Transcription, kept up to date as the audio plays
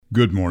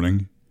Good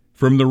morning.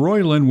 From the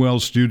Roy Linwell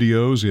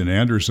Studios in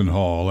Anderson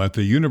Hall at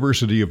the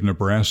University of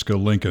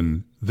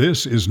Nebraska-Lincoln,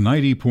 this is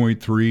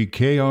 90.3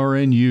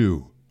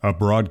 KRNU, a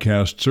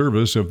broadcast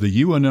service of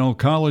the UNL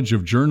College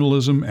of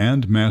Journalism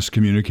and Mass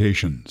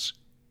Communications.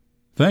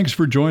 Thanks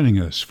for joining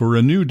us for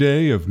a new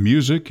day of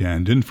music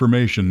and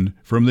information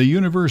from the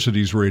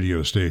university's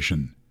radio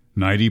station,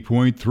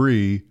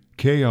 90.3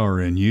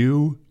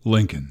 KRNU,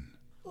 Lincoln.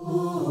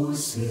 Oh,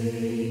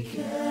 say,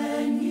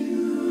 can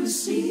you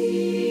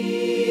see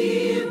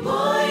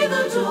by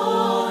the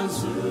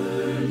dawn's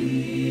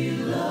early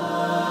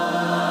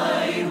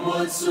light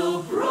what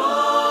so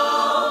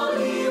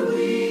proudly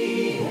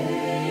we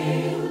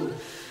hailed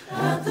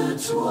at the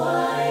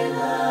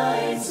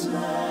twilight's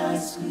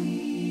last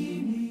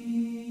gleaming,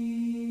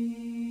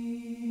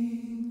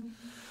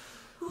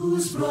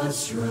 whose broad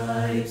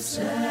stripes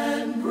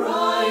and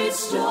bright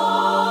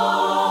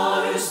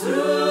stars through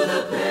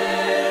the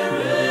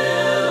perilous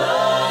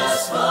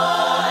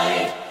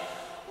fight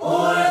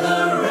o'er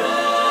the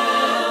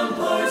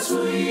ramparts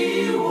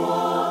we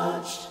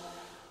watched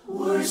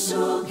were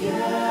so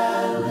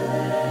gallantly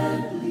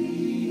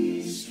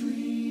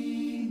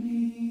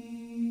streaming,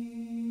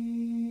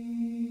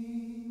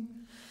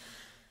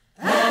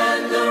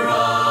 and the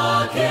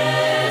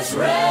rocket's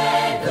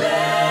red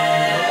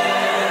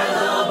glare,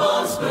 the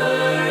bombs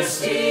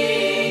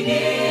bursting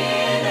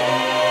in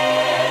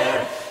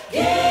air,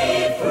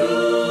 gave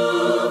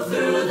proof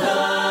through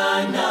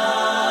the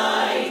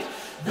night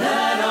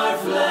that our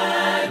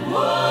flag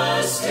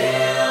was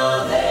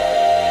still there.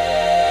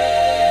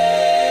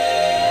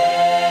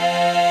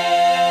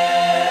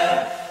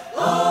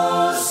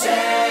 Oh,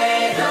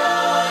 say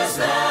does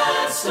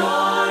that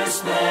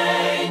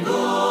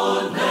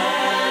star-spangled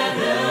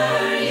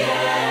banner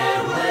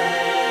yet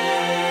wave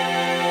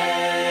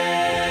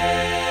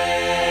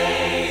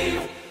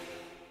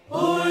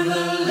o'er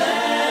the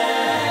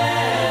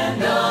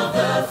land of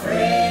the free,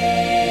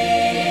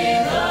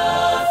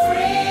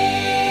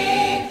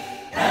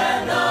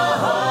 and the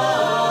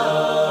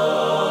home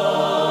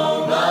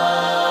of the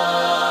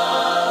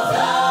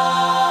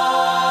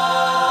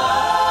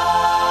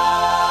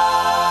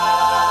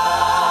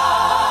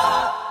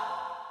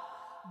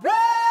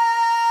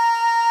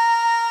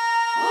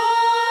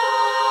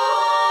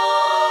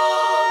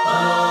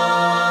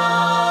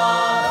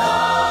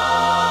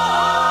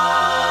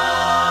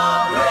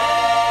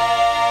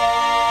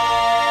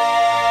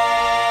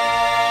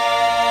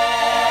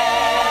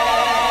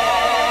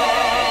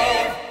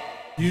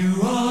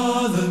You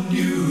are the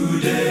new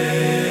day.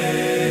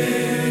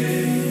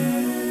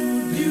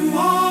 You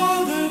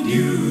are the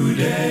new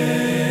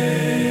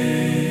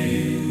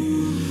day.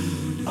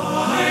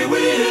 I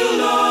will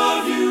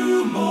love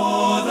you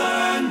more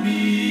than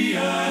me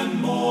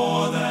and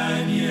more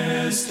than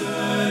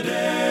yesterday.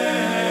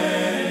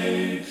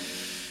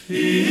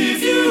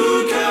 If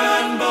you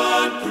can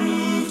but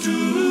prove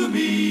to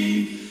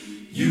me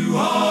you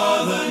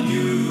are the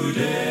new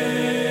day.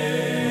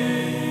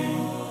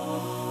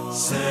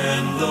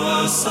 Send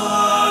the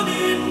sun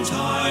in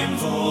time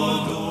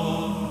for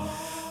dawn.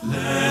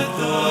 Let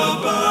the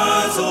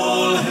birds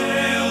all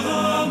hail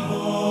the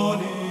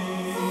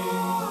morning.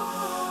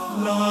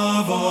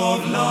 Love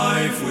of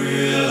life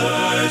will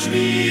urge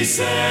me,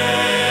 say,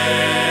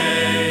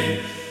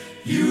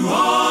 you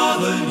are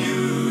the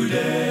new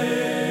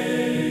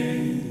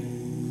day.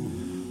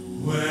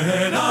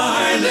 When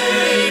I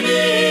lay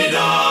me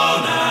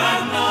down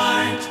at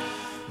night,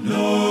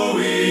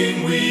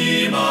 knowing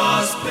we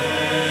must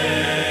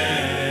pay,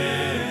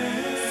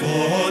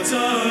 thoughts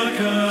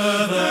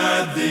occur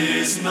that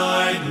this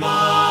night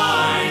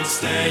might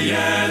stay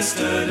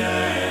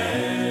yesterday.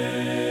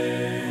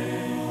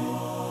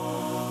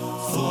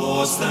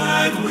 Thoughts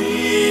that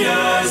we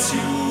as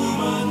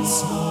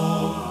humans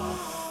know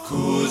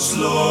could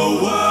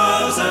slow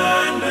worlds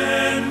and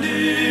end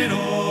it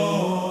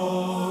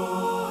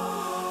all,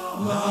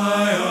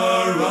 lie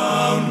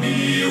around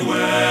me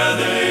where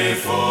they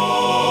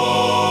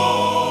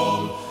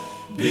fall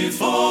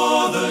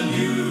before the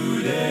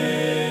new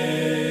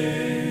day.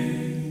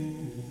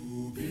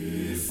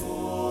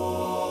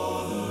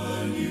 Before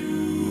the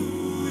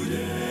new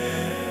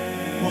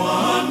day.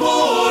 One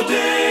more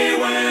day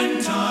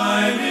when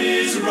time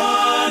is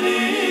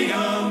running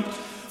out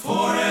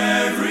for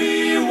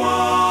everyone.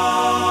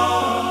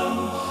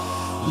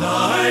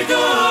 Like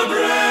a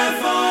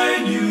breath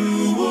I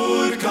knew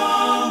would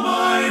come,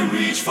 I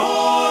reach for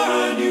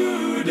a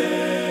new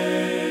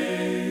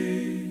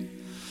day.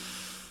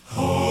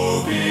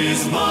 Hope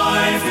is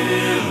my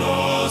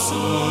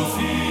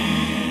philosophy,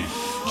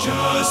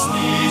 just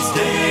needs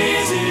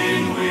days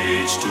in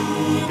which to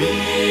be.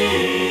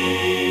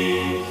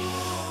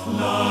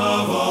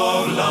 Love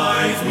of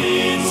life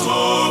means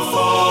hope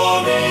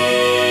for me,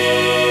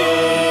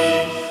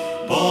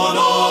 born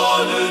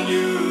on a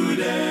new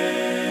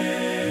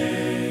day.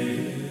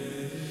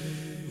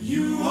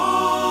 You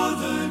are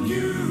the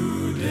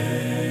new day.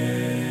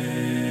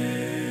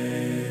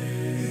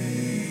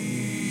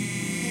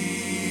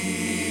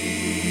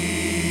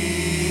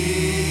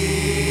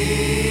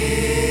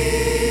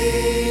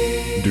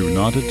 Do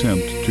not not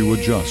attempt to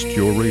adjust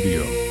your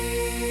radio.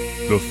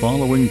 The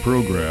following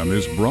program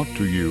is brought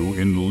to you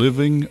in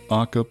living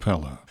a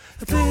cappella.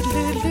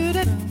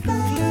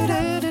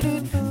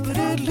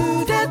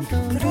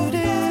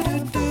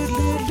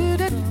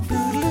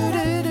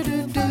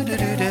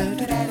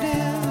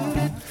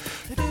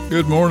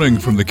 Good morning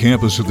from the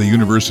campus of the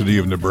University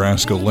of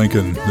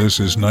Nebraska-Lincoln. This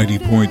is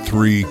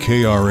 90.3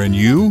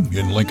 KRNU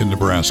in Lincoln,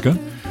 Nebraska.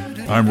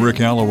 I'm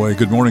Rick Alloway.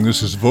 Good morning.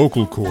 This is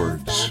Vocal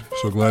Chords.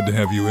 So glad to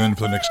have you in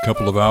for the next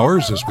couple of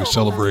hours as we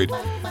celebrate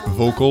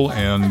vocal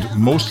and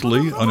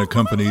mostly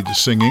unaccompanied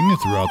singing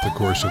throughout the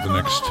course of the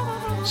next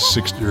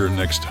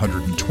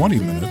 120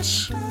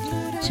 minutes.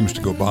 Seems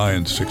to go by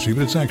in 60,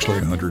 but it's actually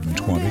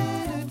 120.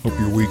 Hope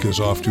your weekend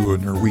is off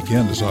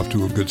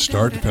to a good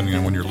start, depending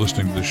on when you're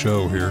listening to the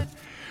show here.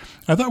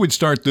 I thought we'd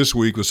start this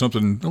week with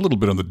something a little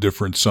bit on the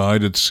different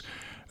side. It's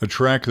a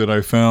track that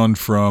I found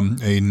from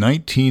a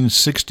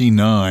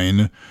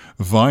 1969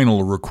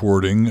 vinyl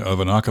recording of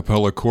an a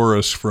cappella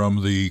chorus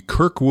from the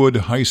Kirkwood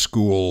High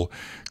School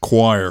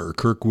choir.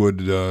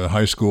 Kirkwood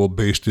High School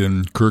based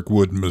in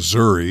Kirkwood,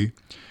 Missouri.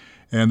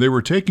 And they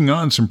were taking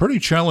on some pretty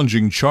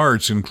challenging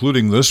charts,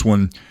 including this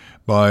one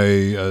by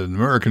an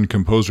American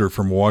composer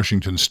from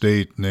Washington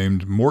State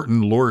named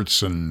Morton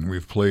Lortzen.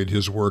 We've played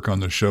his work on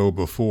the show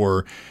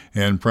before,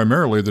 and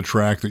primarily the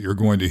track that you're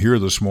going to hear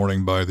this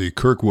morning by the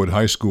Kirkwood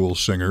High School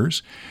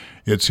singers.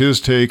 It's his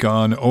take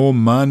on O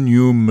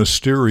Magnum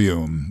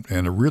Mysterium,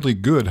 and a really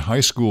good high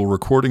school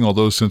recording,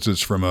 although since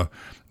it's from a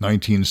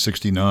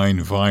 1969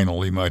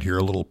 vinyl, you might hear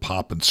a little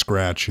pop and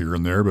scratch here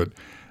and there, but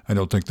I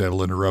don't think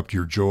that'll interrupt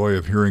your joy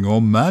of hearing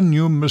O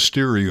Magnum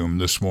Mysterium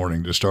this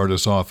morning to start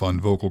us off on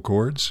Vocal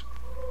Chords.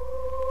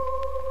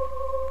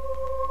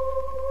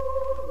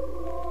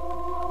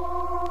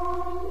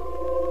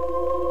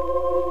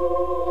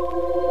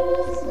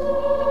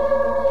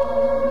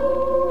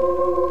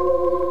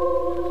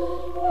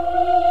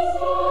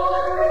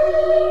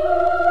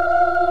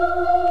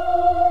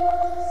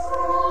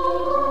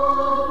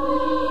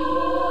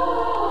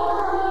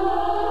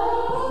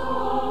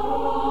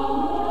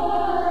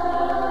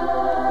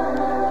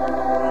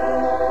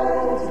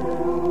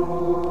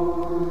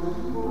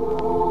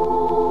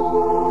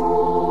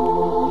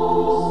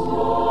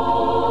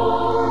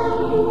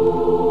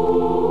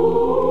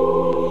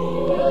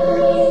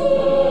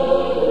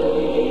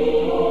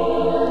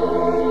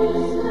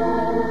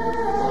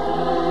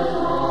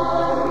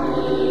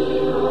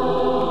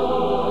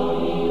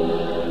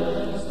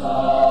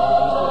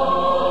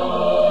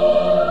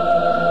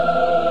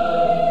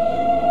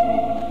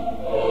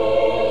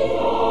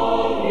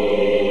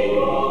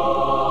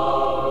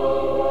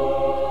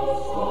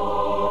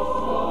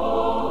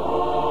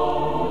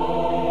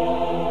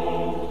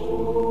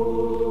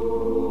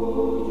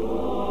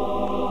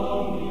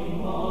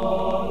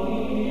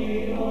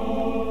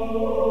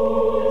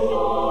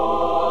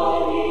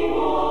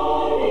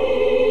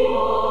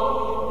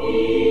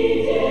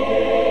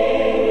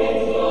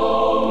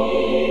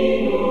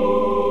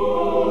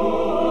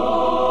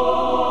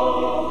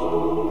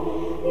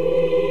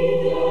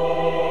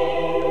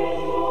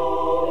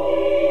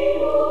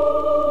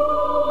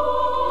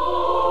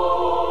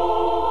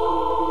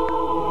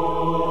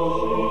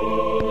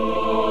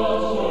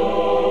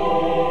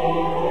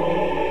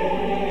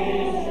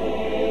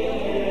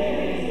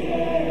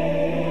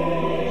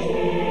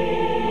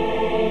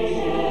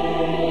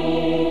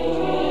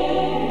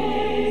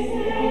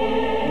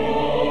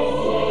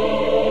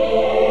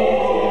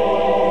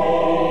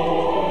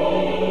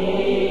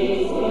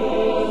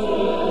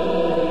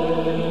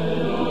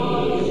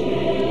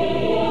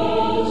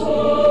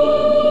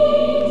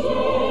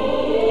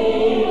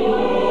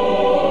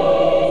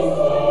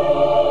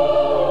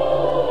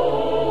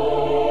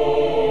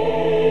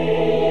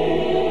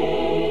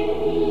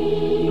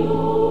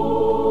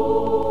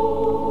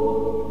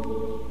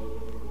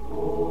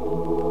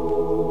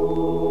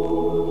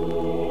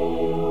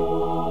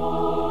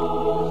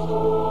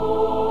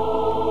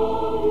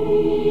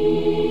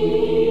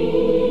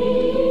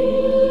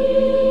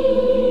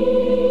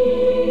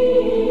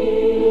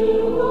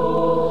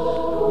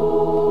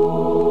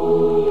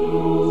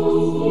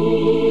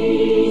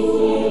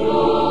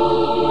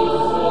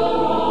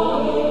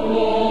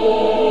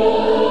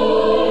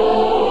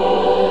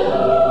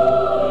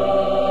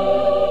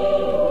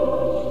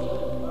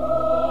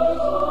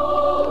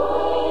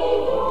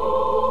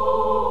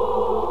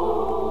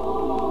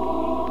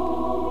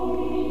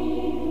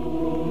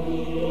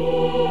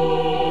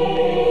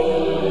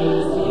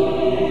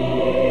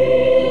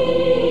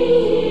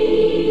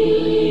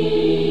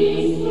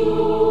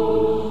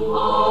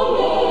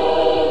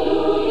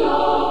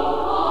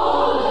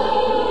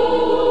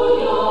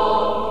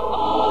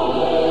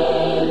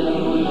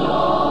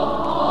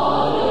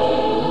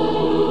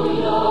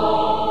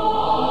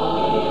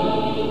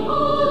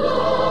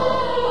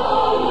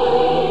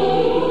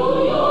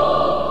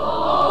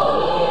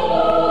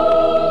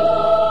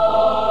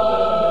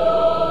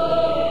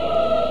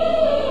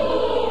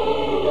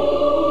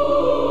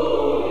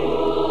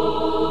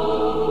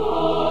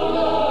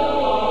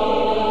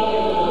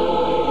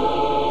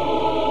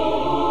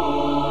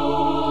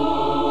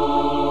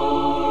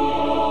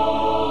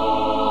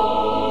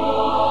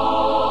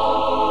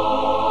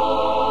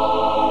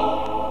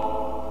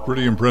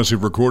 Pretty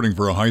impressive recording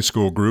for a high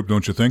school group,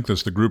 don't you think?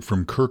 That's the group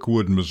from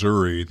Kirkwood,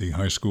 Missouri, the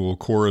high school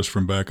chorus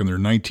from back in their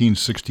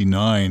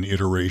 1969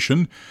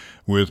 iteration,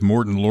 with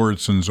Morton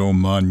Lauridsen's O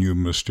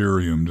Magnum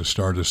Mysterium to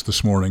start us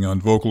this morning on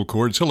Vocal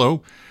Chords.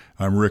 Hello,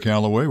 I'm Rick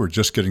Alloway. We're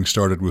just getting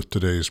started with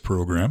today's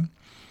program.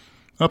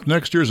 Up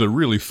next, here's a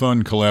really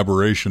fun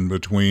collaboration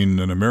between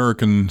an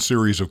American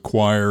series of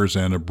choirs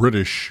and a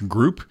British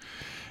group.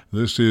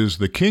 This is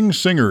the King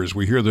Singers.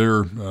 We hear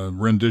their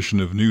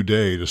rendition of New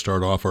Day to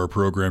start off our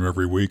program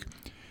every week.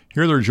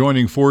 Here they're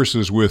joining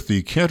forces with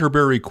the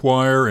Canterbury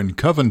Choir and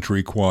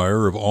Coventry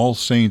Choir of All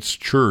Saints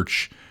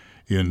Church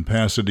in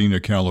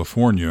Pasadena,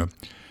 California.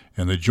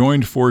 And they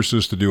joined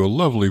forces to do a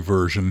lovely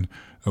version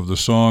of the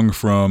song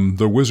from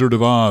The Wizard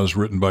of Oz,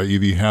 written by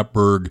E.V.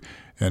 Hapberg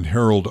and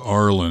Harold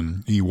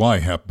Arlen.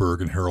 E.Y.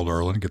 Hapberg and Harold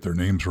Arlen, get their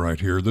names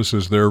right here. This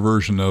is their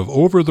version of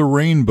Over the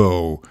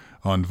Rainbow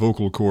on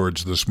Vocal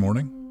Chords this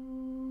morning.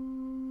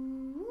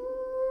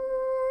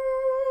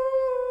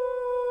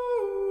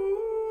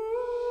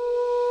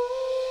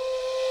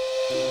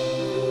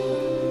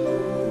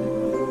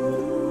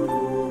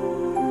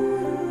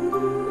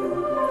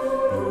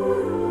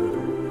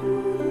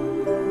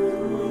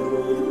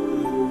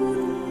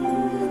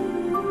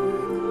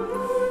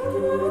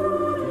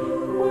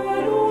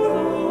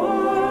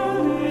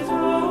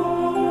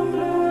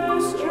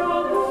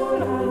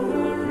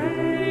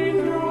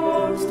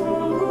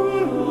 Around.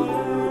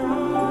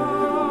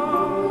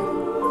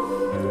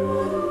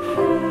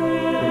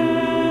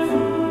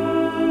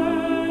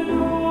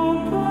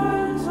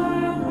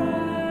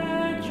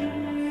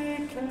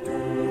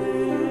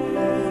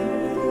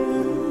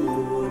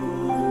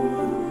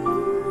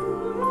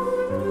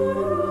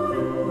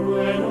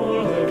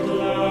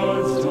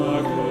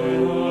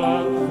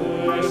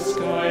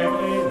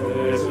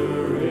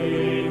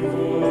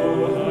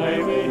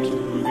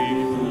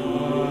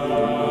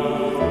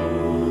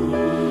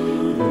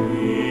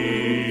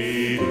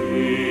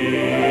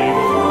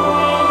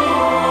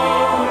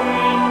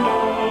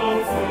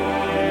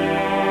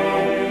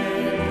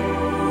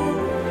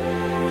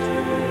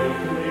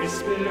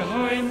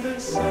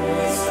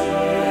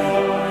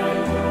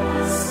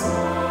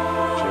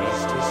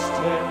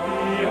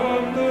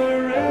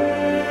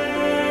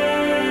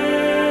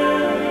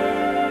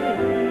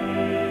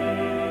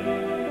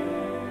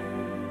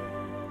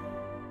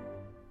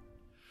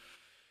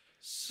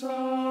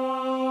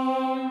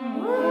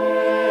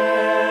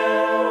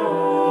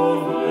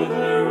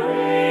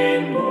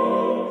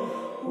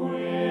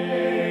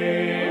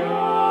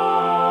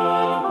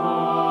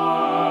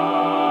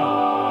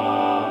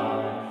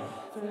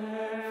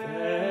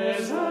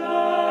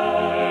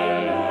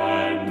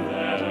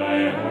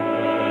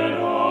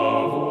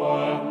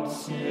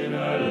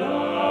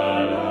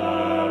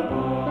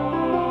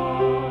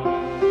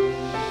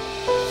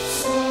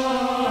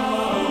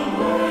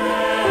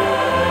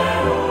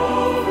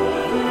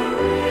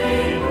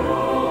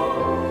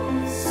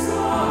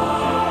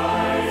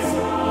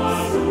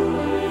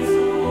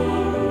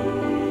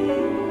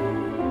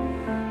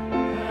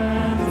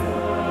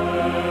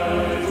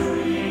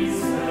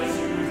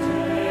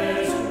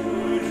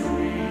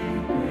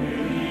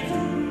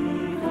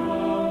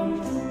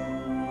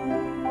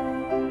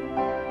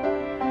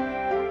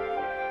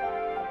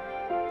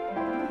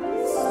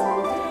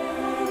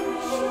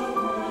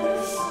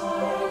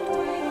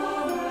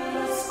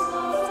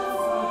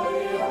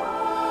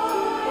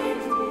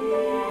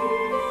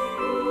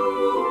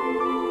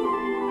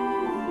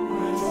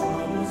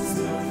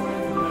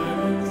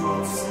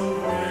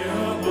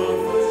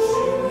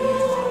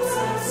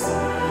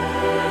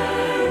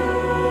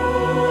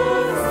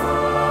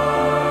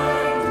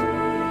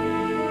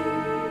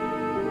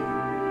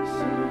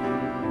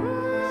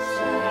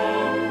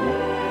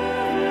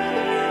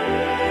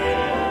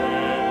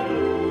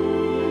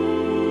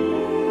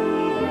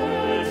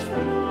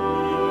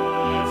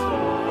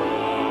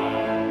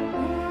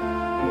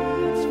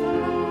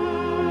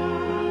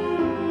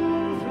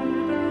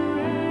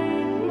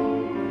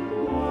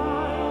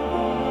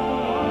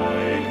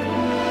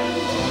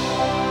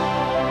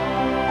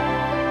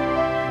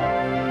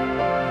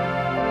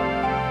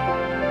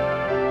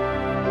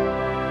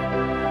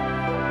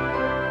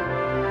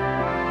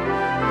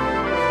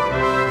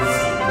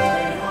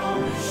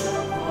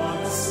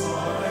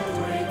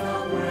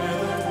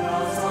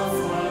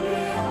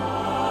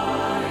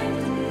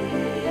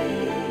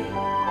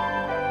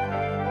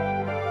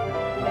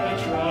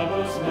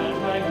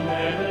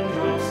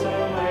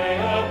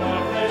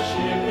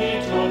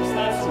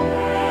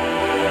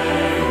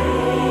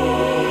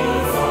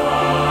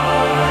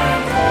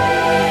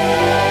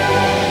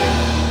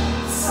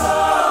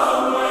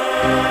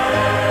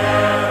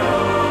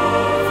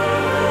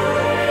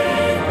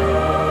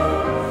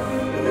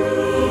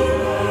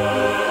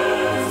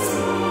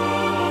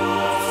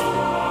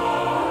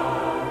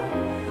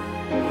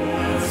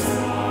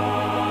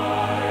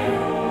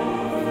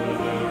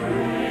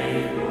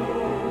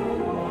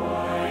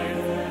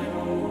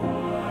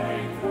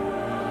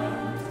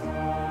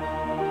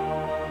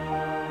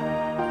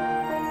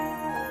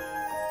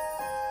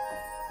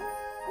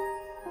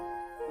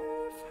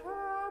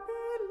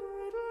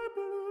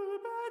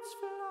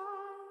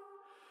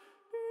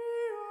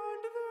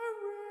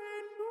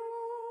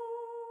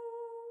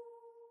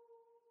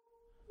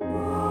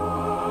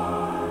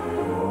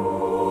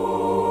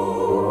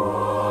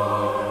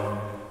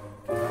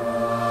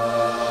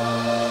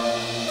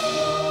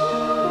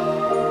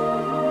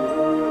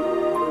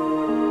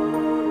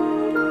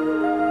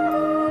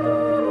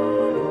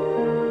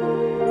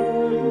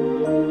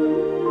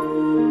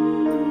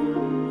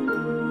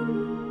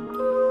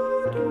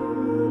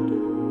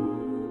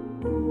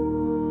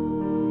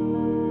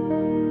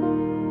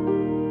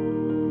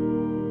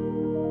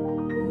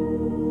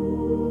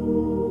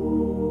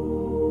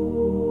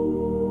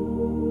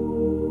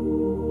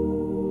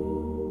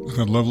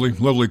 That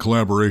lovely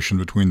collaboration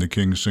between the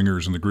King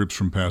Singers and the groups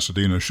from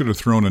Pasadena. Should have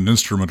thrown an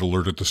instrument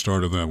alert at the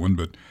start of that one,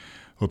 but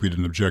hope you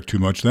didn't object too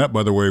much. That,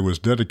 by the way, was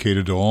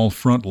dedicated to all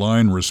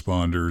frontline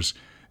responders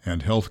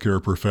and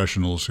healthcare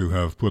professionals who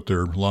have put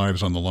their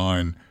lives on the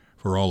line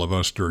for all of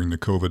us during the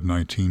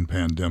COVID-19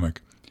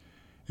 pandemic.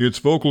 It's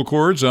Vocal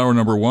Chords, hour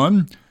number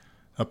 1.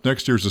 Up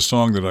next, here's a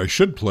song that I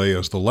should play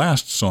as the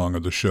last song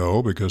of the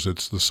show because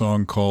it's the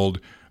song called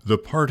The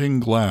Parting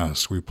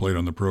Glass. We've played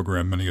on the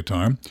program many a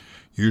time,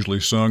 usually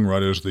sung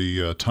right as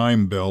the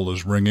time bell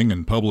is ringing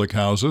in public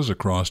houses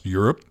across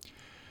Europe.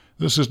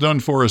 This is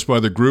done for us by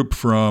the group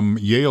from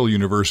Yale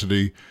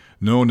University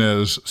known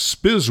as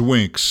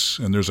Spizwinks,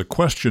 and there's a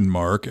question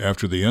mark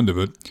after the end of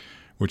it,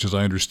 which, as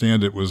I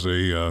understand it, was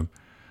an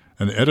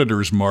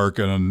editor's mark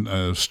on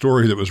a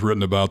story that was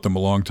written about them a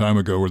long time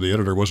ago where the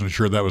editor wasn't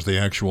sure that was the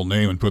actual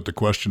name and put the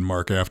question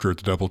mark after it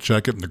to double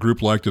check it, and the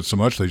group liked it so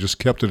much they just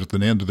kept it at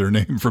the end of their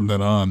name from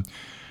then on.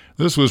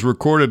 This was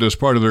recorded as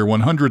part of their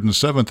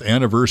 107th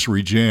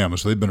anniversary jam,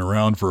 so they've been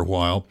around for a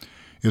while.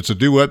 It's a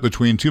duet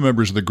between two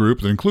members of the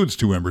group, that includes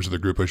two members of the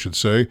group, I should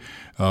say,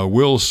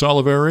 Will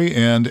Solivary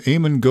and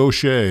Eamon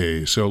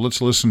Gaucher. So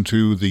let's listen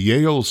to the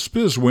Yale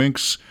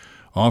Spizwinks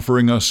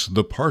offering us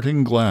The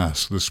Parting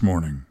Glass this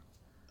morning.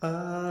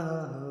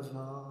 Of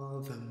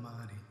all the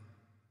money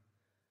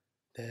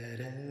that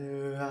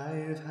e'er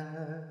I've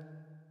had,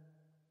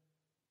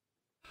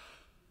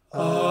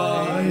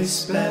 I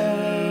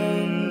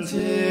spent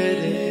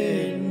it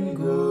in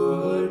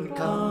good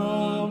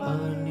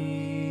company,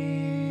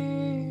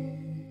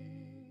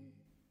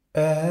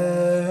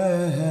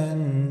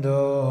 and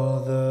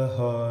all the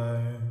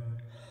harm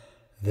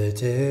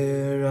that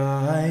e'er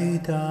I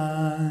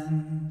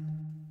done,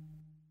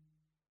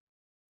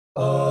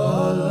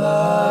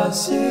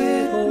 alas,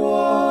 it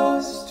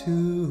was to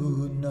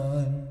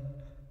none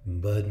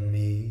but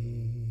me,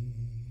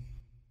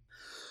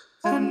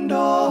 and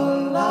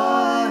all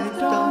I've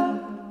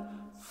done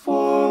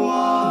for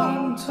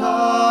want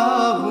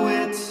of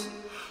wit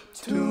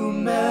to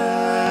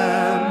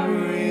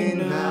memory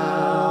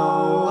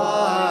now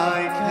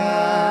I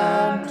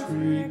can't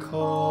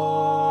recall.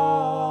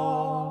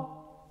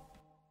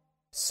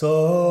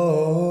 So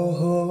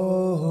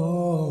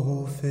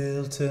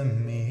fill to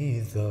me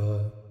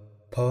the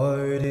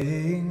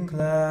parting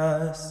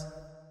glass.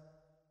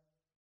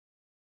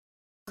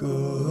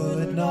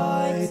 Good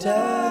night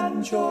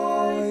and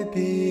joy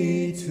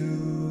be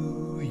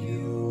to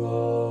you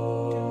all.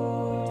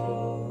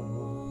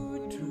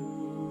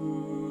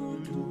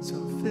 So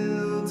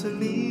fill to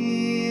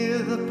me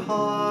the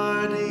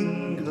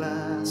parting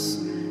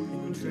glass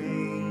and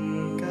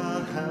drink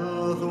a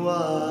health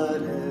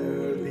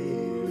whatever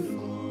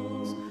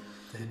befalls.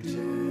 Then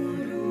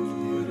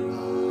gently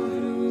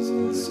rise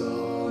and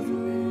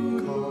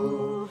softly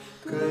call.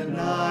 Good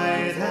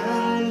night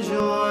and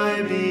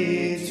joy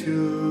be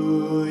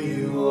to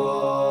you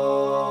all.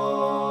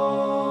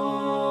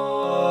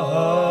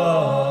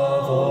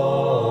 Of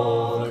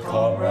all the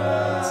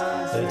comrades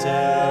that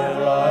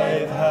e'er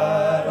I've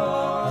had,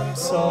 I'm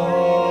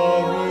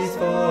sorry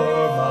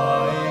for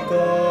my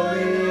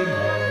going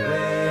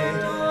away,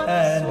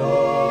 and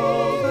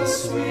all the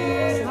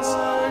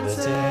sweethearts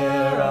that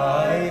e'er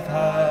I've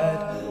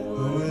had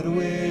would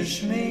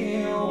wish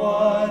me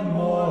one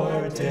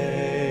more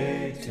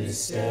day to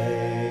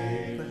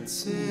stay. But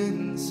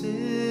since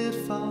it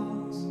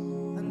falls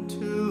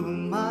unto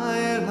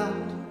my lot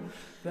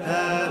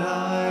that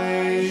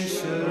I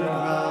should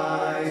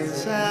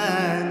rise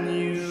and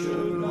you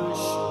should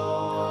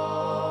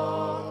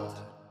not,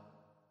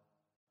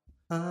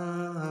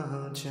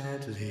 I'll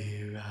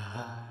gently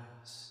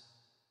rise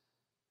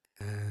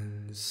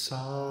and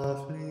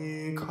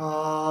softly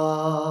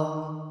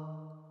call.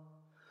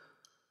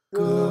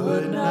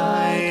 Good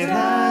night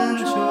and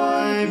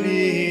joy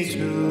be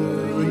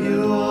to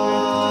you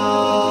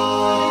all.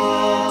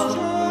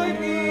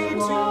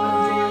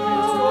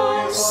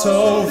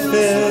 So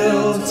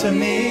fill to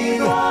me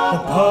the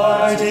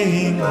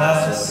parting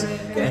glass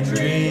and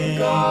drink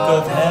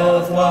of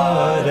health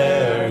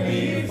whate'er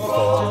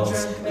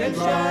befalls, and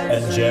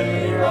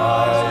gently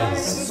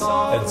rise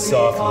and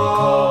softly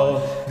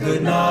call.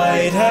 Good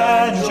night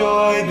and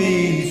joy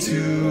be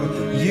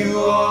to you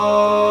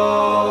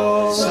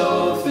all.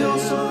 So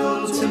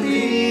fill to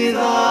me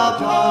the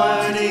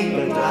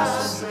parting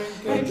glass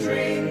and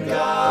drink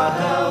a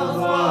health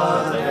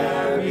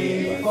whate'er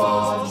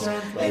befalls,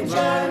 and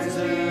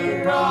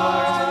gently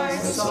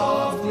rise and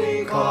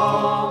softly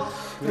call.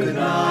 Good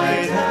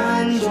night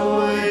and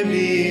joy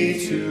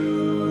be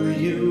to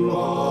you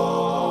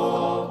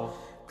all.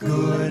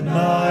 Good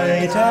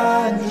night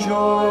and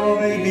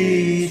joy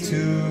be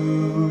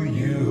to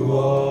you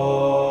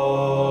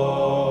all.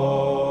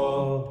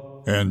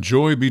 And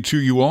joy be to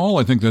you all.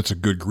 I think that's a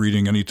good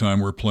greeting anytime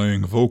we're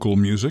playing vocal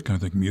music. I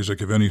think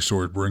music of any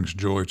sort brings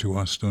joy to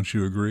us. Don't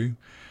you agree?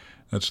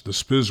 That's the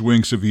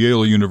Spizwinks of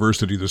Yale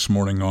University this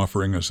morning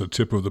offering us a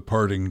tip of the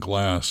parting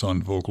glass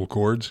on vocal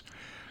chords.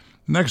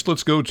 Next,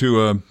 let's go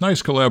to a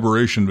nice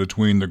collaboration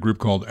between the group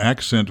called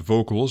Accent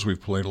Vocals.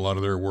 We've played a lot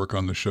of their work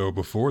on the show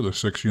before, the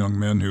 6 young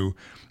men who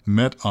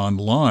met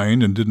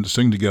online and didn't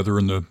sing together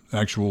in the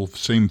actual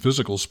same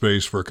physical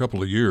space for a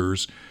couple of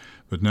years,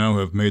 but now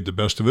have made the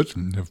best of it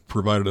and have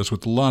provided us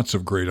with lots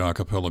of great a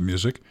cappella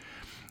music.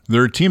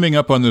 They're teaming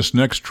up on this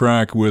next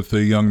track with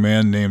a young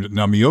man named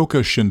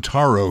Namioka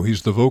Shintaro.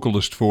 He's the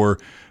vocalist for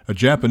a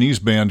Japanese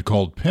band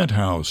called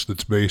Penthouse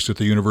that's based at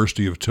the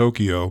University of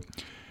Tokyo.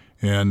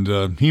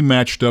 And he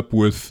matched up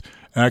with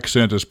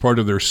Accent as part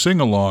of their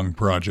sing-along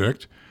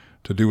project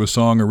to do a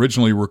song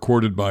originally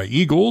recorded by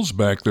Eagles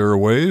back there a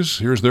ways.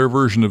 Here's their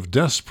version of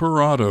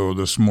Desperado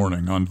this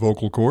morning on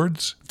Vocal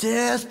Chords.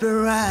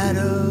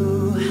 Desperado,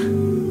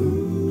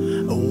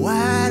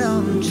 why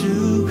don't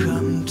you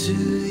come to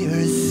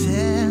your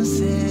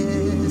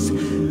senses?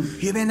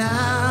 You've been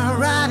out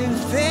riding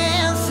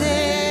fences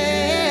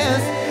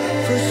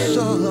for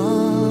so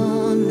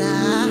long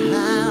now.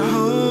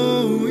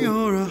 Oh,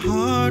 you're a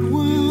hard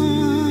one.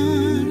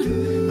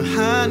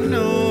 I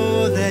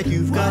know that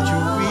you've got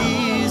your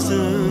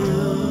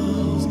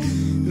reasons.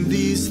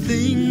 These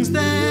things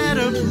that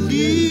are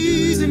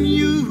pleasing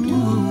you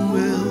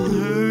will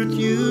hurt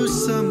you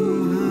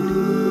somehow.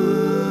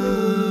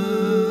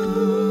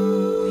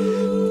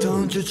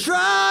 Don't you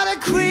try to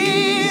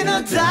queen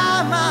of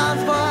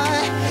diamonds,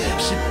 boy.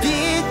 She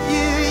beat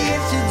you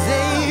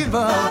yesterday,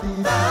 but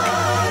in the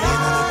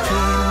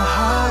queen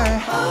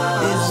heart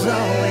is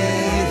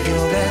always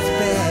your best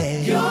bet.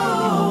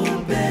 Your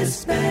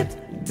best bet.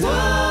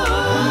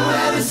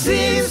 Well, it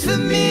seems to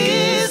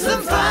me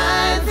some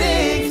fine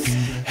things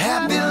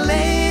have been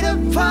laid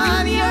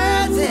upon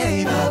your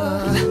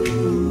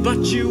table,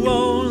 But you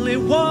only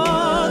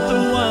want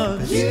the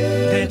ones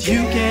that you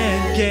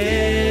can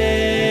get.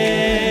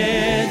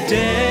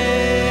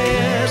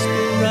 Desperado.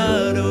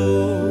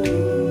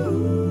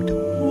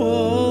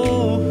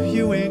 Oh,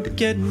 you ain't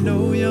getting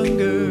no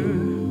younger.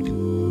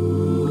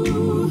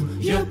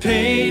 Your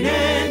pain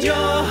and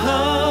your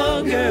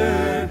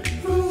hunger,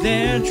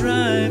 they're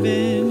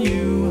driving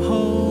you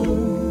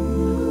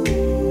home.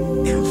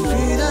 and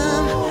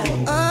freedom,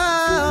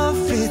 oh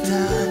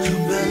freedom.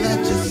 But let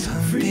just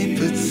some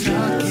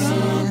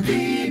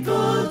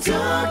people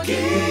talking.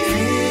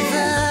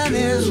 Freedom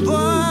is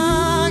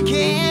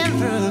walking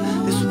through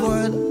this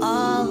world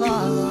all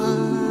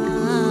alone.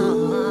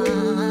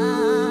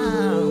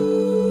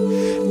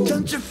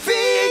 Don't you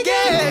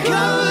figure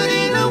cold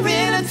in the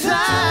winter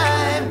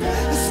time?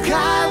 The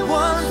sky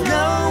won't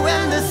know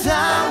when the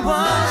sun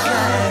won't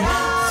shine.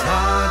 It's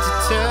hard to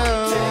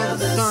tell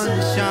the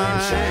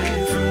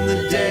sunshine from the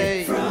day.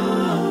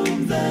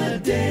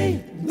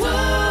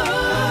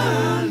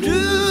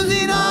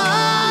 Losing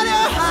all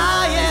your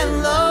high and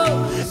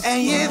low,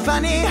 and you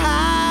funny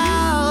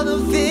how the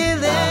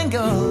feeling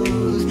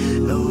goes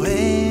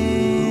away.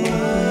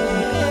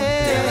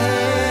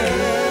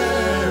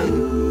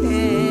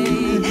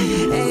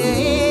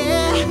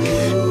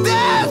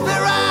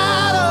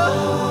 Desperado,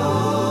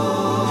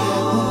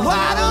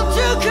 why don't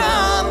you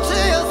come to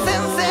your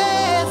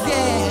senses?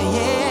 Yeah,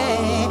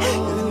 yeah.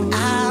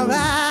 I'll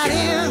ride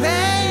in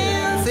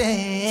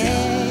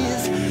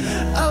fences.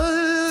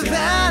 Oh,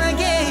 down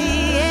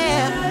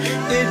again.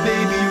 It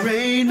may be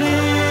raining,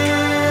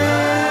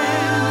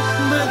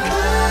 but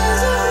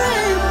there's a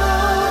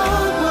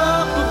rainbow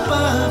up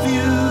above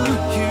you.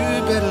 You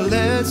better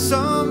let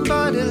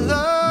somebody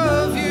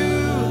love you.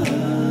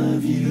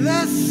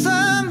 Let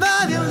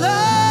somebody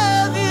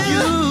love you.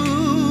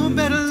 You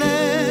better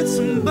let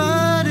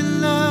somebody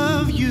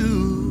love you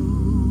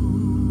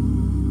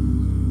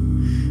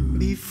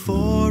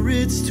before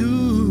it's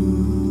too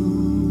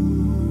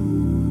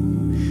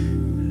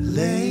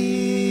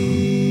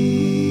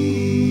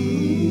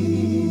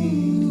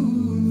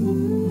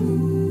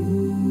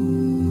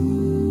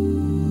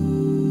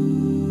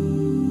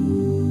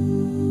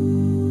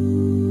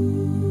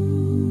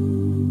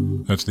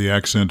That's the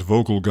Accent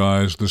Vocal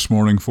guys this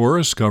morning for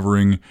us,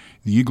 covering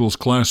the Eagles'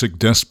 classic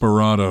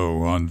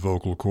Desperado on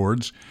Vocal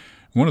Chords.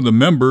 One of the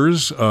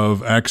members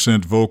of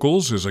Accent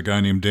Vocals is a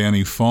guy named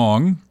Danny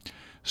Fong,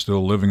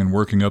 still living and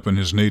working up in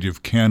his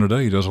native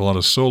Canada. He does a lot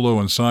of solo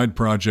and side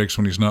projects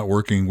when he's not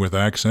working with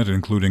Accent,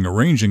 including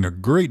arranging a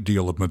great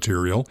deal of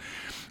material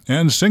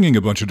and singing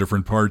a bunch of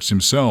different parts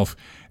himself.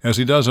 As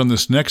he does on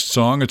this next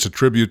song, it's a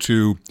tribute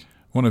to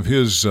one of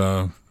his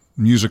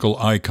musical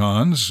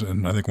icons,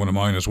 and I think one of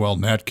mine as well,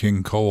 Nat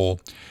King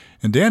Cole.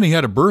 And Danny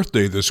had a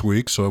birthday this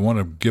week, so I want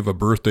to give a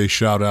birthday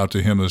shout out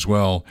to him as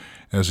well,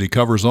 as he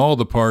covers all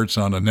the parts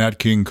on a Nat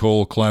King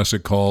Cole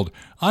classic called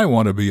I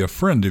Want to Be a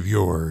Friend of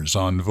Yours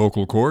on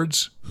Vocal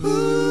Chords.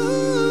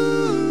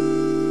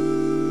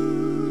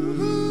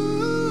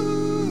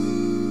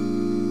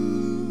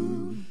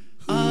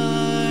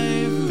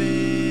 I've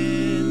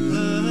been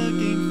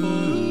looking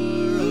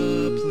for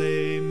a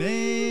playmate,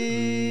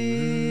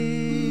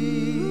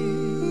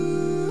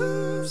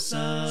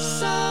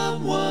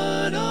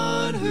 someone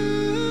on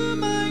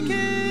whom I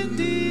can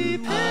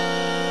depend.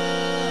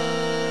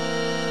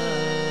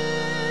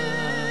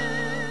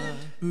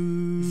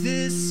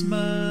 This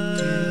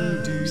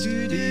might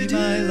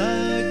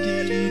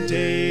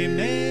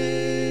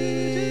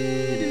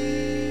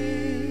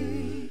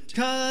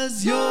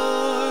 'cause you're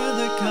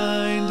the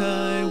kind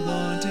I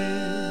wanted,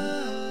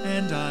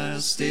 and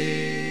I'll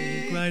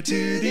stick right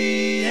to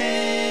the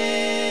end.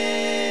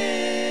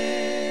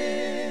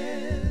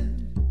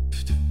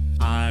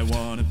 I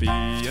wanna be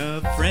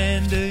a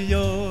friend of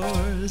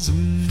yours,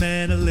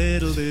 and a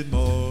little bit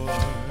more.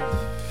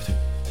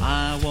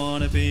 I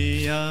wanna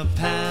be a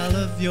pal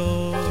of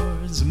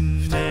yours,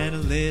 and a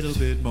little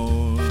bit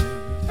more.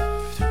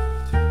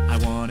 I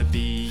wanna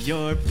be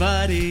your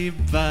buddy,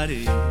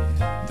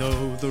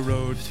 though the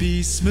road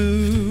be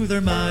smooth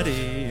or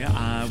muddy.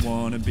 I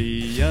wanna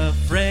be a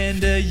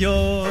friend of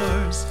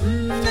yours,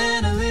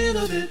 and a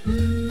little bit,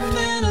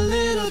 and a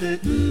little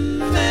bit,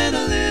 and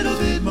a little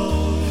bit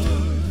more.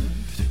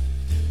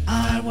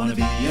 I wanna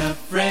be a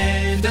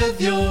friend of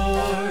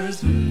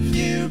yours,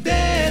 you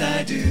bet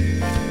I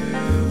do.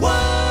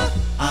 Whoa,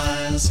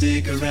 I'll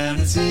stick around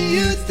and see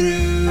you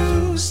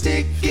through,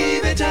 stick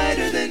even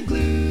tighter than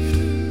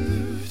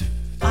glue.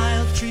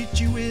 I'll treat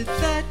you with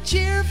that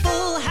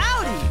cheerful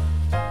howdy,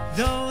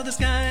 though the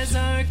skies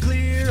are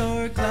clear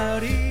or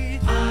cloudy.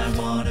 I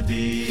wanna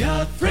be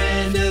a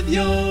friend of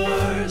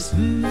yours,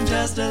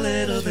 just a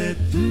little bit,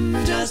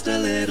 just a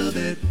little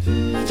bit,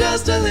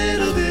 just a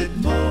little bit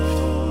more.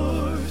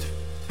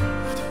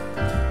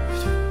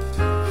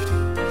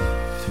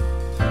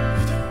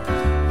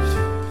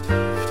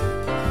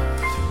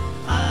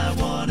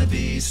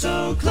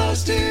 So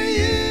close to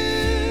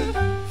you,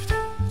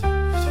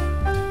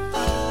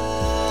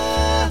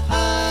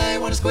 I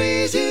wanna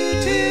squeeze you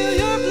till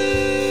you're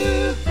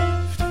blue.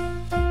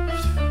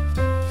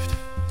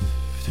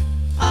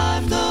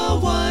 I'm the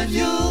one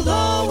you'll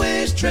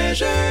always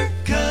treasure,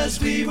 'cause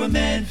we were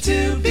meant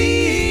to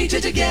be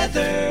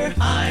together.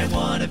 I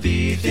wanna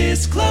be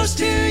this close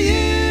to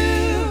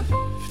you,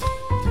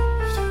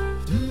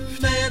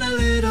 and a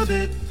little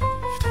bit.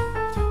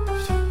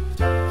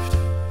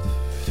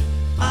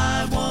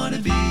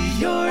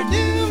 Your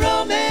new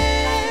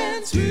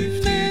romance,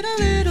 and a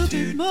little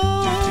bit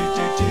more.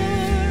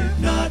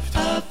 Not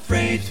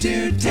afraid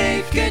to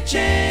take a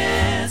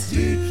chance,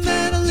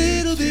 and a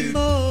little bit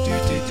more.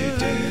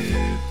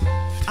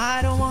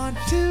 I don't want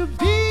to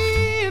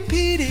be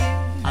impeding,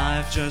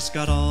 I've just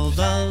got all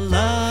the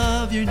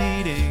love you're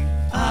needing.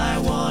 I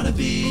wanna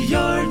be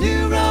your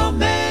new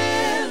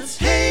romance.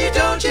 Hey,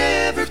 don't you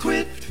ever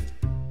quit.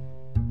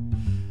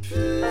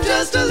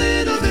 Just a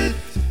little bit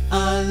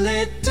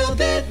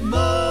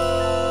more.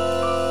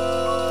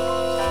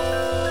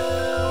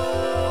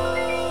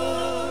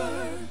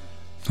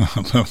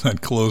 I love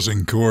that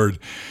closing chord.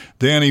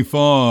 Danny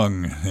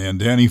Fong and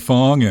Danny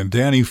Fong and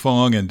Danny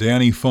Fong and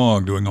Danny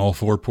Fong doing all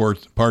four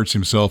parts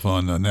himself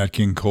on Nat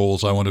King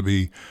Cole's I Want to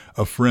Be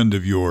a Friend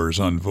of Yours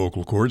on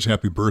vocal cords.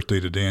 Happy birthday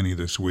to Danny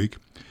this week.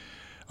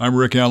 I'm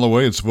Rick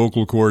Alloway. It's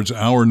Vocal Cords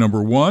Hour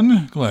Number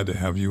 1. Glad to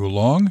have you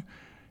along.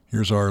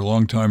 Here's our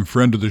longtime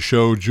friend of the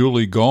show,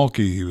 Julie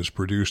Galke, who has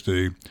produced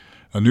a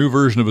new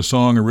version of a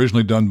song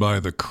originally done by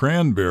the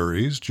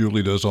Cranberries.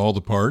 Julie does all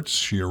the parts.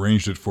 She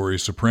arranged it for a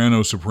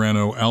soprano,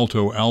 soprano,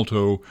 alto,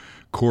 alto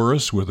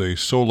chorus with a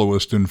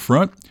soloist in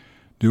front,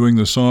 doing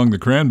the song the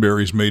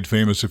Cranberries made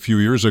famous a few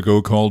years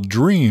ago called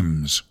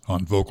Dreams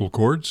on vocal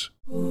cords.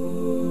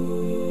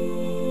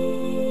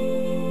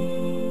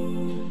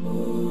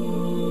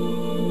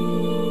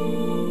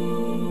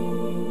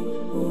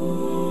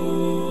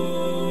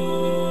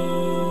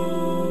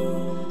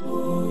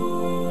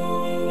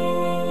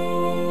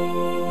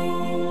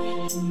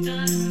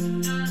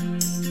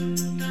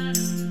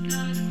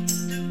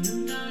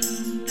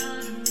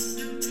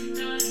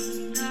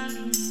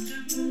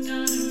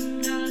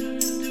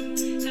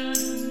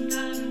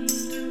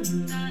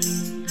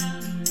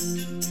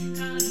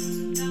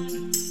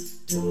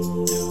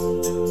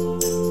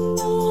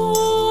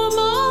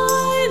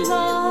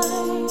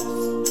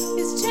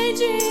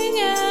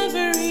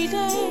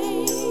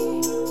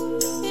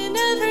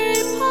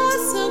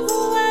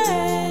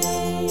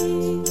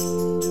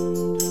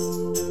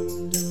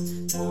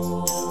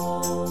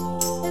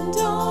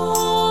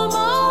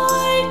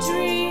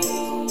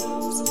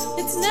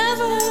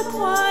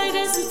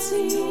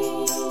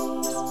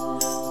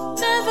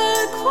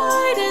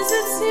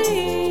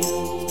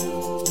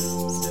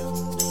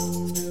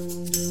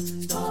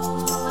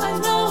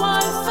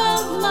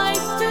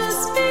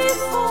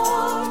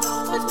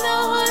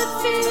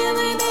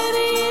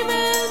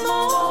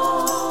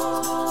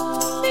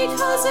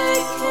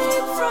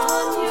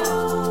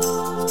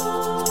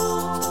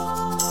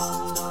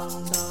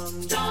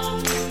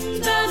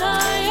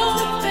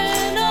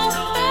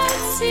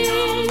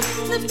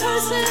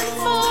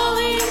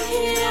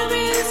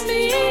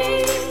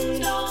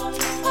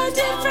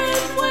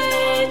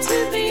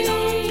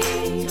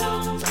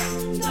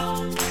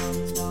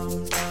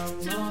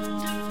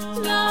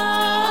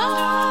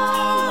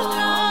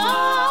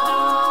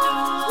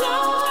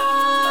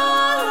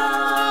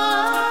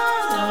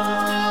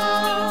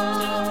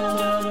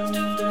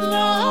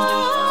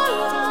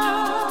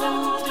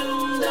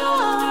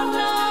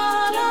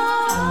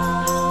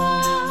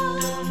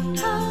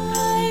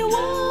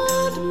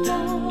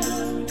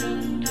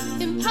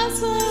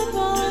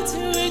 Impossible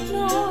to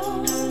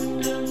ignore.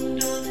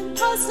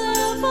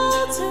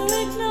 impossible to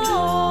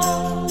ignore.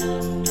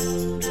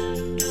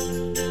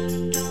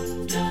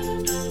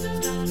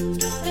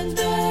 And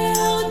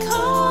they'll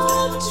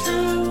come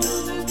true,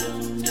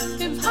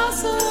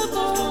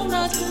 impossible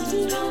not to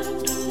do,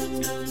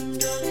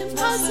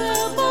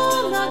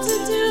 impossible not to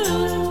do.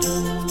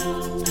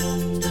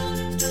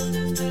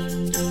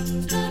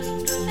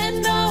 And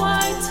now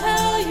I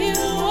tell you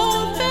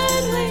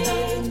openly,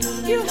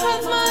 you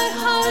have my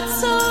heart,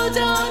 so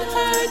don't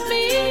hurt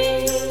me.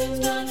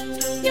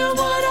 You're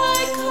what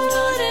I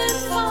couldn't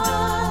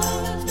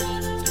find.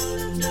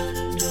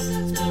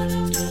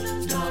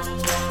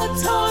 A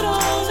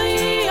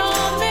totally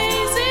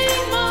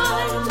amazing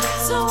mind,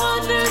 so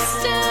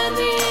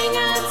understanding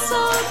and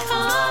so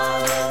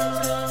kind.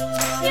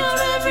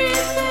 You're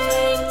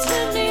everything to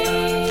me.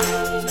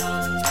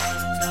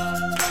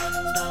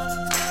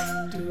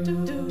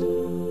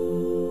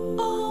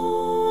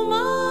 Oh,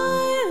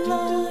 my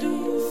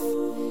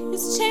life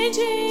is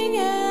changing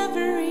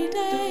every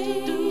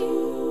day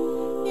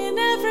in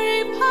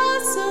every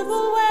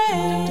possible way.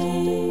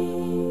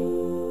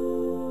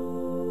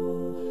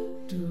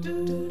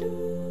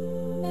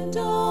 And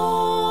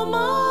all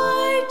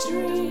my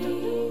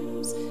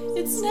dreams,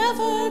 it's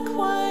never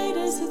quite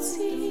as it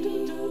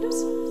seems,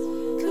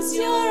 'cause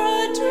you're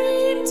a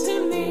dream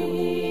to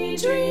me,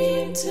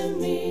 dream to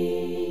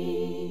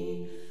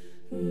me.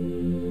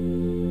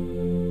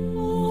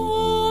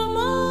 Oh,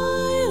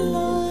 my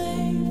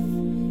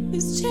life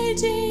is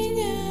changing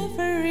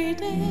every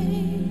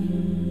day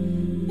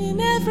in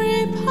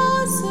every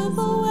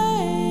possible way.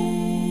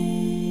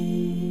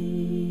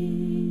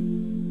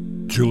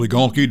 Julie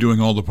Galke doing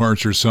all the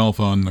parts herself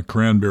on the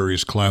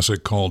Cranberries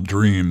classic called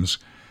Dreams.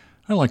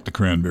 I like the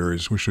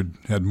Cranberries. We should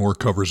have more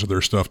covers of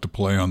their stuff to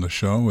play on the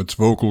show. It's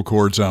Vocal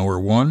Chords Hour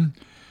 1.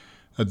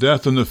 A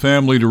death in the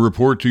family to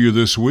report to you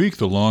this week.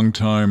 The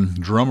longtime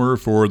drummer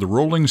for the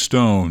Rolling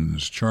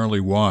Stones, Charlie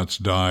Watts,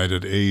 died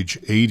at age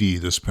 80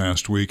 this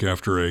past week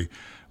after a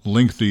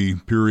lengthy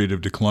period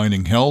of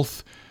declining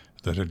health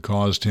that had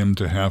caused him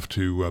to have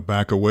to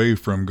back away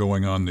from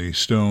going on the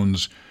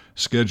Stones'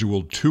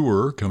 scheduled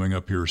tour coming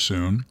up here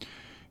soon.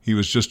 He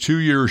was just 2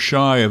 years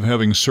shy of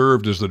having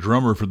served as the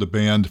drummer for the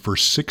band for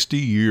 60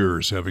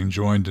 years, having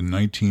joined in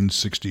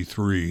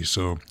 1963.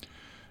 So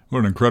what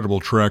an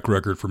incredible track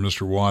record for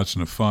Mr. Watts,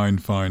 and a fine,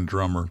 fine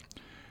drummer.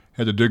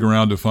 Had to dig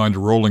around to find a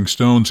Rolling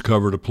Stones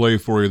cover to play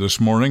for you this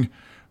morning.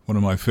 One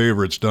of my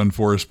favorites, done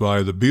for us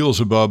by the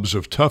Beelzebubs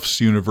of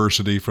Tufts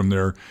University from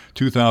their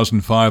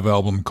 2005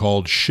 album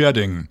called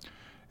Shedding.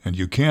 And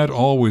you can't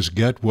always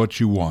get what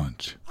you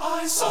want.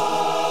 I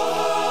saw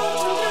her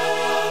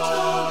today at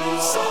the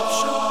reception,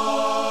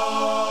 a glass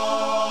of wine in hand.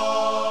 I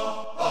knew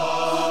she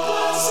would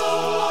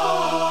meet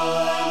her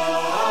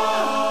connection.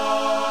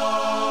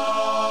 At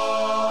her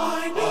feet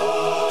was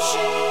a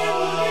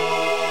footloose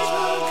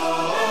man.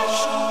 No,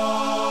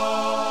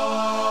 you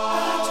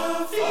can't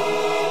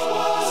always get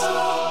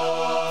what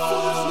you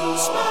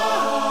want.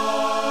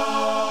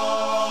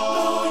 You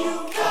can't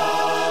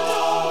always get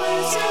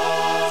what you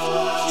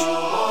want.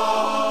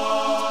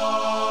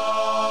 You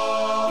can't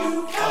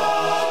always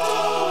get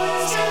what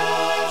you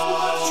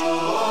want.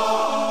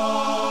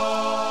 But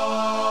if you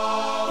try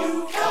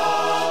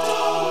sometime,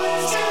 you'll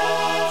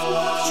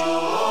find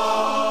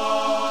you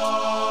get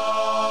what you need.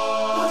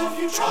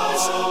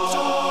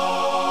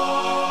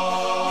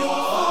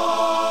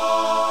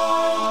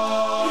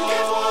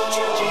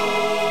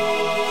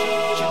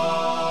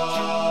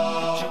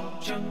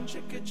 Chung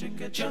chicka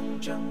chicka chung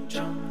chung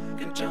chung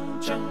chung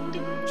chung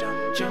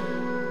chung chung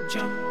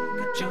chung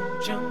chung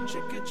chung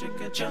chicka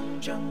chicka chung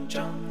chung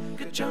chung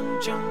chung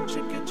chung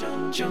chicka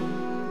chung chung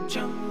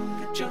chung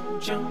chung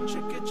chung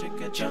chicka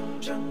chicka chung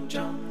chung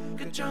chung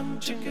chung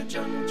chicka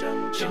chung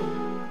chung chung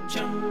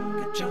chung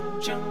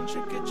chung chung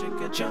chicka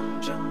chicka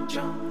chung chung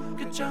chung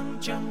chung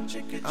chung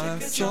chicka I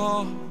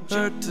saw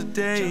her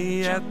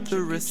today at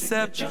the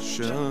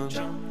reception,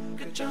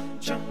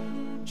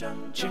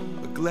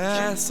 a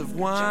glass of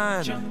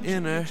wine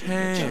in her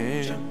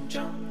hand.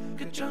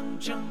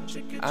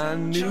 I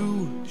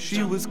knew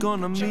she was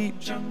gonna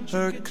meet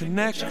her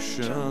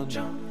connection.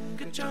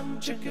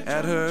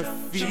 At her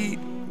feet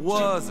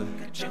was a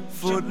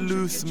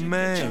footloose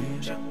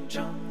man.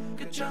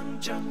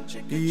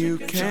 You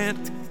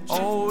can't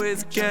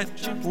always get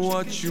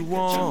what you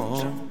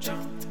want.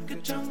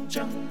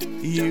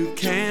 You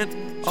can't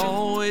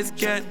always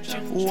get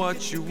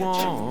what you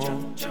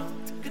want.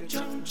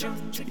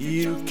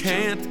 You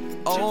can't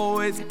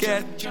always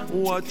get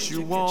what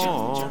you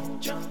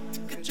want.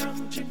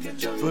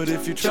 But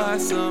if you try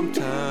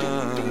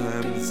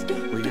sometimes,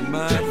 well, you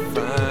might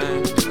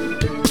find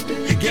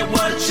you get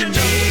what you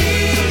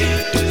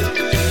need.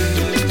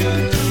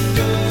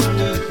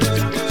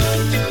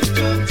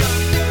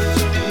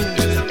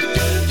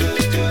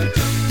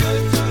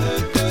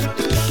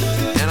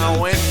 And I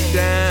went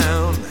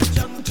down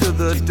to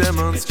the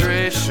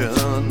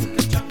demonstration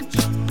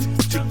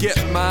to get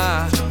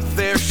my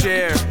fair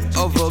share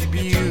of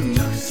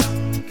abuse,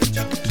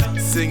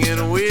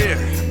 singing we're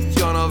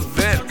gonna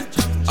vent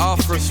our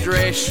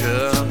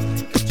frustration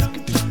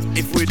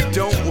If we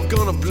don't, we're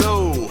gonna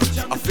blow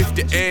a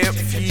 50 amp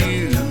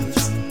fuse.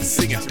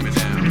 Sing it to me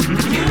now.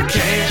 You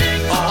can't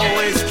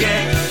always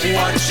get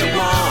what you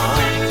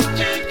want.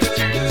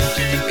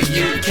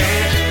 You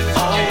can't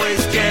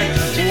always get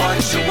what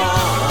you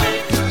want.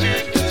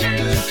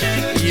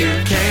 You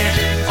can't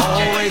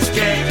always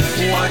get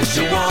what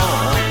you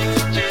want.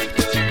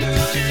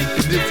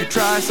 And if you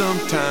try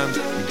sometimes,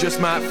 you just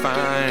might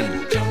find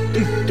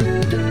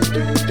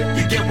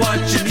you get what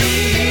you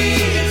need.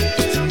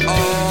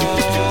 Oh,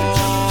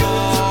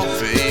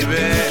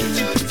 baby.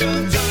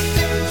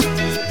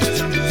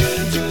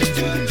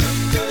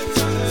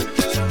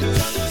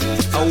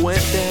 I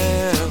went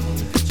down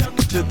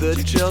to the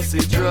Chelsea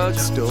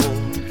drugstore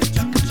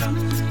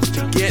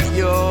to get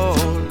your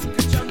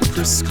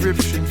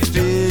prescription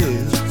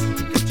filled.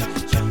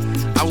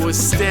 I was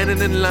standing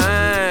in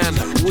line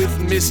with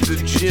Mr.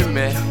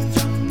 Jimmy,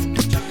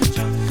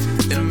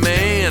 and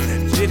man,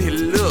 did he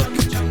look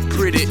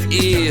pretty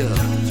ill.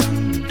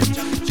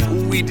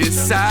 We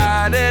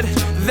decided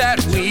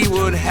that we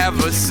would have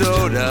a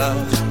soda.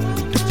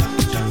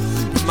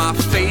 My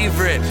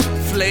favorite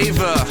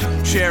flavor,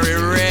 cherry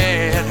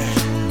red.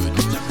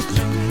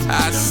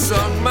 I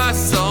sung my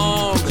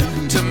song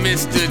to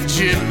Mr.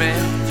 Jimmy,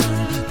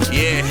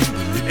 yeah,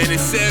 and he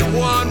said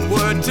one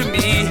word to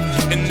me,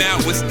 and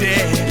that was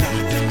dead.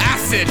 I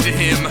said to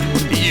him,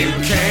 you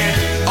can't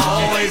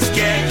always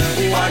get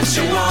what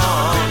you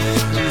want.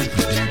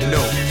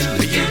 No,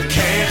 you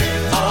can't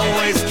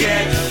always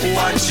get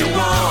what you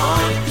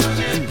want.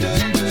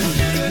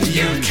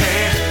 You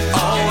can't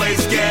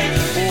always get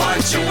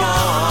what you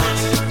want.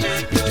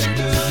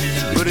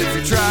 But if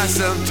you try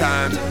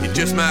sometime, you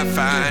just might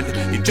find,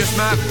 you just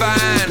might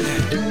find,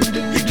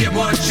 you get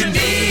what you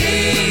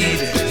need.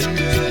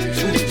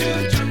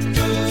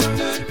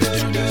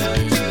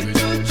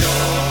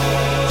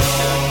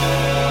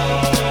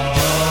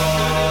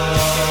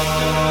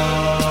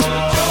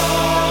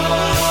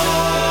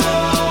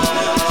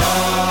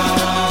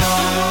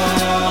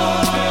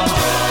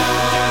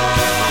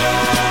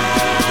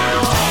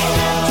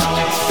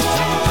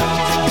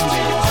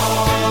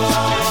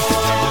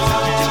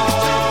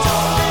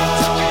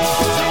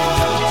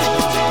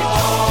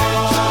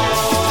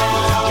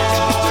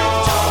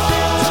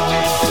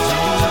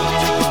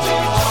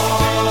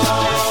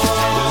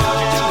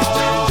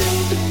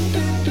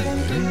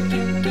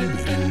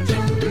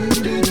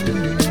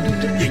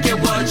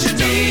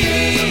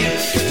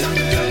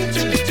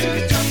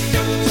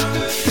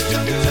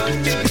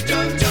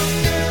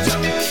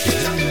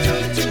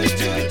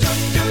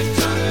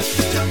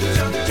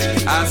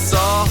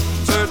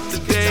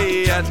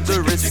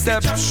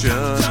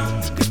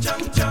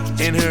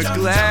 In her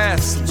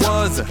glass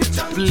was a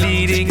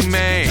bleeding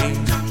man.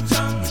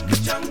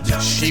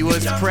 She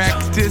was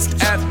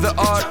practiced at the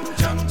art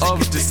of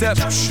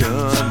deception.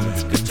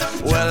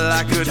 Well,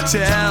 I could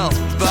tell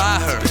by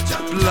her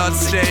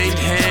blood-stained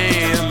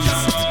hands.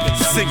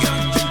 Singing,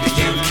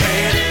 you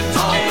can't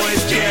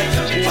always get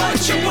what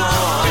you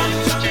want.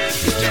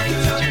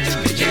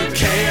 You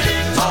can't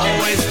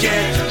always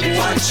get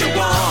what you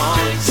want.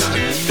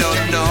 No,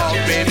 no,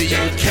 baby,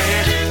 you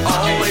can't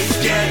always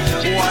get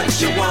what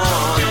you want.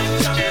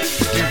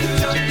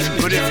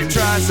 But if you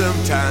try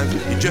sometimes,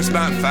 you just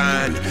might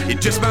find, you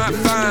just might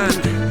find,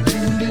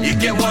 you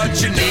get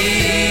what you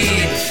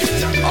need.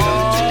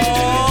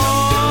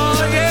 Oh,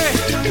 yeah.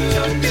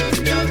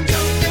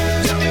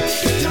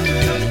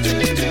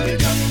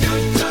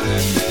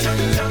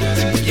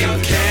 You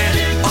can't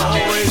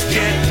always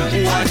get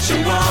what you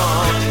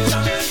want.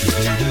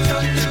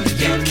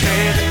 You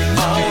can't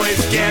always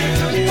get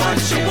what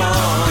you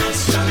want.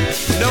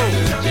 No,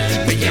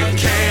 you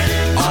can't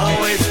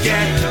always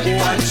get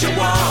what you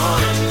want.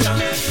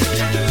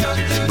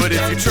 But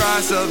if you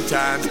try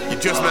sometimes, you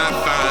just might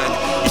find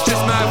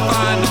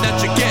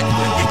that you get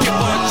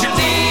what you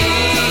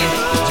need.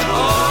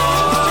 Oh,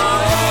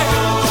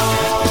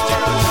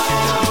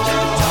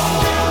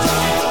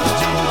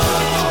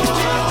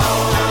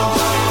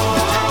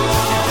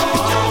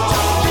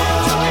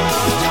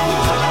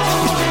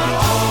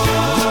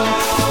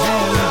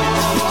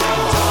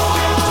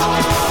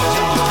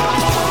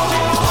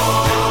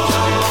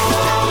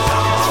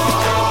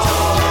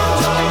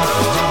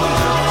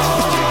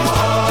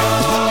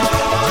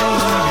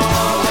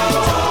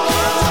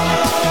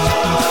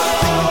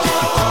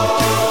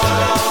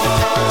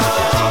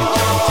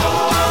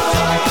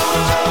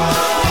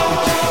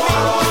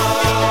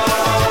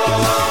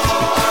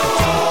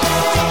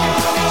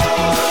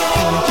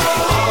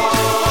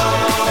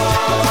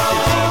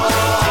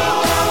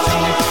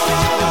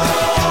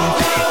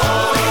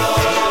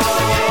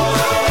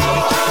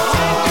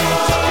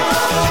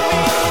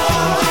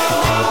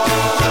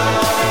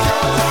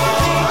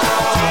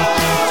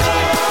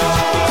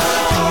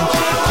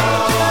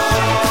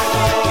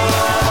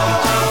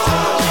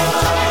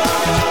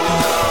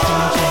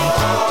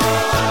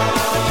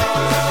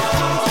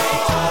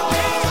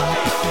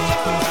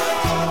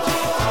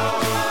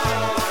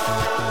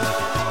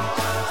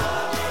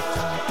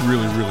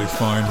 Really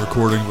fine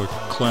recording of a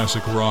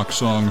classic rock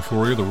song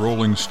for you, the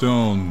Rolling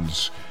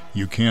Stones.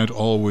 You Can't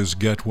Always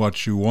Get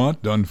What You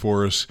Want, done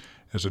for us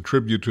as a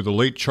tribute to the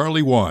late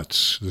Charlie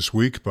Watts this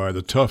week by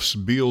the Tufts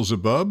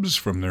Beelzebubs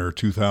from their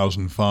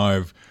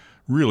 2005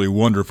 really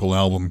wonderful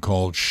album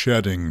called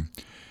Shedding.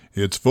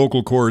 It's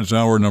Vocal Chords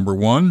Hour number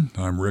 1.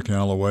 I'm Rick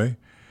Alloway.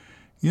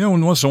 You know,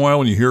 once in a while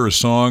when you hear a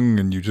song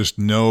and you just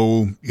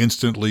know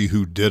instantly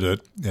who did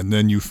it, and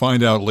then you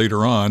find out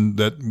later on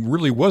that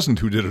really wasn't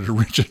who did it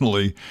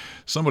originally.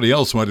 Somebody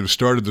else might have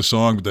started the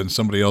song, but then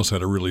somebody else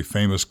had a really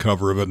famous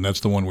cover of it, and that's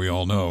the one we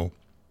all know.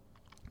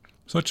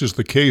 Such is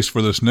the case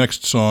for this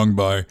next song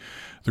by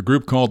the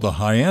group called the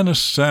Hyannis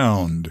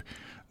Sound.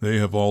 They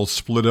have all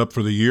split up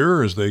for the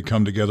year as they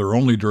come together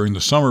only during the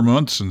summer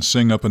months and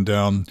sing up and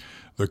down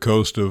the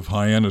coast of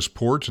Hyannis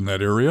Port in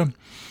that area.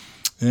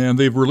 And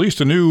they've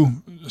released a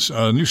new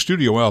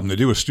studio album. They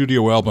do a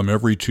studio album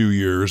every 2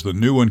 years. The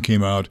new one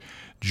came out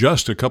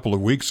just a couple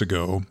of weeks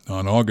ago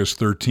on August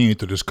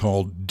 13th. It is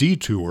called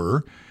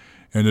Detour,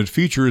 and it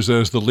features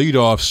as the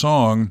lead-off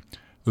song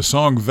the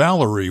song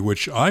Valerie,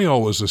 which I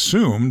always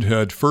assumed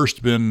had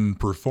first been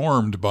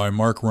performed by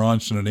Mark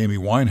Ronson and Amy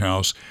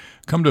Winehouse.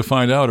 Come to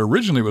find out,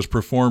 originally it was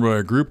performed by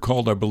a group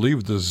called, I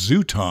believe, the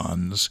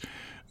Zootons,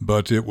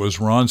 but it was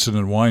Ronson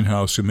and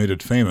Winehouse who made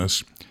it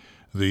famous.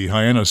 The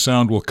Hyannis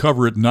Sound will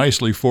cover it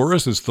nicely for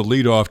us. It's the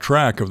lead-off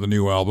track of the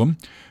new album,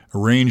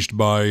 arranged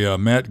by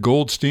Matt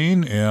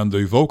Goldstein and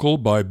the vocal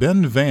by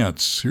Ben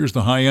Vance. Here's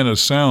the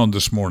Hyannis Sound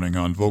this morning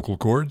on Vocal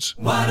Chords.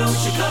 Why don't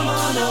you come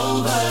on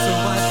over? So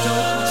why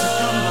don't you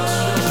come on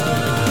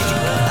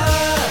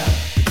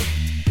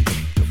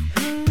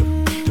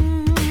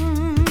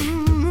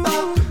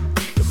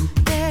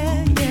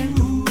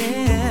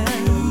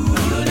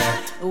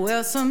over?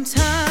 Well,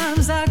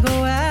 sometimes I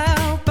go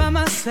out by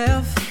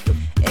myself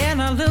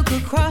and I look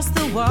across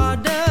the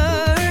water,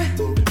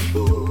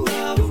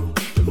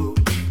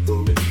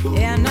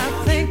 and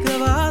I think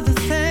of all the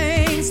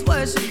things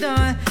what you've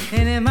done,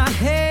 and in my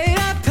head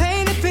I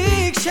paint a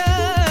picture.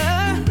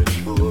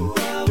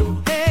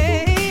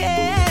 Hey,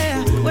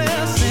 yeah.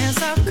 Well,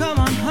 since I've come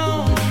on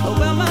home,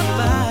 well, my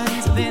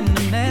body's been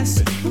a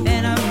mess,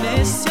 and I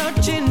miss your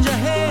ginger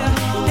hair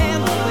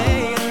and the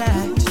way you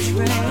like to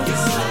dress.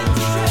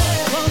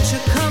 Won't you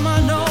come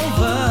on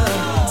over?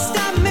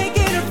 Stop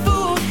making a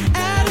fool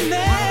out of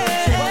me.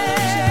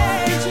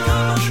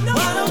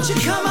 Why don't you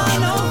come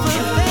on over?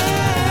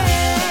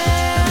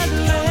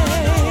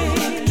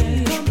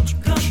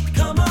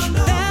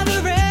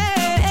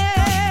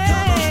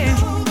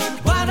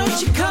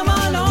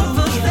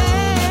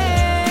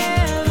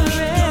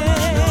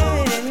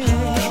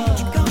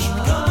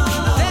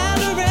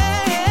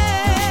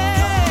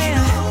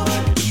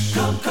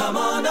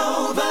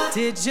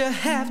 Did you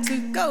have to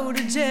go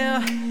to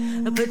jail?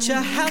 Put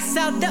your house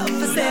out up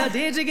for sale?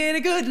 Did you get a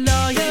good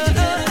lawyer?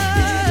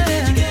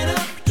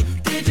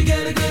 Did you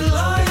get a good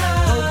lawyer?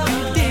 Hope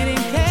you didn't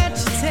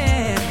catch a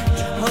tan.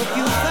 Hope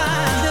you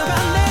find the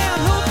right man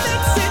who'll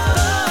fix it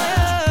for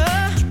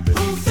you.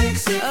 Who'll fix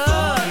it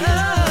for you?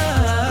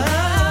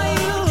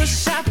 You were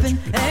shopping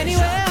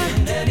anywhere.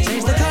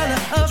 Change the color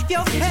of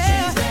your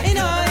hair. Ain't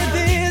all you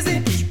busy.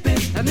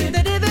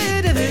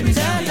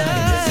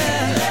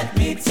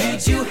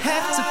 Did you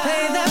have to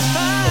pay that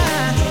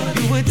fine?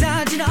 You were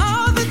dodging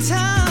all the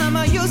time.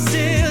 Are you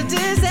still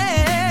dizzy?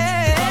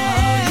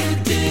 Oh, you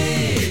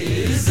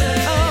dizzy.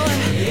 Oh,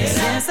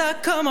 since I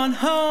come on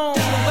home,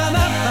 well,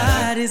 my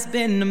body's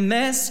been a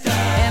mess,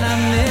 and I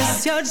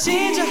miss your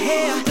ginger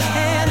hair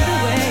and the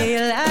way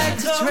you like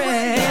to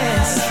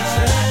dress.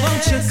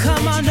 Won't you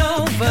come on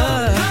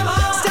over?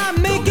 Stop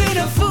making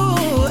a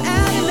fool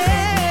out of me.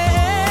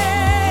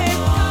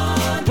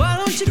 Why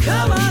don't you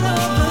come on over?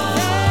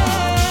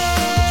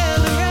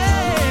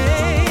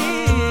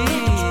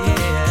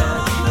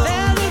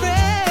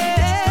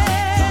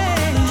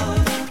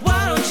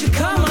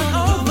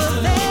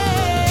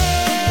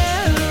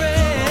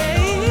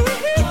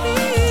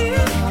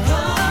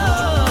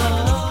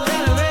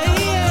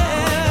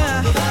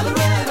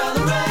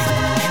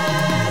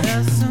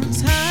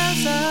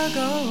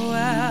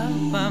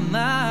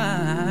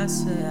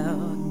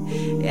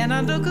 And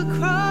I look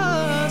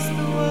across the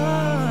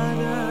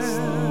water,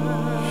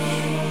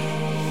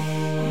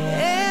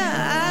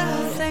 yeah,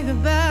 I think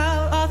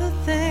about all the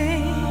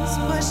things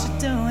what you're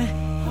doing,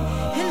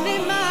 and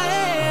in my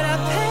head I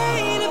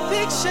paint a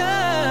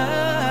picture.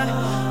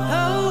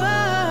 Oh,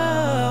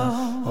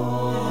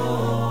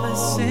 but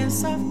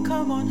since I've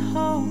come on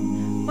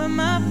home, well,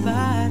 my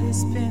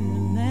body's been a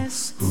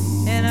mess,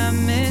 and I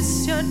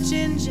miss your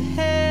ginger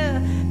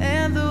hair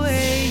and the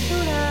way you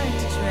like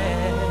to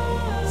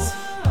dress.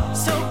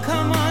 So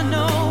come on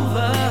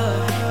over,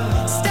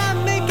 stop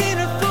making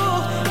a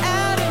fool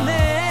out of me.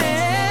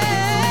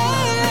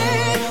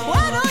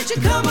 Why don't you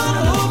come on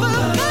over,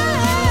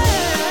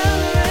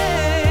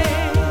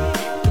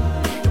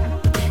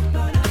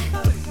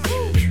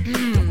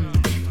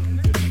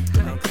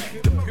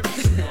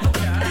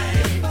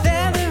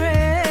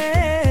 Valerie,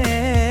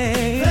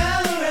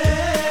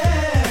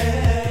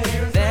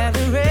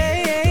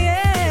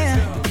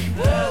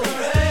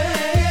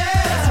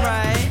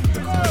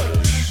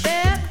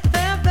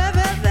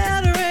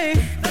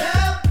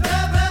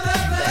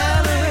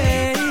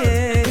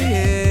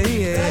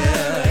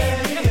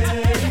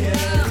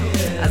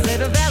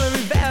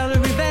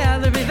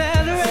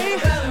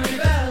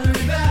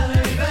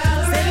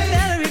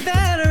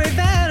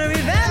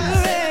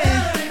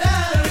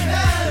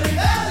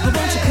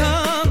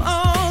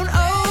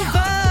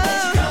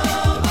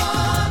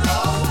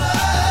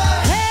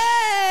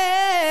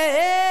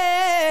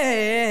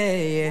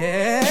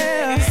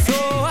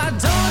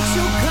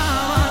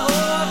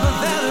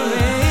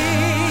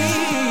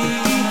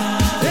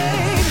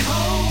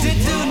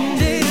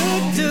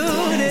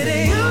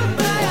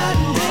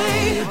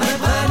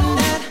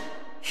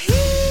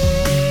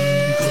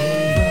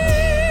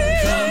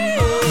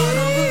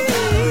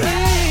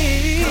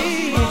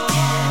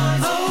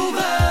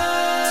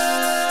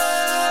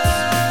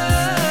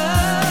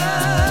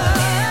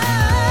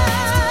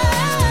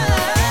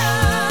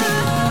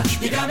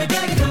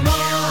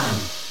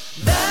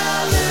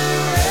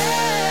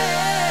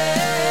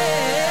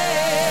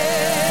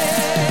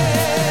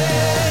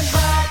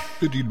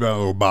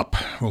 Bop.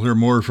 We'll hear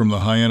more from the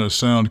Hyannis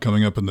Sound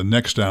coming up in the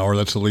next hour.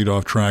 That's the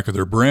lead-off track of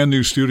their brand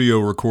new studio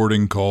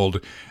recording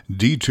called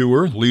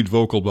Detour. Lead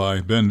vocal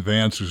by Ben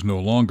Vance, who's no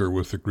longer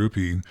with the group.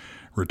 He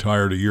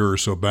retired a year or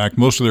so back.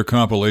 Most of their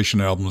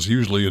compilation albums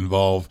usually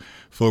involve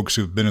folks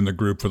who've been in the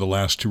group for the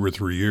last 2 or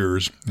 3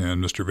 years,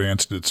 and Mr.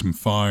 Vance did some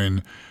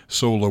fine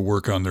solo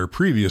work on their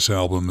previous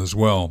album as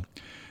well.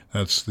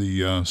 That's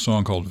the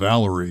song called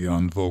Valerie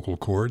on vocal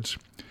chords.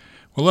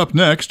 Well, up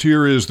next,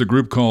 here is the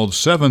group called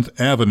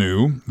 7th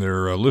Avenue.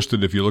 They're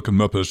listed, if you look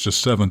them up, as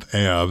just 7th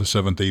Ave,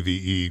 7th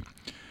AVE.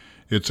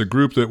 It's a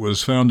group that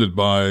was founded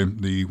by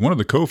one of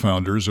the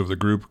co-founders of the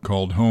group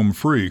called Home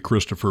Free,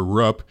 Christopher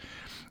Rupp.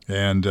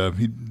 And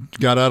he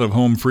got out of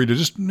Home Free to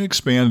just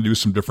expand and do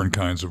some different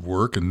kinds of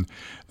work. And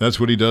that's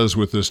what he does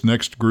with this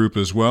next group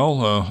as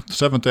well.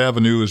 7th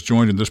Avenue is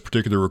joined in this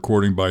particular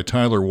recording by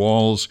Tyler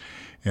Walls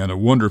and a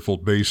wonderful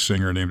bass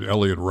singer named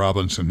Elliot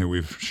Robinson, who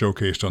we've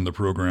showcased on the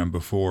program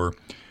before,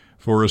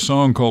 for a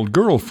song called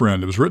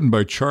Girlfriend. It was written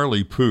by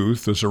Charlie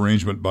Puth, this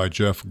arrangement by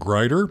Jeff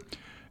Greider.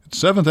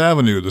 It's 7th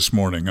Avenue this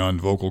morning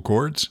on Vocal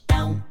Chords.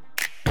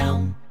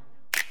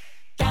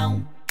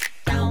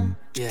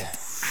 Yeah.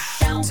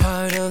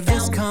 Tired of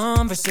this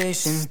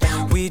conversation.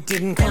 We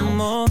didn't come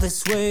all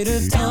this way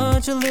to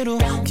touch a little,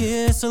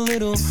 kiss a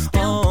little,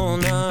 all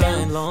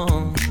night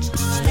long.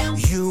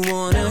 You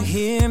wanna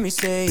hear me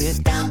say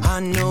it? I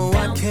know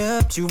I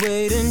kept you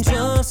waiting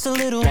just a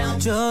little,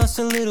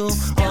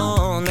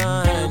 all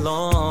night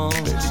long.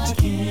 I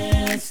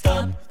can't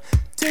stop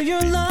till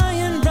you're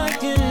lying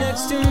right here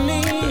next to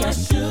me. I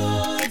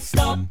should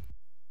stop,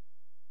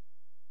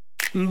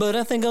 but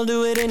I think I'll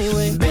do it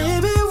anyway.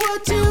 Baby,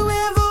 would you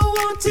ever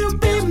want to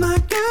be my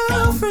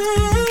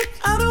girlfriend?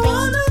 I don't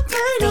wanna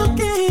play no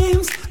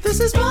games. This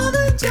is more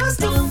than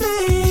just a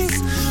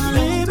phase.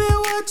 Baby,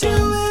 would you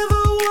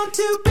ever want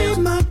to be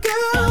my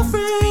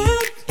girlfriend?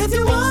 If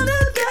you wanna,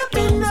 let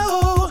me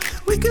know.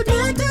 We could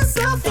make this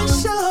something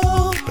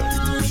show.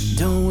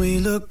 Don't we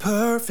look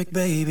perfect,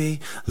 baby?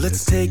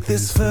 Let's take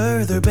this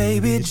further,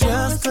 baby.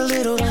 Just a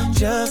little,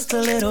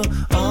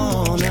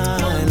 all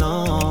night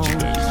long.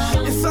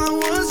 If I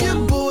was your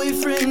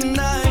boyfriend,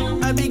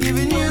 I'd be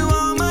giving you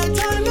all my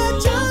time. Yeah,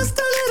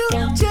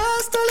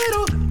 just a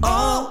little,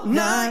 all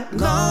night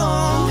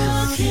long.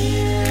 I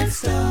can't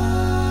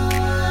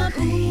stop.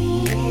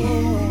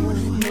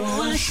 No,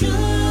 I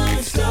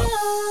should stop,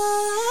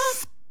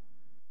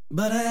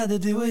 but I had to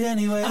do it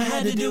anyway. I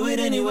had to do it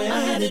anyway.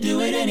 Baby, would you ever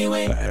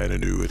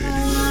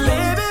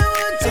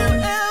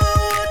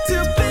want to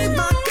be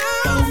my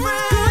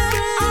girlfriend?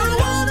 I don't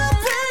wanna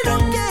play no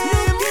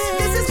games.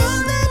 This is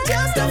more than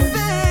just a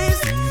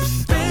phase.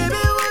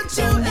 Baby, would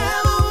you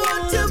ever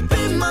want to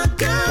be my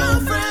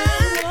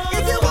girlfriend?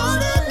 If you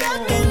wanna, let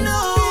me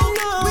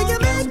know. We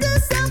can make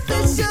this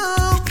something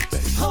show.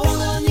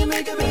 Hold on, you're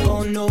making me.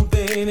 Oh no,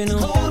 baby, no.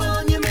 Hold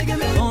on, you're making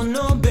me. Oh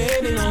no,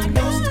 baby, no.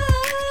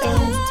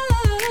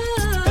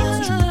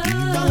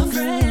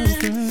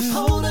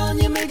 Hold on,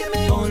 you're making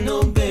me. Oh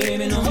no,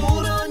 baby, no.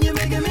 Hold on, you're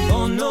making me.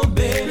 Oh no,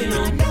 baby,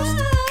 no.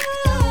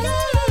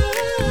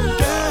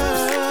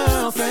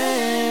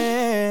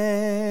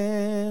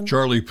 Girlfriend.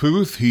 Charlie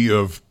Puth, he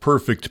of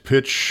Perfect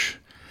Pitch,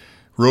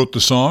 wrote the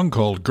song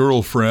called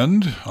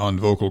Girlfriend on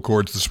Vocal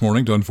Chords this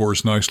morning, done for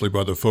us nicely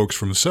by the folks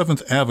from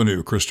 7th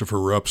Avenue, Christopher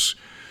Rupp's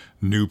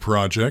new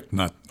project.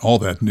 Not all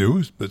that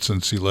new, but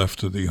since he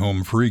left the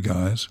Home Free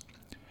guys.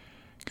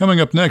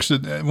 Coming up next,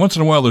 once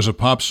in a while there's a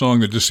pop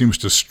song that just seems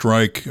to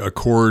strike a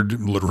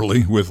chord,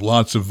 literally, with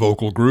lots of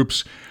vocal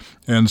groups,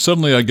 and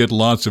suddenly I get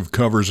lots of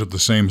covers of the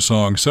same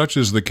song. Such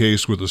is the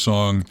case with a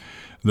song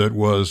that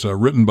was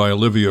written by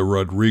Olivia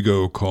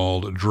Rodrigo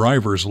called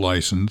Driver's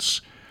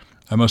License.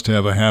 I must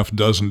have a half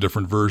dozen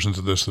different versions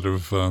of this that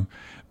have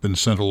been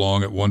sent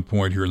along at one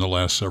point here in the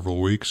last several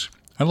weeks.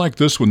 I like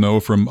this one, though,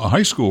 from a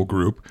high school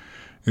group.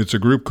 It's a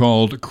group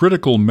called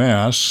Critical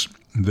Mass.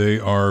 They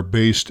are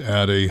based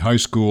at a high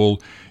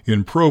school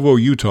in Provo,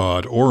 Utah,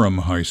 at Orem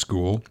High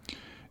School.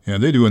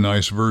 And they do a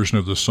nice version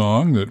of the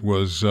song that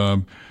was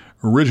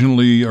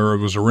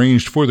was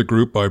arranged for the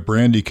group by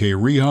Brandy K.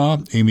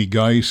 Reha, Amy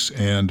Geis,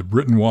 and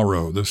Britton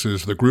Waro. This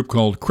is the group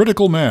called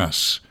Critical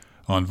Mass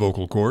on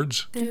Vocal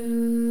Chords. I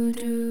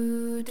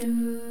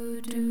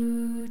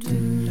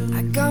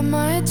got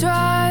my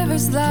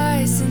driver's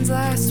license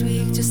last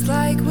week, just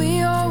like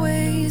we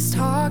always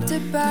talked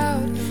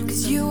about.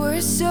 'Cause you were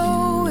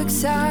so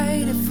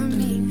excited for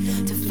me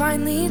to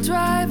finally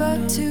drive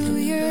up to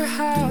your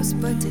house.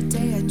 But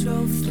today I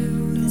drove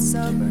through the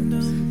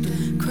suburbs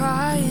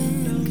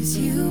crying 'cause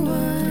you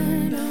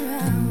weren't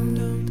around.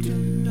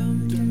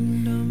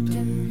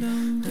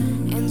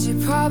 And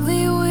you're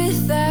probably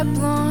with that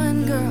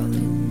blonde girl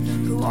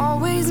who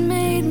always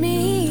made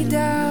me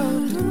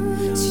doubt.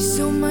 She's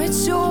so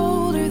much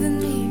older than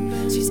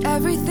me. She's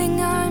everything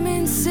I'm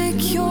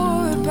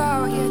insecure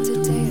about. Yet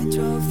today I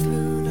drove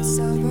through the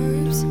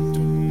suburbs.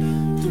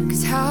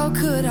 'Cause how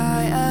could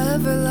I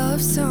ever love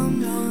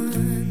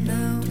someone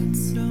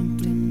else?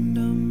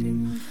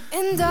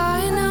 And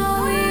I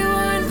know we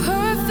weren't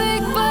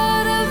perfect,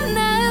 but I've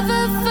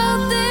never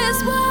felt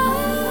this way.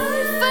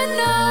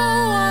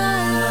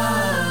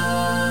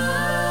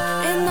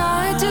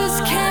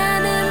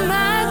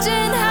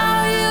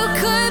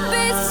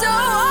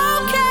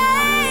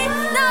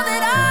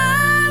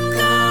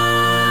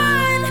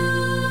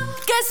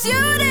 Guess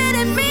you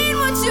didn't mean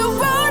what you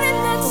wrote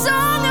in that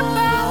song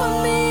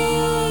about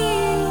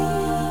me.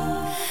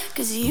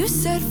 'Cause you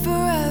said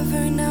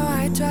forever, now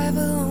I drive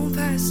alone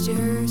past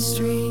your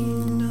street.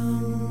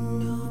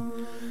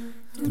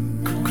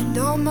 And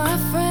all my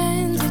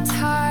friends are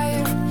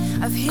tired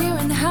of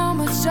hearing how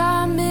much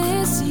I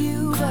miss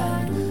you,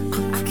 but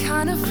I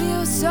kinda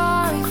feel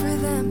sorry for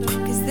them,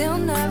 'cause they'll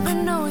never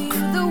know you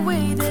the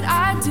way that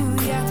I do.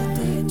 Yeah,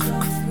 today I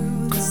drove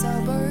through the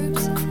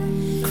suburbs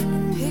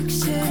and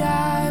pictured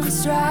I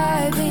was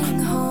driving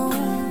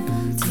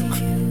home to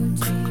you.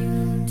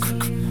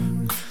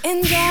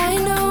 And I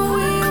know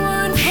we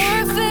weren't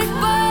perfect,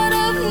 but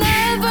I've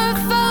never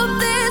felt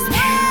this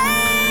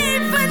way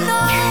for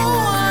no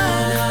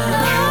one.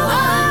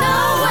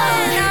 No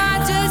one. I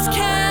just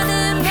can't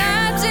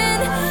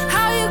imagine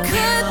how you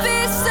could be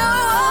so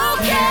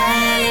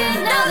okay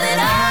now that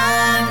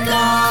I'm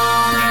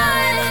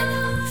gone.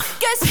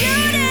 Guess you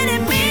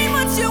didn't mean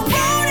what you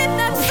wrote in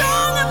that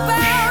song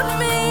about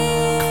me.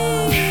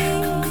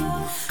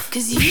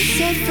 'Cause you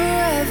said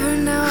forever,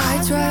 now I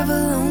drive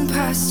alone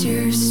past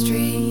your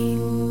street.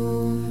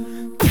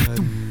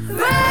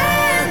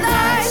 Red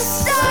lights,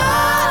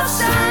 stop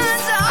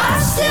signs, I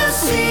still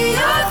see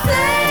your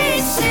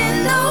face in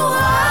the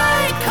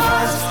white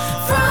cars,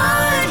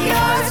 front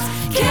yards.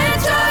 Can't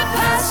drive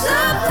past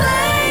the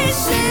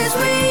places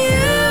we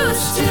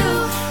used to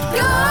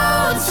go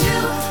to,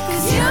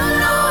 'cause you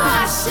know I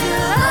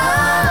still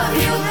love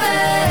you,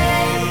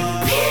 babe.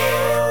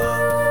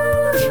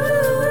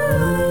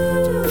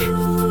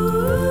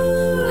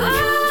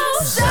 Oh,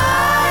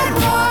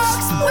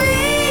 sidewalks we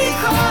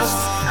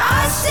crossed, I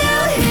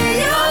still hear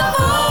your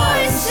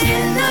voice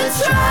in the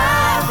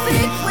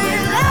traffic.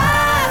 We're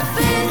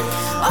laughing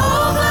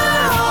over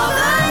all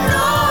the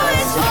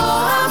noise.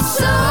 Oh, I'm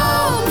so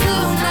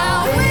blue now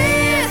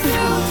we're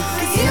through,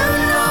 'cause you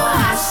know I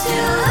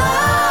still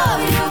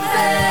love you,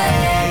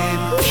 babe.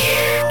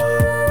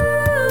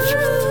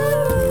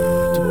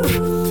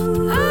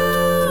 I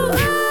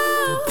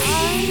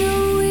know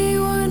we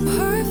weren't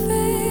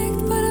perfect,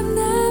 but I've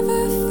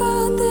never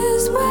felt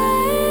this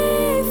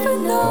way for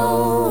no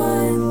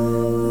one.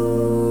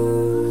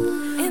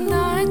 And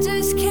I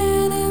just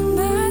can't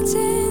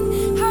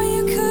imagine how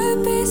you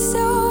could be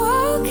so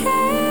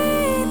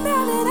okay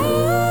now that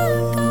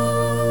I'm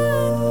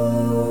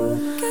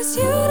gone. 'Cause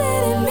you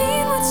didn't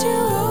mean what you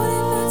wrote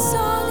in that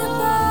song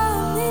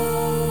about me.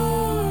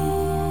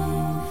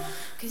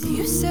 'Cause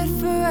you said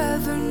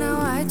forever, now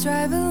I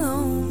drive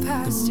alone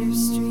past your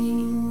street.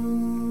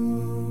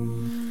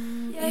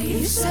 Yeah,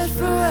 you said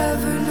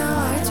forever, now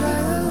I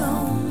drive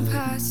alone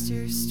past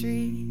your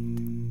street.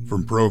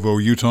 From Provo,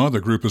 Utah,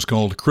 the group is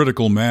called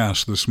Critical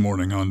Mass this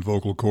morning on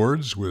Vocal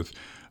Chords with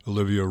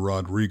Olivia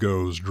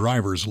Rodrigo's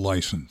Driver's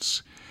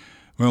License.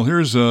 Well,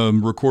 here's a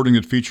recording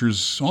that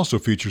also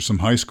features some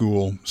high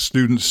school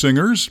student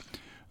singers.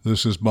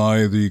 This is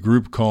by the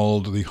group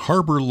called the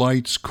Harbor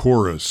Lights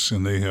Chorus,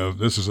 and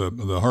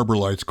the Harbor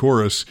Lights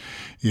Chorus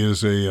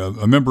is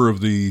a member of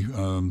the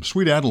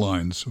Sweet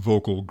Adelines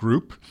vocal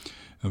group,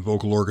 a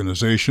vocal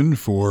organization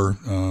for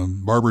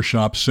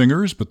barbershop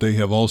singers, but they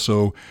have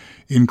also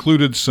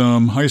included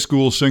some high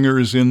school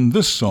singers in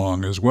this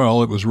song as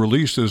well. It was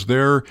released as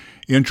their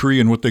entry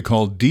in what they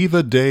call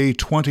Diva Day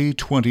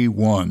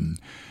 2021.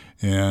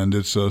 And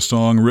it's a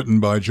song written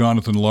by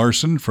Jonathan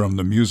Larson from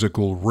the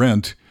musical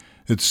Rent.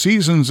 It's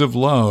Seasons of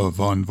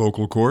Love on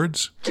Vocal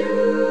Chords.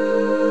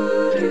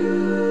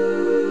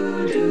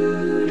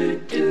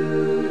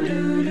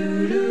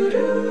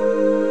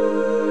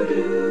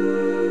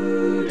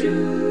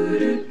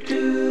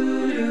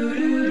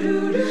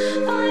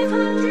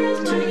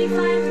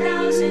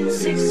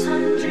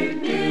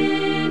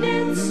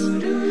 minutes,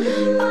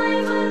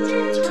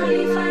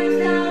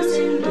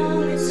 525,000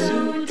 moments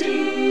so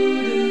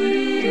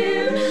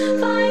dear,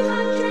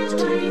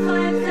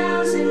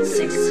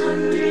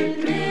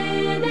 525,600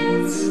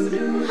 minutes.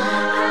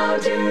 How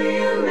do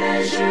you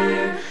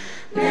measure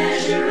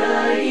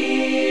a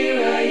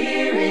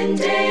year in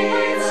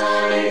days,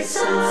 in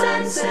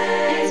sunsets,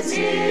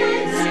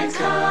 midnight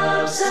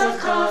cups of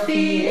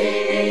coffee,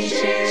 in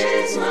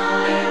chairs,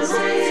 miles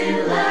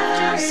in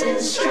laughs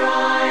and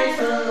strife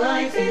for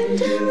life in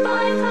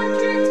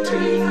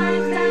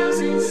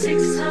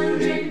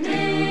 525,600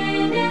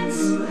 minutes.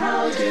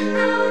 How do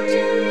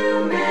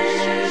you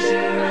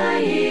measure a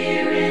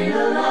year in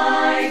a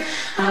life?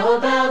 How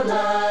about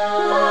love?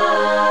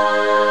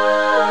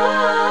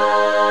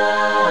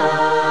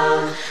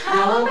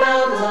 How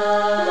about love?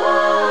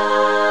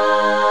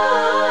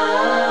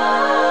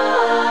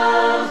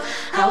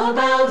 How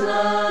about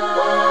love?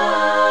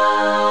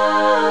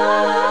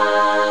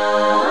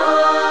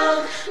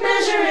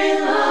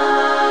 Measuring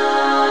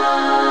love,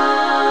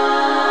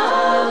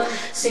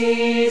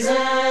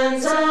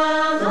 seasons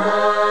of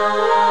love.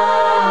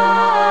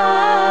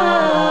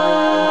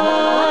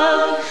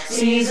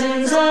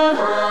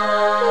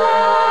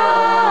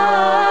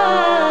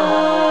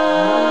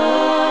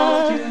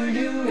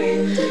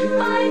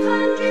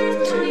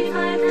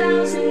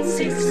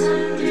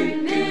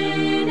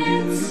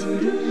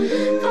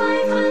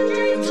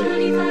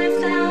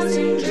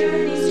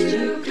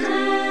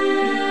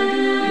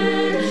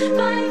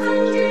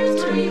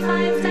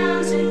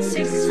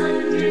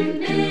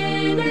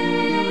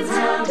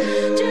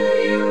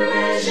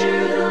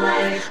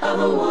 of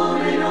a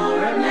woman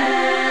or a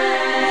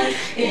man.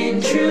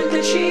 In truth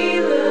that she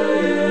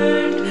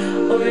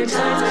learned, or times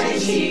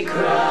that he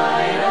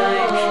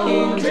cried,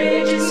 in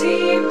bridges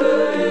he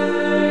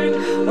burned,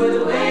 or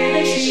the way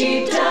that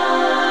she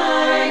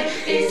died.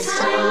 It's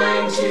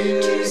time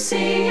to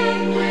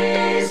sing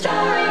with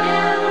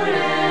dying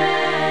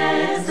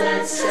elders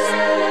that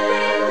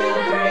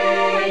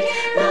celebrate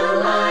the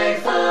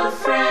life of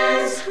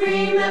friends.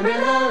 Remember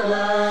the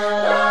love.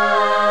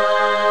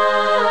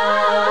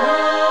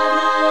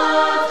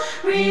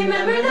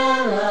 Remember the love.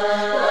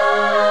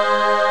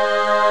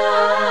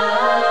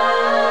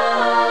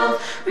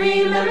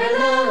 Remember the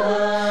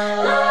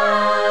love.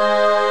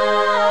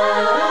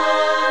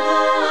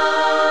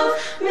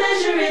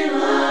 Measure in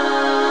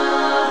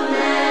love.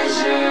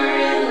 Measure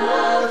in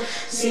love.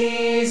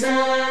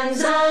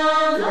 Seasons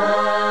of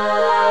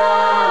love.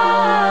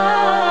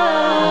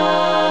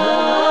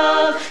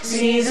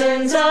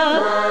 Seasons of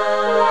love.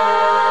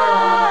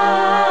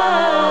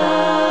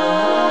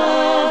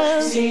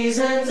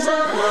 Seasons of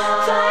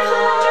love.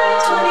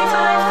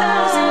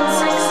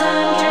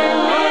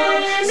 525,600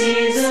 million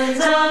seasons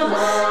of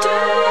love. Do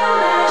you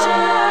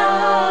measure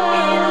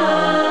in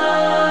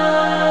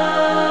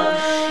love?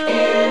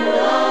 In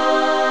love.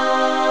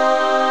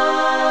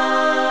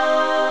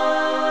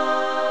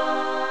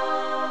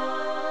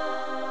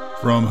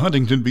 From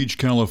Huntington Beach,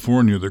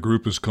 California, the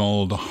group is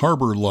called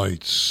Harbor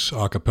Lights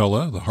a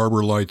cappella, the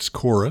Harbor Lights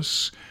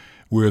Chorus,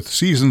 with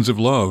Seasons of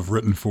Love,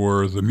 written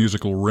for the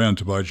musical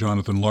Rent by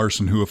Jonathan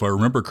Larson, who, if I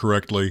remember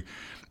correctly,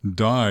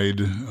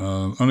 died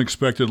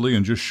unexpectedly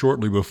and just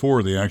shortly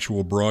before the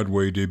actual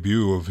Broadway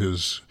debut of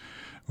his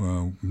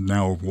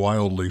now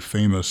wildly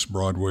famous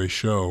Broadway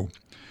show.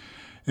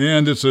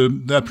 And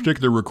that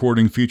particular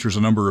recording features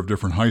a number of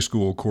different high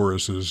school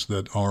choruses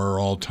that are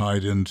all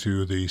tied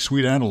into the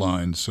Sweet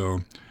Adeline, so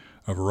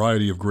a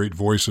variety of great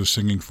voices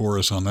singing for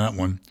us on that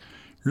one.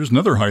 Here's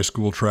another high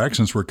school track,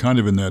 since we're kind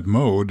of in that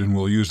mode, and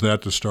we'll use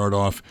that to start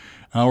off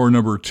hour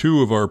number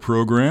 2 of our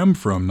program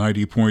from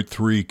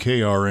 90.3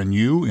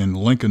 KRNU in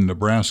Lincoln,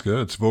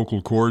 Nebraska. It's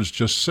Vocal Chords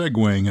just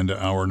segueing into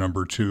hour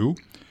number 2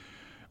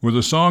 with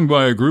a song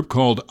by a group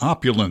called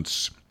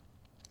Opulence.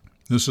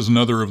 This is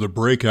another of the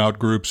breakout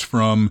groups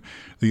from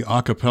the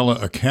A Cappella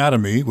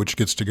Academy, which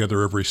gets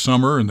together every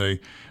summer, and they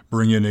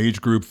bring in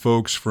age group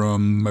folks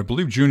from, I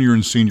believe, junior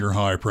and senior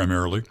high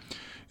primarily.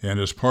 And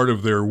as part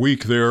of their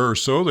week there or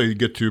so, they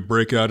get to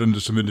break out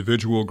into some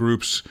individual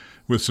groups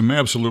with some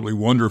absolutely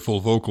wonderful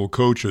vocal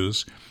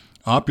coaches.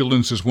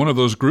 Opulence is one of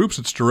those groups.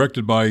 It's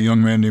directed by a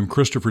young man named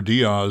Christopher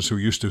Diaz, who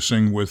used to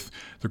sing with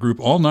the group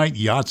All Night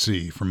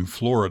Yahtzee from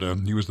Florida.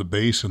 He was the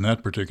bass in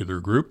that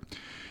particular group.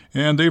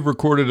 And they've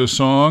recorded a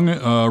song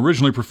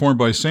originally performed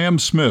by Sam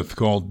Smith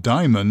called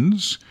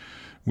Diamonds,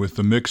 with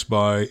the mix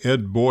by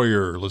Ed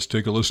Boyer. Let's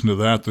take a listen to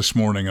that this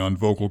morning on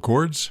Vocal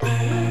Chords.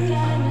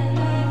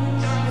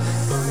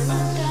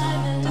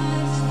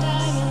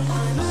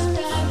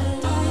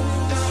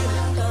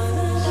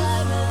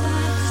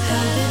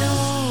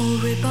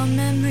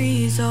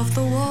 Off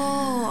the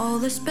wall, all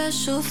the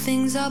special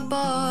things I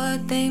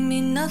bought, they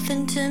mean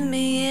nothing to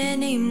me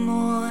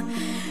anymore.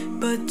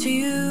 But to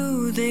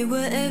you, they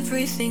were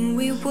everything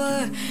we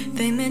were.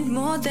 They meant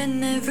more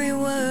than every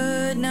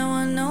word. Now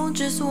I know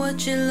just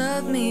what you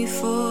love me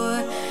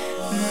for.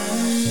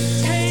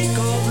 Take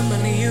all the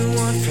money you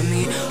want from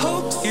me.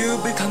 Hope you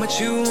become what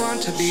you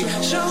want to be.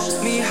 Show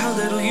me how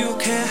little you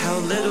care, how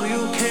little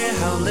you care,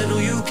 how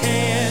little you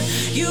care.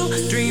 You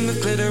dream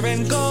of glitter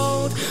and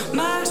gold.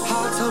 My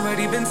heart's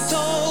already been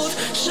sold.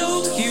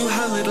 Show you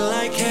how little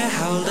I care,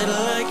 how little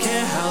I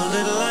care, how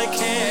little I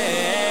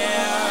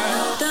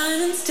care.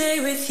 Diamonds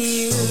stay with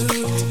you.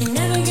 You're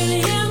never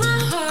gonna hear my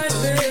heart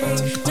break.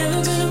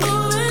 Never gonna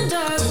move in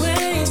dark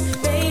ways.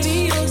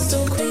 Baby, you're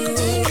so cool.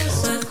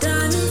 My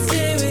diamonds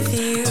stay with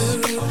you.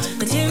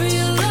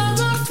 Material love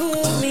won't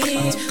fool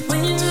me.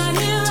 When you're not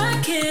here,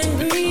 I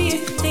can't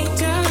breathe.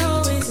 Think I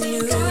always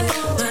knew. My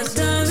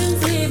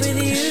diamonds stay with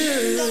you.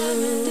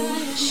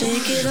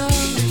 Shake it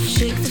off,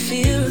 shake the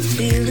fear of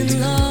feeling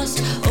lost.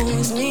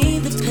 Always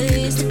need the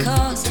pace, the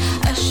cost.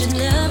 I should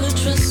never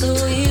trust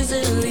so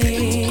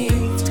easily.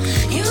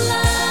 You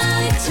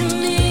lied to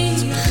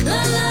me,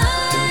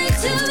 lied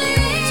to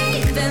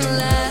me, then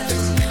left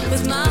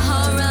with my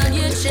heart around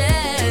your chest.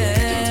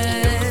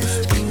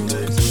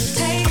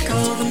 Take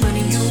all the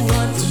money you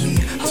want from me.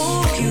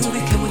 Hope you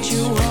become what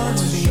you want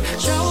to be.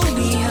 Show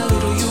me how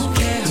little you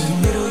care, how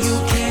little you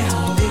care,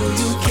 how little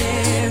you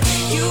care.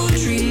 You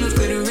dream of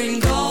glitter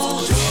and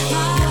gold.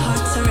 My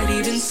heart's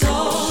already been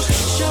sold.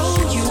 Show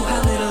you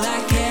how little I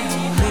care,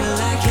 how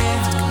little I care,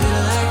 how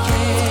little I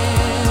care.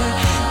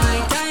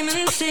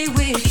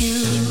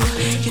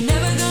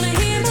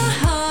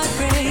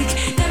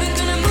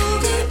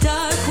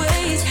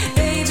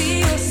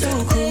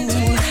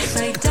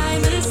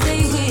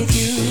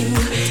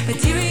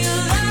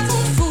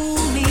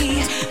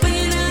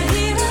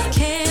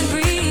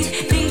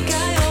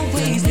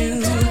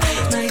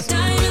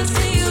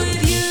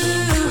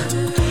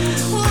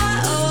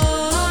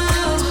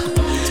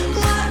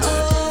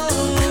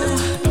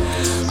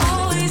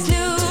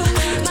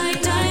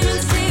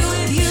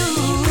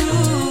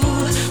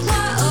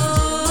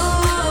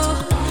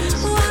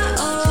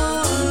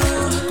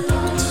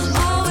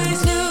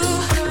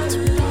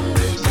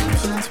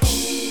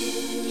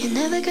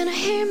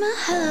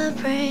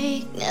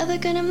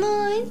 gonna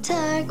move in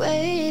dark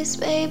ways.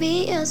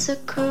 Baby, you're so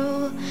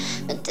cruel.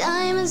 My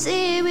diamonds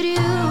here with you.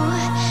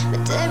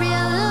 Material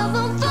love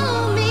won't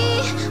fool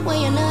me. When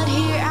you're not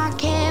here, I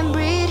can't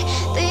breathe.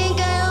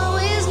 Think I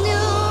always knew.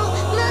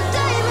 My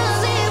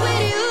diamonds here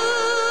with you.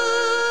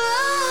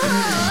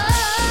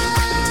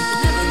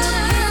 Never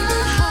gonna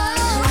handle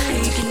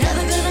heartbreak. You're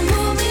never gonna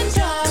move in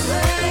dark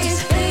ways.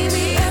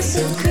 Baby, you're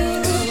so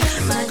cool.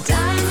 My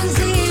diamonds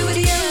here with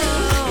you.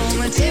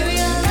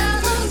 Material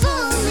love won't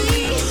fool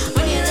me.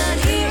 When you're not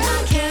here, I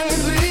can't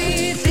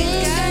breathe.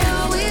 Think I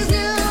always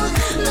knew.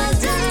 My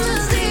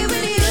diamonds here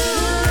with you.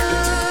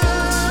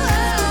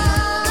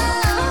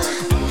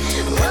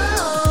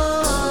 Whoa,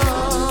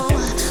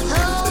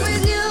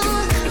 always knew.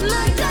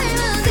 My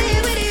diamonds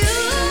here with you.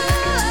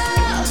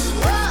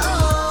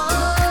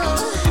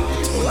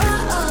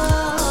 Whoa,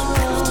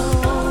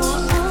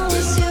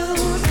 always you.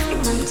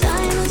 My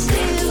diamonds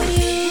here with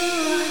you.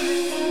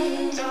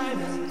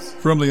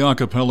 From the A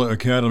Cappella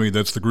Academy,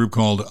 that's the group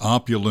called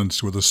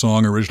Opulence with a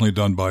song originally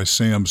done by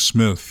Sam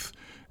Smith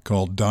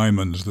called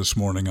Diamonds this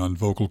morning on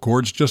Vocal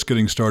Chords. Just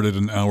getting started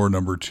in hour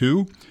number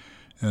 2.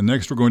 And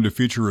next we're going to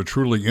feature a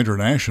truly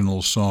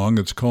international song.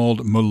 It's called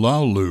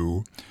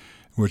Malalu,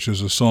 which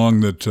is a song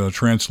that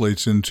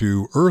translates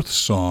into Earth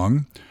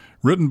Song,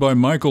 written by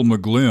Michael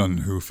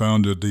McGlynn, who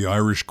founded the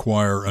Irish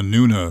choir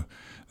Anuna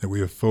that we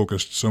have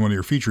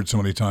featured so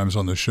many times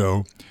on the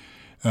show.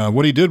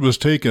 What he did was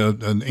take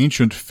an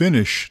ancient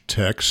Finnish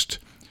text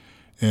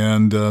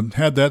and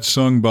had that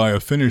sung by a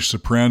Finnish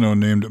soprano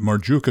named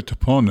Marjukka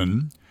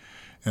Taponen,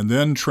 and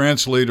then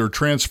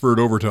transferred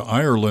over to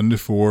Ireland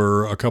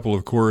for a couple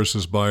of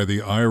choruses by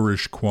the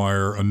Irish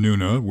choir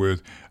Anuna,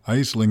 with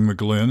Aisling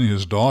McGlynn,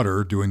 his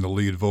daughter, doing the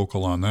lead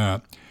vocal on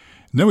that.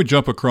 And then we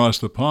jump across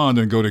the pond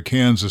and go to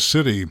Kansas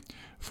City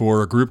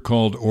for a group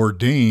called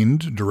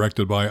Ordained,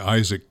 directed by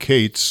Isaac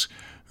Cates,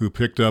 who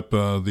picked up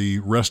the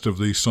rest of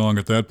the song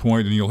at that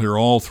point, and you'll hear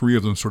all three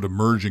of them sort of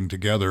merging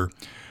together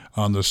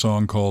on the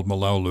song called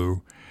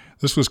Malalu.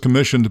 This was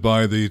commissioned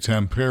by the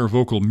Tampere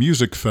Vocal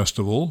Music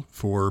Festival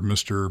for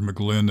Mr.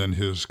 McGlynn and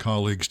his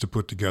colleagues to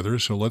put together,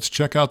 so let's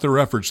check out their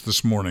efforts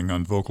this morning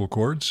on Vocal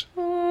Chords.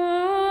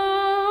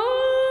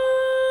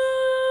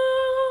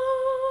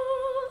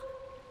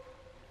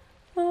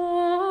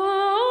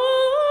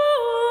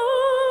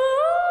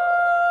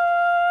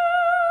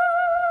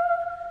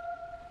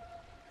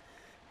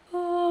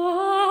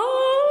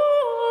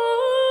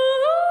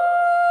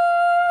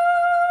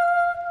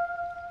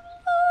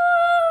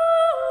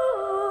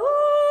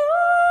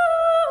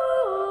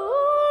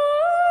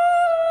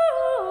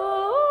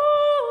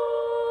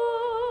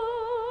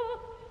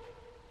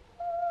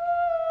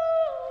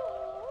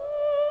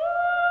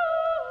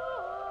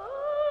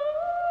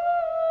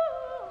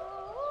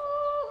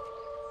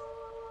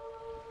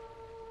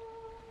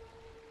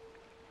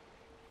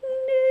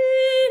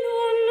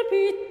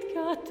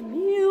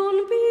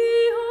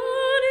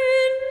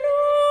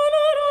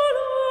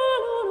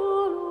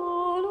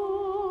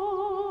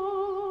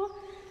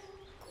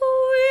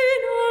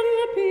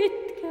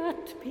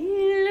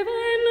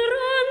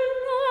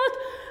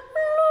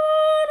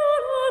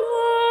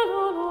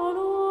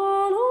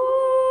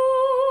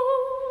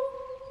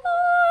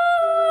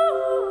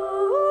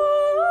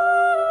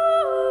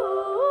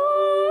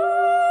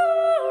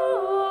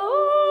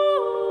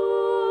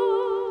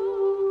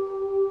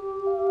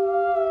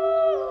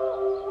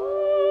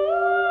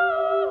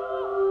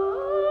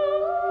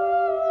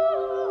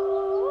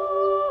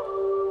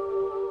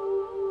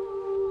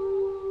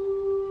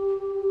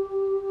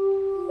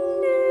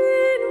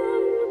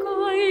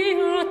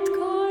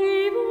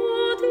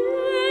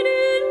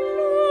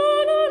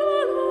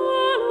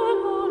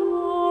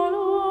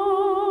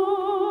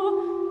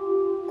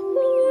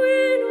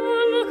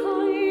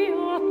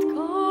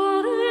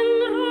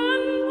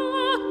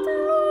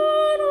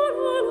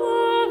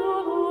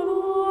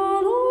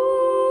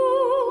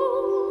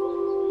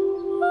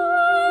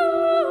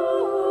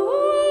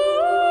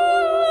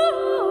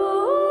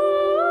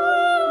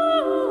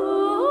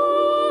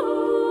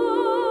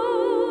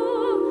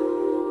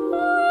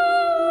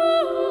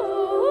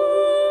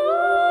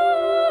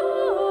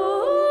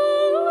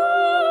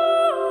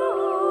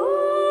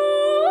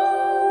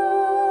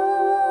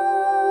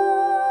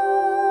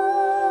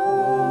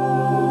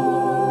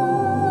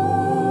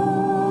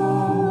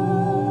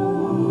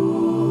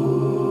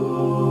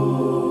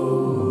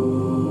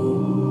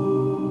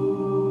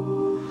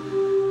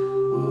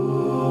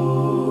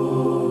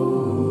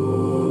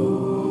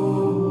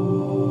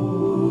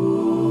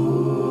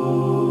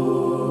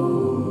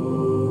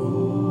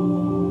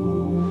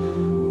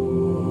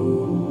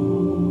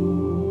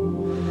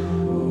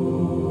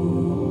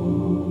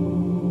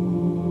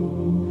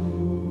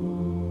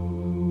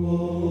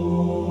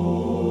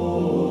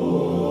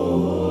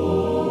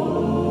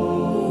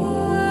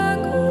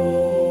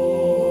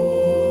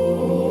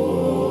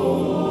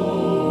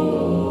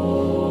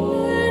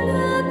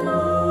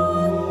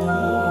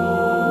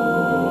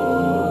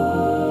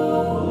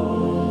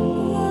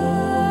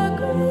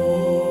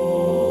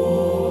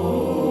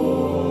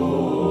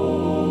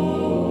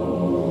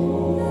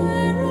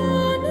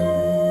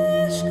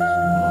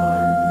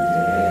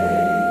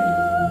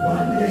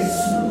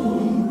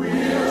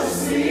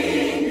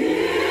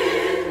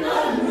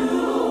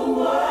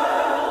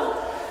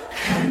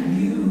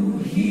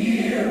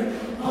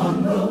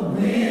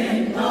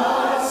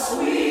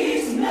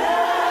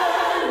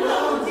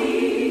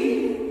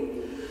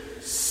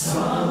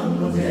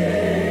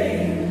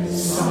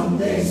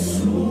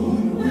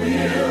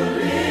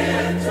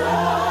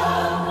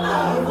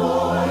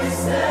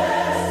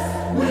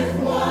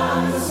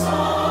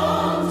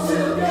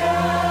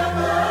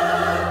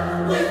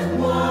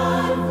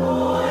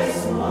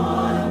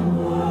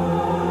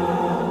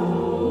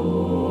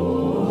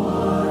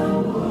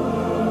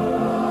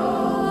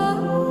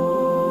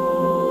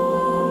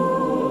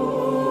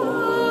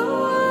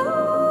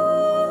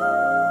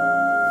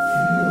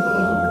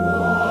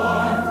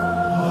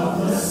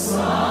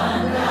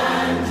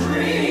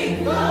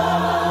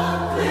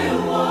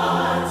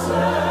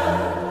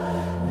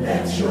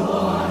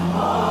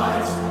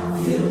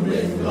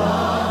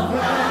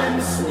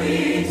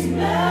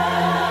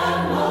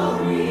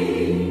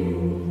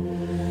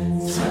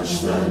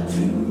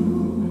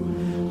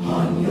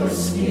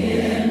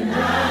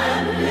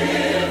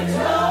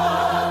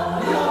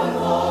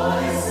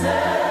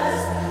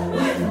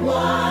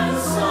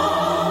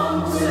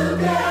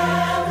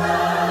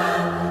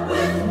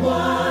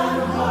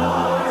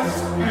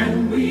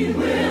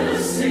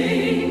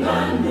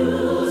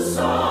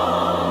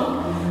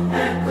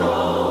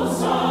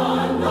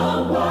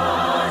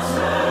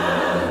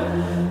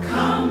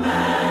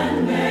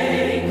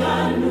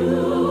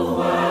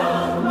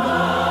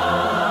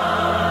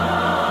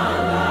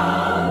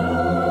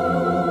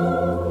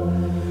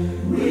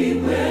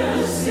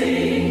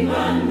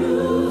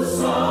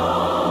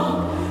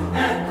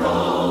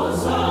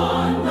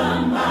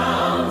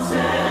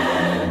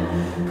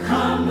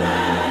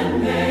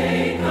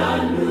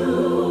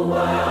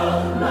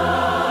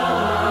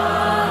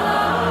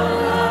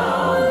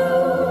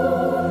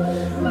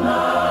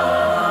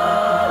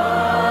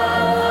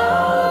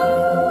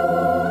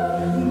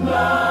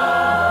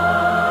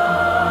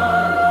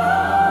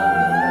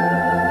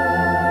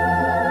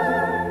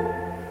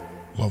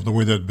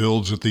 That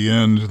builds at the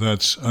end.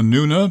 That's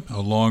Anuna,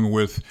 along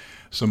with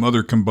some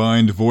other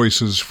combined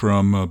voices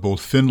from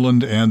both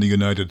Finland and the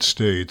United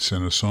States,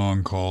 in a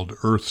song called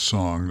Earth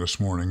Song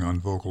this morning on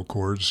Vocal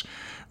Chords,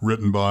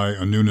 written by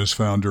Anuna's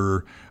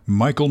founder,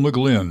 Michael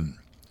McGlynn.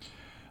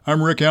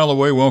 I'm Rick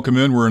Alloway. Welcome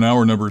in. We're in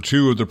hour number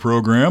 2 of the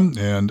program,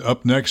 and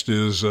up next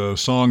is a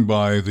song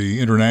by the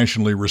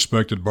internationally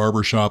respected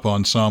barbershop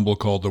ensemble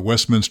called the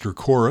Westminster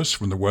Chorus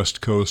from the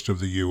west coast of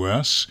the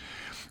U.S.,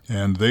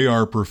 and they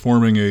are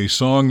performing a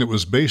song that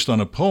was based on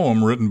a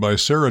poem written by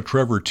Sarah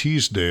Trevor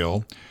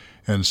Teasdale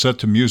and set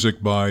to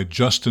music by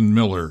Justin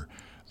Miller.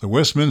 The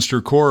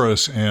Westminster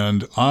Chorus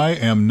and I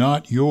Am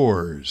Not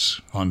Yours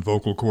on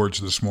Vocal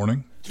Chords this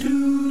morning.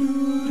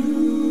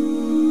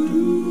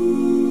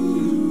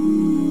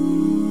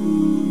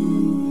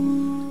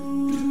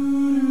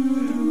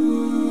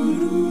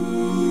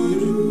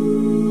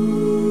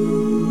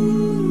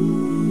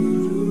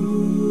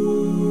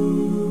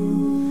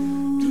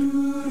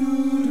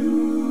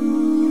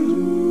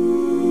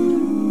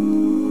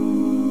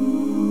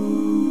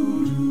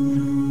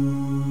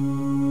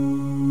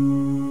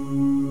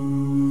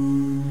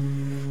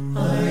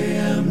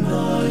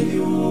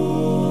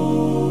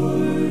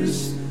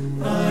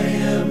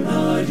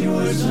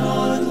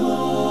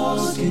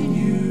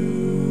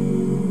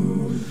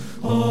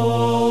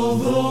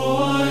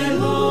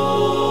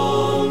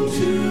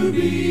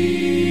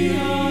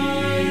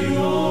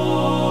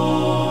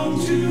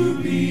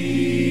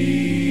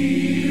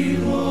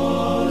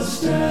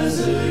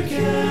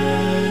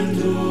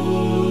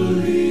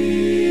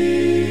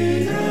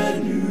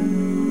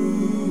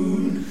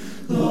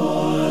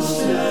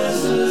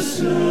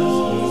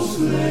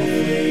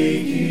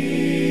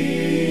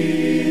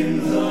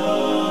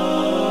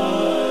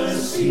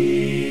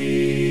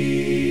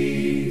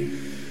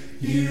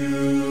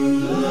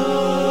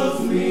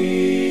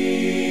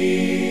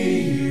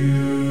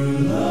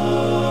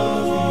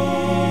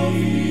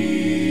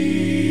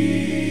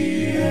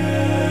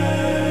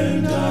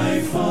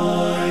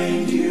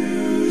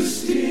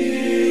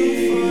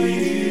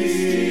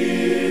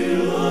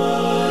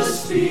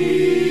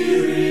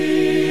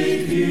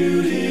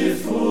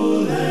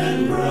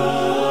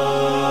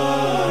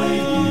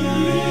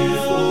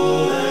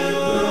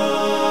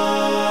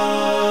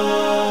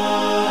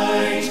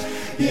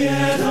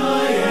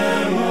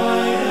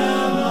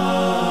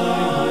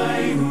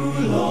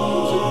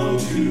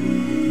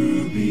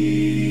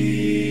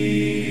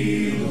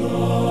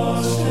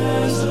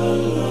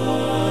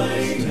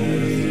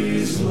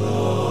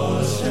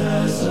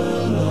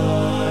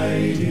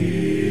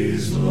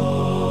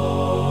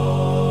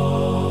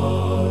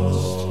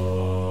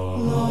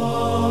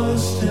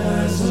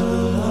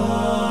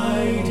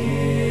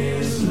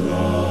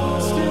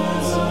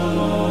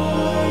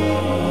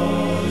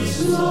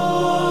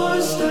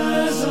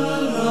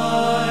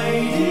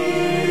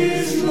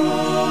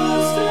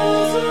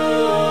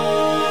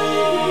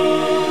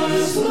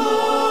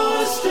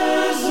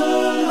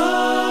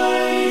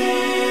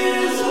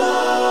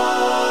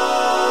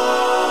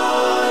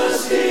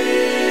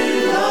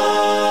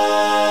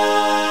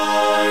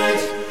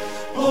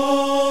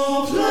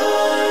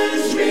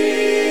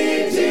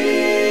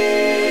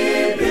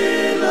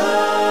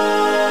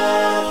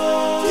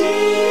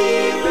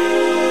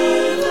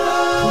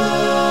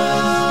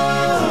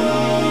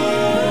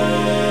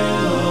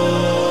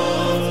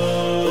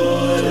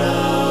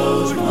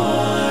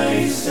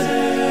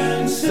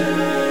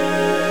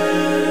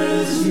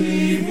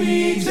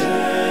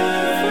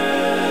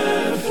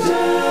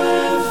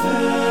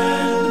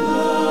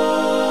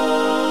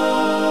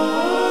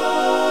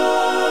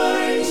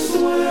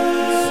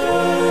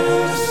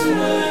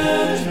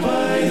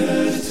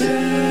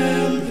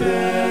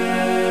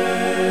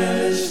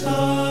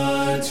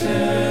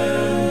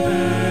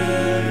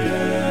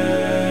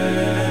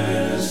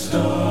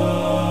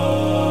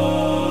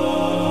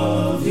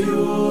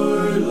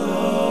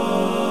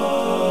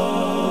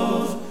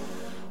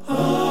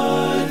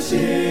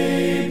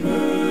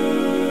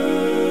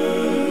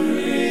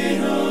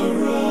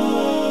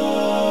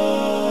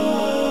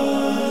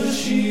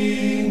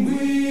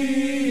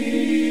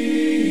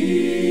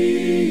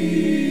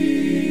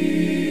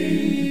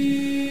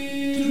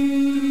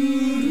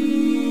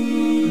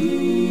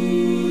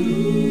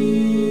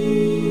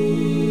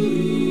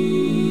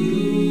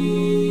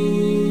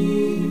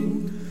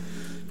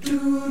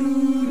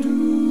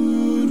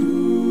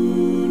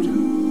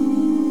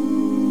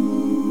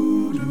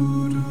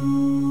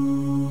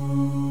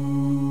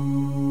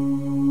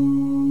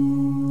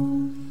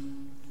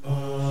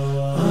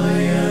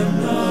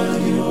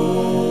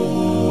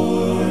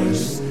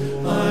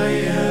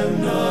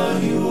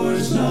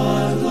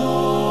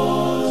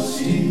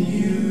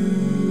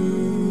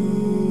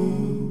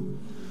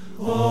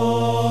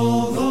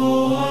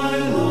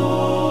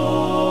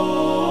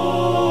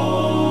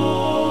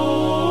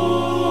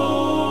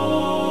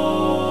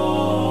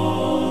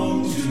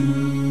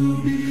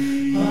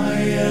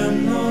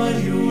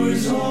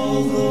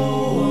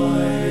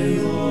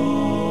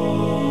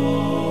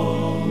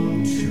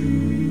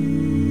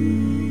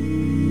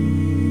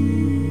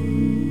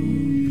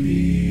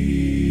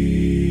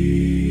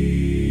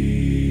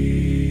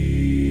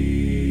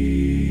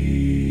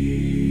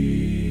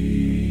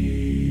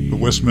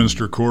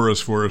 Westminster Chorus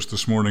for us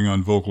this morning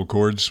on Vocal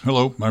Chords.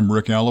 Hello, I'm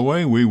Rick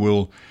Alloway. We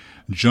will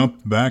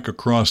jump back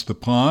across the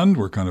pond.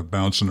 We're kind of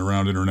bouncing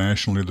around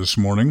internationally this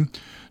morning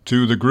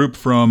to the group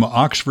from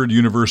Oxford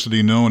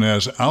University known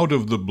as Out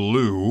of the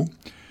Blue.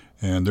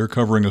 And they're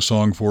covering a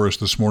song for us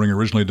this morning,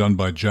 originally done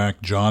by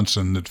Jack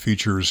Johnson, that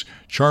features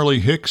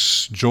Charlie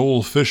Hicks,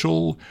 Joel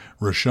Fischel,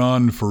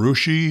 Rashawn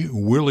Faroushi,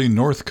 Willie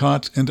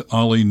Northcott, and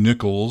Ollie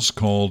Nichols,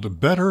 called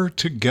Better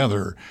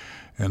Together.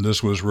 And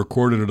this was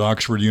recorded at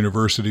Oxford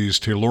University's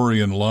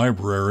Taylorian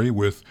Library,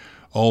 with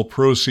all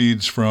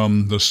proceeds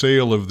from the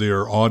sale of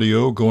their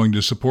audio going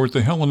to support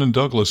the Helen and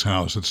Douglas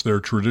House. It's their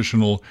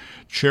traditional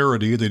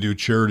charity. They do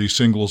charity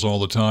singles all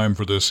the time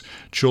for this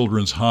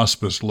children's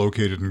hospice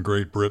located in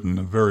Great Britain,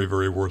 a very,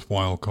 very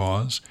worthwhile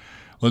cause.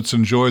 Let's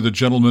enjoy the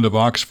gentlemen of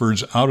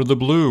Oxford's Out of the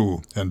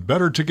Blue and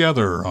Better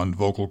Together on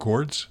Vocal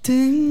Chords.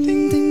 Ding,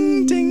 ding,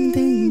 ding, ding,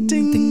 ding,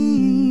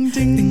 ding, ding,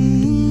 ding, ding.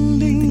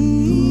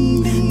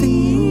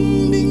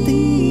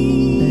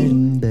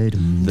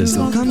 There's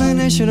no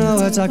combination of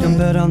words I can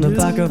put on the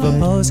back of a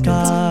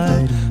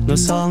postcard. No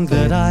song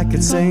that I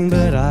could sing,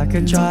 but I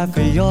could try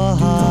for your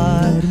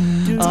heart.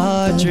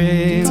 Our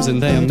dreams,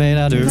 and they are made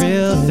out of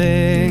real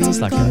things,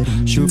 like a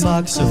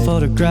shoebox of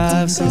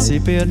photographs and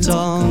sepia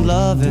toned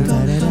loving.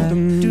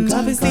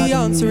 Love is the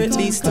answer, at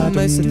least, to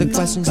most of the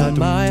questions in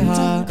my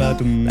heart.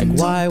 Like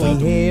why are we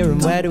here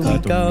and where do we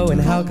go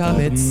and how come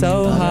it's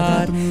so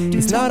hard?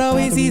 It's not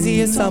always easy,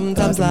 and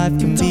sometimes life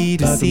can be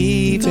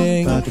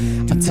deceiving.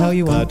 I'll tell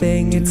you one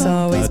thing, it's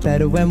always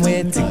better when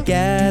we're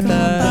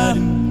together.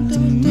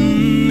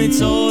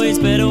 It's always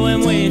better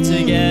when we're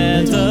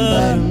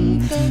together.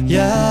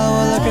 Yeah,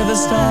 well look at the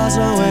stars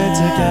when we're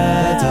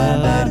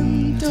together.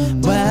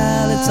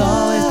 Well, it's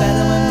always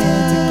better when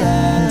we're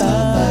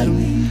together.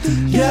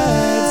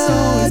 Yeah, it's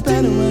always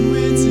better when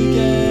we're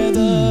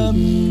together.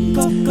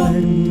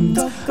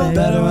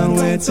 Better when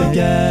we're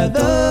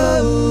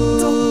together.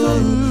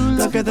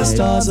 Look at the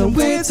stars when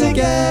we're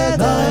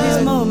together.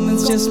 These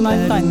moments just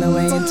might find their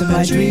way into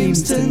my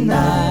dreams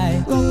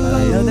tonight, but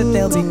I know that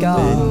they'll be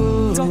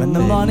gone when the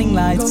morning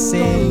light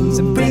sings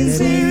and brings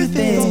new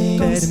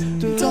things.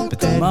 But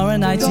tomorrow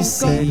night you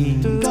see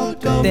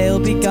that they'll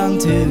be gone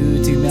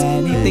too. Too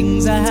many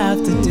things I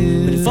have to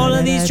do. But if all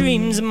of these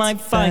dreams might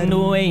find a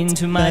way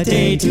into my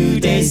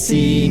day-to-day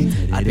scene,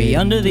 I'd be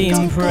under the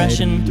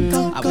impression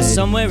I was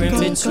somewhere in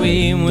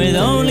between, with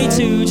only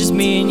two, just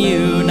me and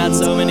you. Not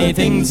so many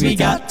things we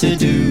got to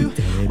do,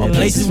 or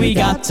places we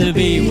got to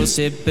be. We'll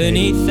sit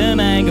beneath the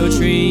mango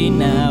tree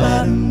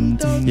now.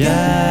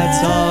 Yeah,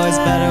 it's always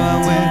better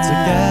when we're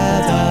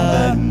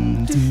together.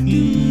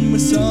 We're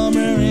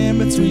somewhere in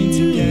between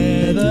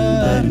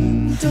together.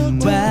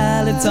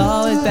 Well, it's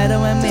always better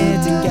when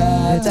we're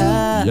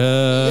together.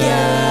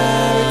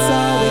 Yeah, it's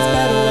always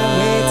better when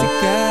we're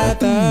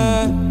together.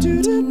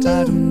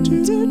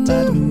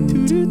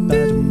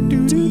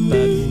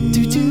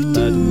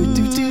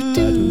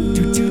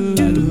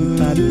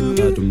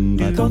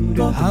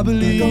 I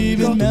believe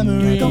in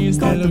memories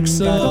that look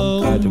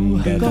so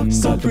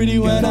pretty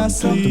when I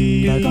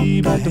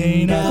sleep.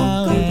 Hey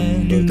now,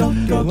 and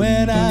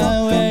when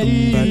I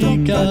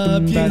wake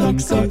up, you look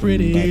so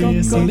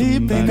pretty,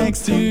 sleeping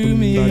next to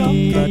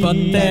me.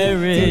 But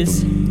there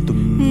is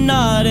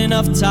not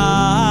enough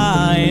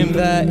time.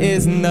 There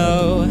is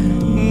no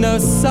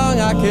song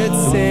I could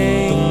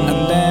sing,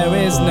 and there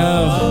is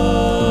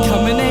no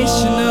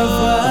combination of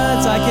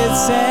words I could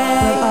say.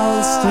 But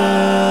I'll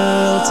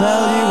still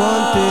tell you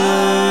one thing: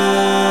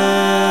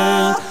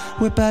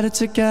 we're better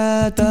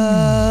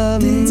together.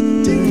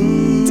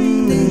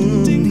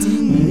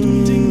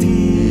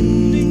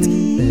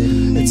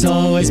 It's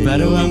always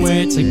better when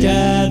we're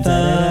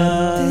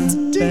together.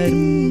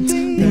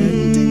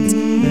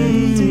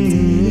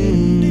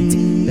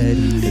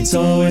 It's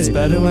always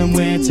better when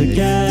we're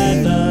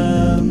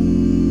together.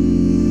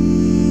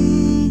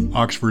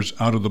 Oxford's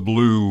Out of the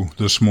Blue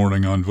this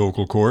morning on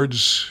Vocal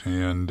Chords,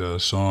 and a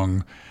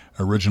song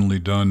originally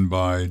done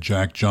by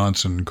Jack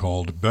Johnson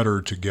called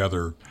Better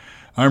Together.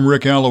 I'm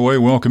Rick Alloway.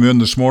 Welcome in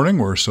this morning.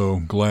 We're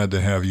so glad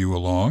to have you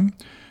along.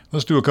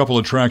 Let's do a couple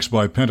of tracks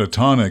by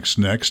Pentatonics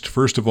next.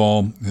 First of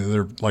all,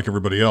 they're like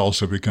everybody else,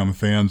 have become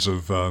fans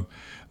of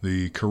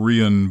the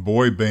Korean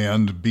boy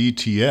band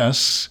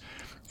BTS,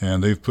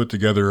 and they've put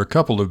together a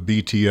couple of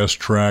BTS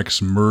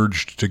tracks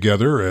merged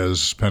together,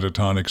 as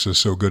Pentatonics is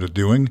so good at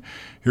doing.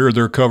 Here are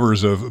their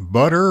covers of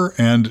Butter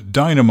and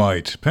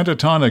Dynamite.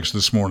 Pentatonics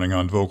this morning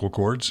on Vocal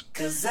Chords.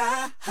 'Cause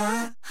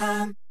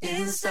I'm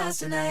in the stars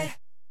tonight,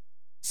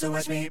 so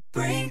watch me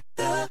bring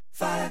the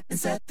fire and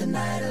set the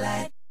night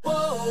alight. Whoa,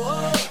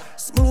 whoa.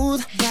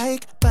 Smooth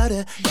like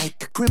butter,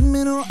 like a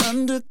criminal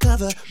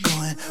undercover,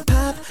 going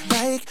pop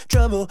like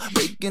trouble,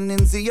 breaking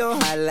into your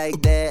heart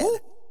like that.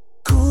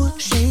 Cool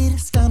shade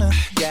stunner,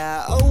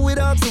 yeah, I owe it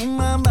all to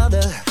my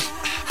mother.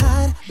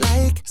 Hot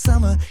like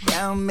summer,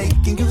 yeah, I'm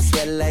making you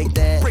sweat like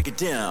that. Break it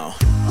down.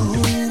 Ooh,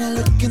 when I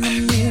look in the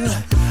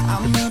mirror,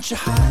 I'll melt your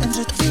heart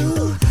into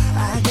two.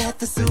 I got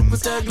the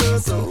superstar glow,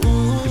 so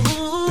ooh,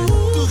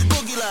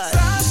 boogie like.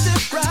 Stop,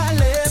 step right,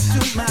 left to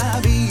my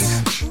beat.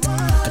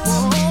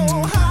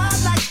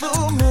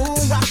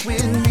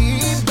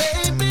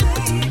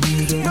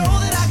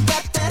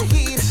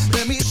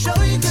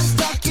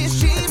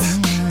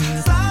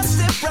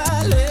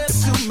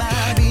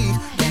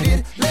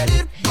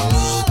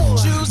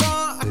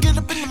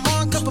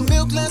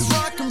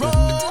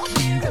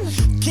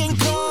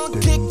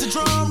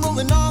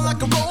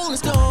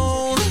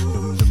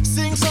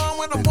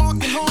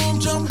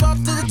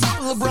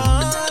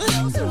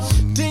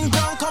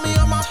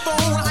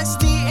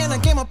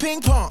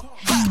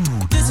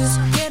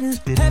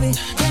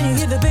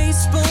 hear the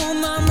bass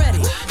boom, I'm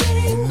ready.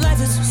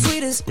 Life is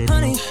sweet as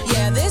honey.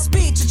 Yeah, this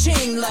beat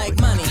cha-ching like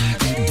money.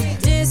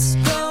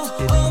 Disco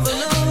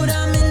overload,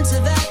 I'm into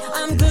that.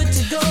 I'm good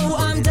to go,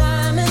 I'm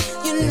diamond.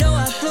 You know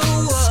I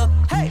blew up.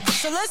 Hey,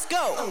 so let's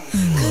go.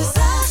 Cause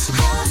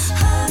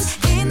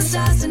I'm in the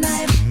stars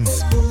tonight.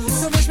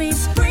 So watch me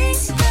bring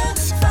the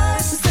fire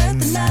and set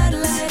the night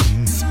alight.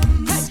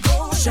 Hey,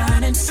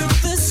 shining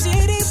through the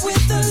city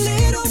with a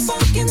little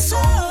funkin'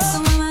 soul. So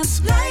I'ma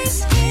light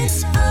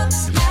it up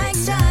like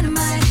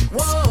dynamite.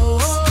 Whoa.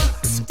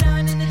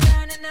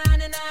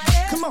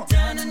 Come on.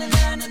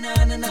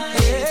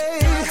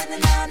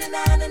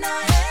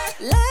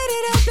 Light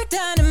it up like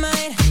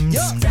dynamite.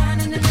 Yo.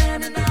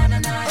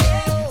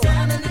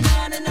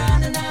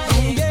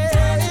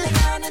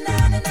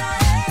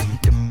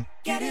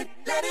 Get it,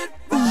 let it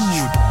roll.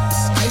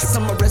 Ice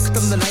on my wrist,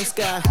 I'm the nice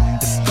guy.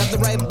 Got the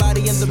right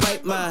body and the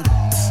right mind.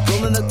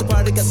 Rolling up the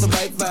party, got the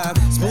right vibe.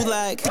 Smooth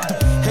like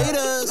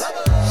haters.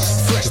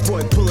 Fresh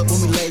boy, pull up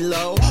when we lay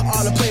low.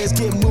 All the players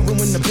get moving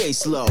when the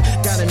bass low.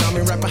 Got an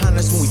army right behind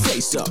us when we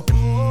face up.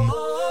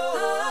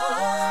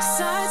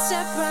 Side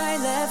step right,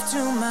 left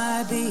to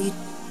my beat.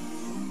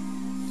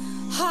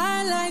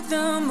 High like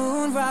the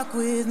moon, rock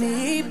with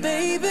me,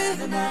 baby.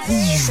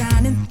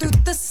 Shining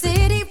through the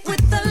city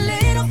with a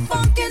little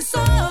funkin'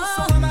 soul.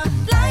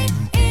 Light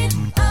it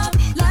up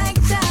like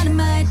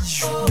dynamite.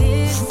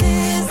 This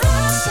is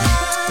our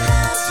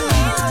shine.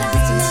 Sweet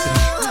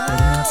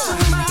stars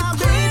tonight.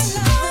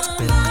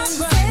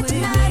 Set the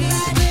night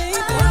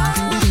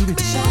light.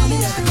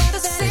 Shining through the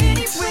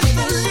city with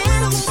a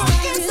little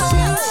funkin'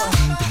 soul.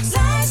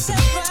 Light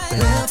it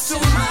left to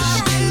my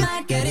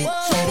dynamite. Get it,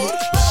 get it.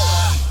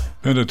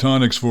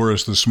 Pentatonics for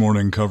us this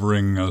morning,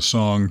 covering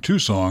two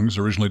songs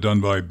originally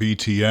done by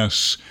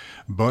BTS,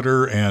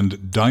 Butter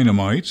and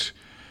Dynamite.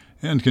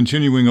 And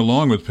continuing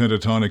along with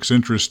Pentatonics'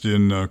 interest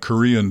in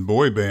Korean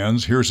boy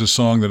bands, here's a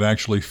song that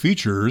actually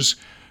features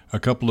a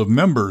couple of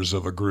members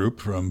of a group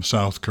from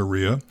South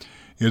Korea.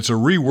 It's a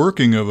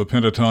reworking of a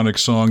Pentatonics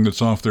song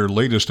that's off their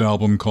latest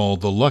album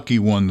called The Lucky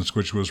Ones,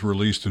 which was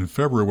released in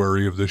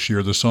February of this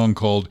year, the song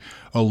called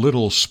A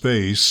Little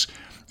Space.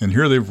 And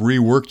here they've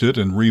reworked it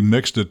and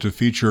remixed it to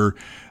feature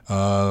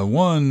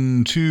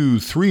 1, 2,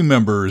 3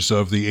 members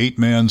of the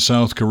 8-man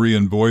South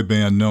Korean boy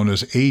band known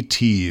as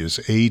ATEEZ,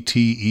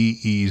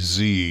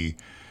 A-T-E-E-Z.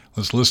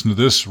 Let's listen to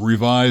this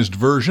revised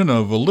version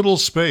of A Little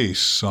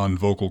Space on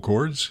vocal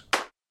chords.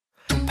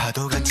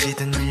 파도같이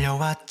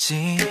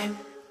들려왔지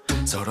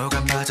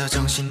서로가 빠져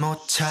정신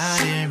못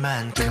차릴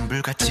만큼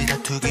불같이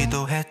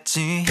다투기도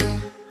했지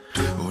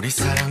우리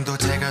사랑도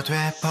제가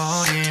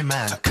돼버릴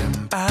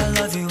만큼 I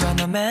love you in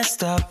a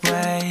messed up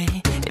way.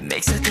 It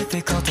makes it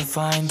difficult to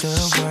find the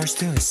words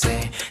to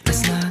say.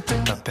 There's not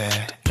a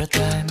better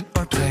time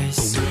or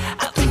place.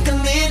 I think I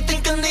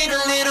need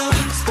a little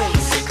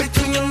space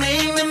between your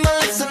name and my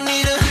lips. I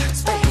need a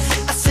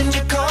space. I send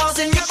you calls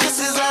and your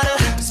kisses out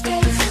of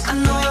space. I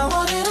know I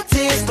wanted a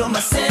taste, but my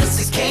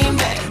senses came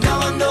back. Now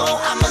I know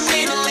I'ma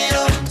need a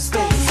little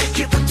space.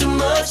 You put too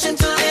much and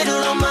too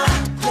little on my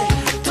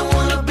plate. Don't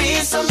wanna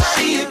be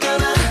somebody you're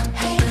gonna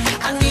hate.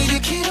 I need a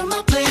key to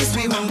my place.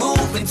 We were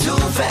moving too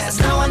fast.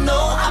 Now I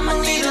know I'ma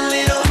need a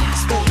little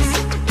space.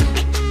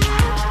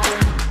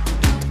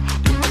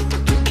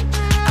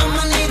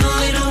 I'ma need a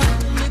little.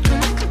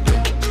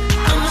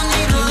 I'ma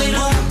need a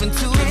little. Moving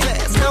too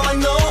fast. Now I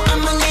know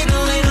I'ma need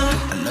a little.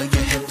 I know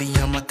you're heavy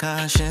on my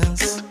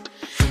conscience,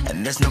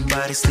 and there's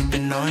nobody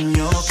sleeping on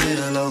your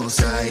pillow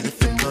side.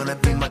 If you're gonna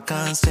be my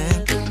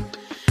constant,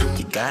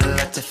 you got a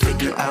lot to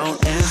figure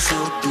out, and so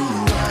do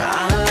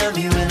I. I love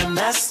you in a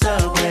messed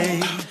up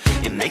way.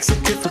 It makes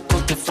it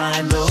difficult to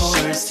find the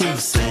words to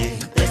say.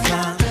 There's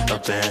not a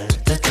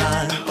better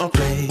time or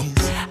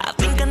place. I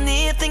think I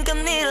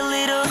need a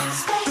little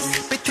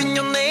space between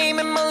your name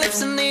and my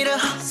lips. I need a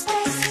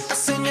space. I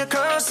send your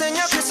curves and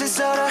your kisses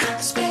out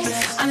of space.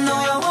 I know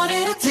I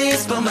wanted a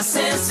taste, but my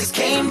senses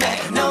came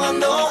back. Now I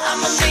know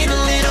I'ma need a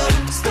little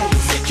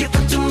space. You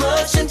put too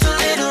much and too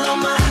little on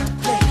my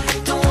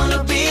plate. Don't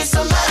wanna be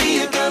somebody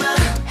you're gonna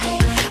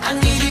hate. I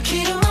need a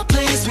key to my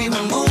place. We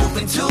were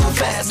moving too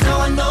fast. Now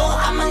I know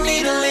I'ma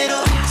need a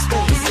little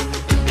space.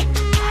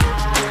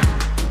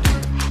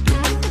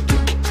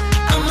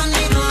 I'ma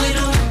need a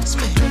little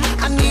space.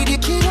 I need a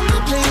key to my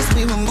place.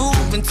 We were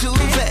moving too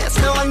fast.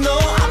 Now I know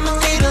I'ma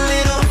need a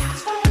little.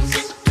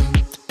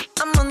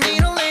 I'ma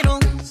need a little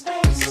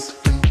space.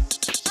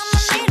 I'ma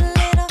need a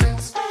little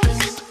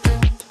space.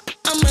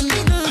 I'ma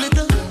need a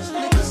little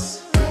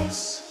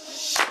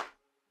space.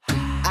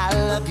 I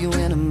love you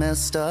in a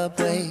messed up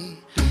way.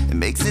 It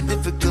makes it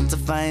difficult to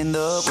find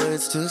the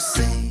words to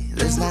say.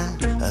 There's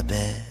not a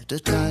better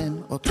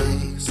time or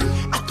place.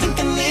 I think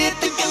I need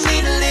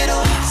a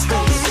little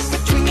space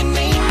between your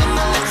name and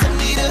my lips. I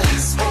need a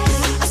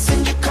space. I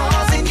send you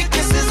calls and your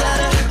kisses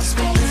out of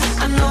space.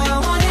 I know I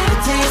wanted a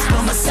taste,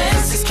 but my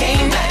senses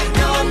came back.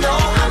 Now I know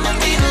I'ma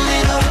need a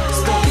little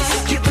space.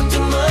 You put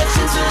too much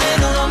and too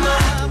little on my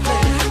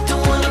plate.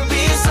 Don't wanna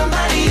be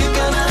somebody you're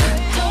gonna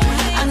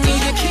hate. I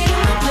need a key to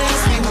my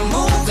place. We were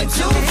moving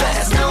too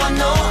fast. Now I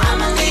know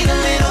I'ma need a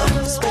little.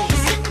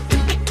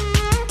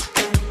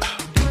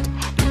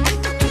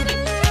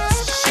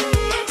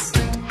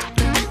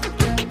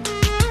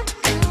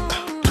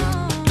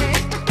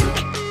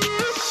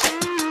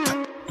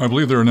 I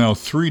believe there are now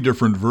 3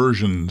 different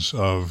versions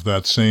of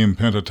that same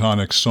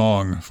pentatonic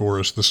song for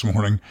us this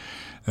morning.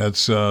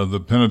 That's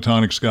the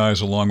Pentatonics guys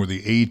along with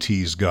the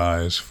 80s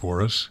guys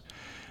for us.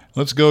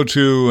 Let's go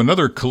to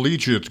another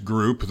collegiate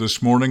group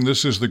this morning.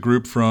 This is the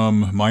group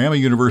from Miami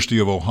University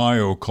of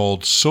Ohio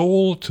called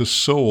Soul to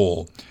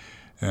Soul.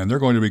 And they're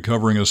going to be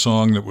covering a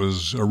song that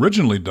was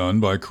originally done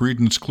by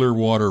Creedence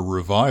Clearwater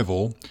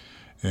Revival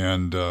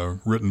and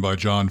written by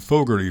John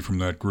Fogerty from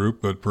that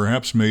group, but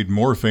perhaps made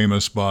more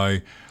famous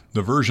by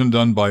the version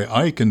done by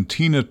Ike and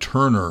Tina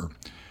Turner.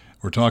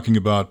 We're talking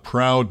about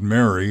Proud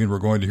Mary, and we're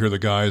going to hear the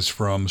guys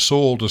from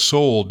Soul to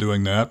Soul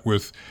doing that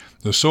with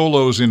the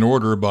solos in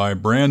order by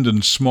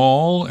Brandon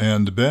Small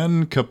and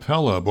Ben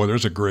Capella. Boy,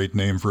 there's a great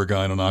name for a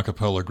guy in an a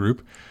cappella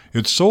group.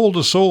 It's Soul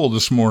to Soul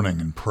this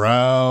morning, and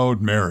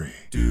Proud Mary.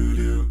 You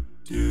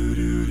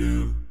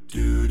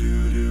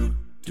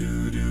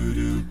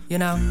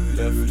know,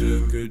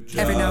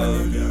 every now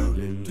and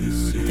then,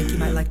 I think you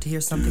might like to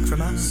hear something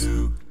from us.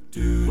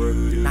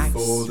 Nice,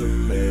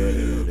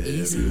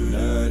 easy.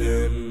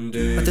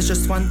 But there's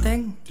just one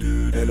thing.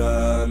 You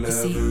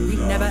see, we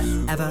never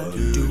ever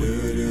do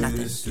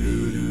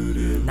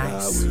nothing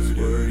nice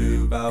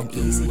and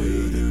easy.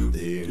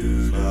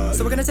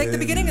 So we're gonna take the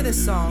beginning of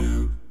this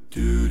song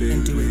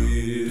and do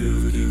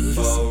it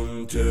easy.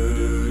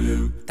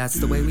 That's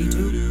the way we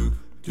do.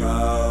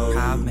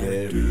 Proud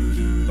Mary.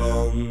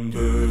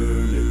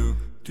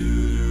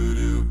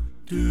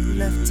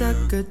 Left a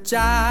good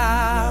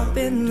job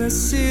in the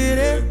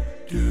city,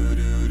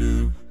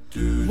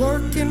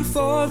 working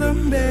for the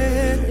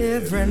men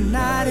every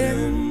night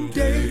and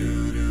day.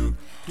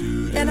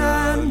 And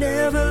I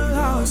never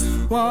lost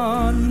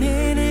 1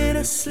 minute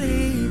of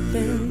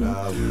sleeping,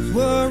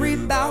 worried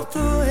about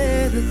the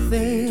way that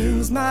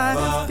things might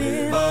have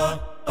been.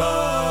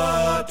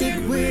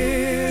 It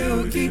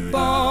will keep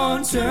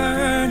on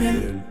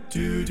turning.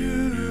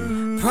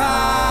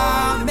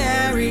 Proud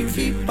Mary,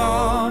 keep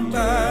on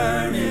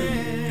burning.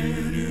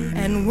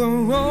 And we're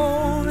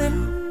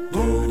rolling,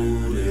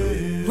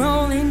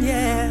 rolling,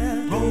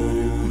 yeah,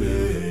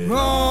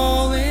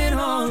 rolling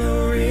on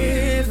the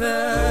river.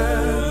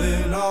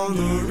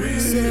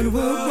 Said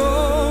we're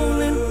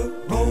rolling,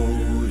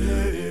 rolling,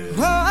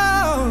 yeah,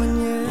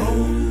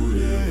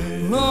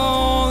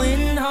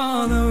 rolling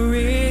on the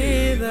river.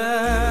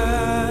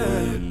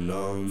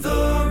 The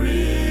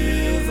river.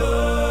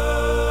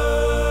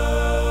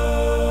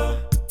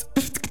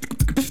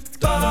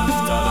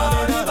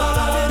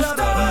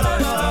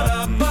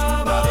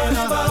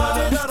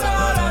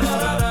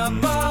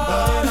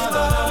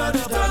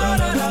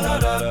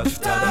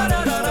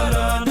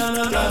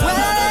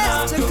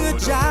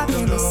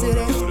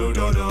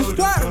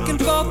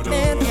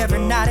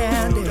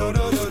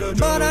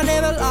 But I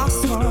never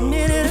lost 1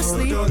 minute of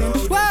sleep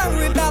and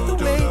worry about the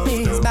way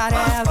things might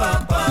have been.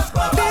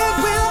 Big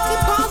wheel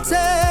keep on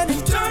turning,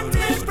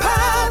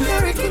 Proud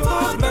Mary keep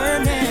on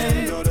burning,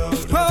 rolling, rolling,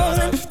 rolling,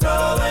 rolling, rolling on the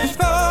river.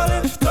 So we're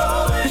rolling,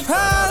 rolling,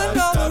 rolling,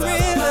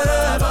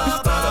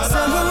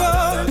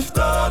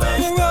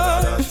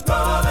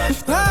 rolling,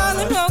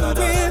 rolling on the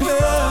river.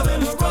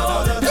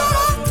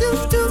 Do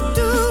do do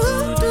do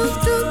do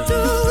do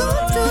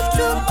do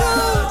do do.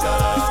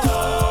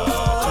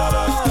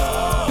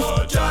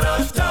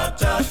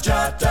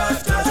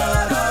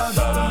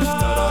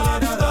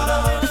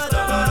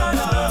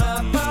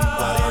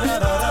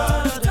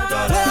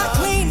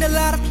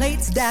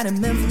 Down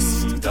in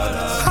Memphis,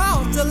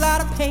 caused a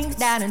lot of pain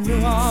down in New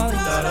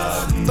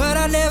Orleans, but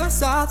I never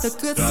saw the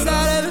good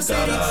side of the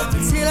city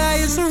until I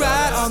used to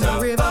ride on the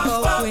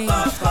riverboat queen.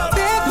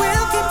 Big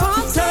wheel keep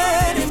on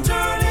turning,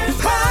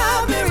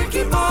 Proud Mary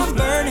keep on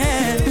burning,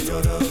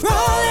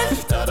 rolling,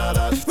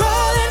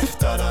 rolling,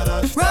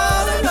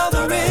 rolling on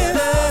the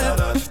river.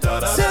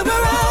 So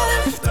we're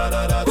rolling,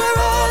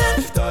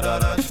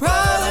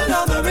 rolling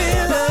on the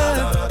river.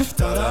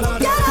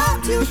 Get up,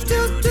 do do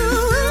do.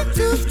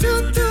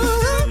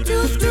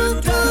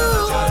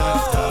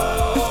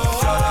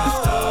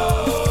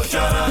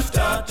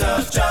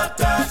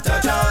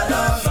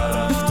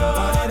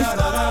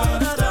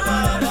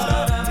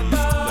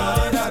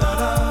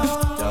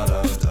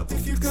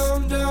 If you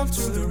come down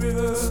to the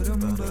river,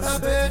 I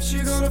bet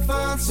you're gonna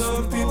find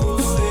some people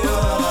who they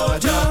are.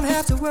 You don't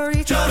have to worry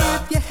if you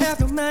have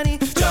no money.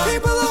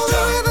 People on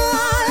the river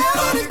are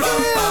having a good.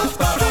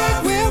 Big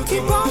wheel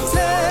keep on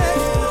turning,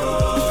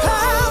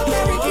 Proud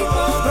Mary keep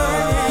on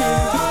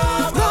burning,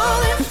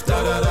 rolling,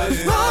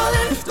 rolling,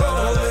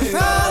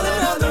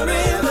 rolling on the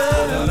river.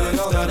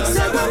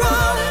 Said we're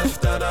rolling,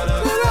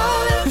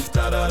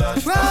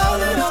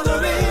 rolling on the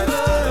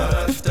river.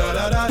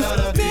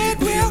 Big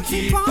wheel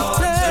keep on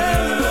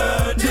turning.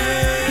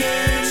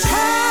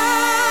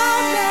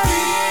 Proud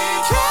Mary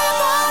keep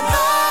on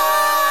burning.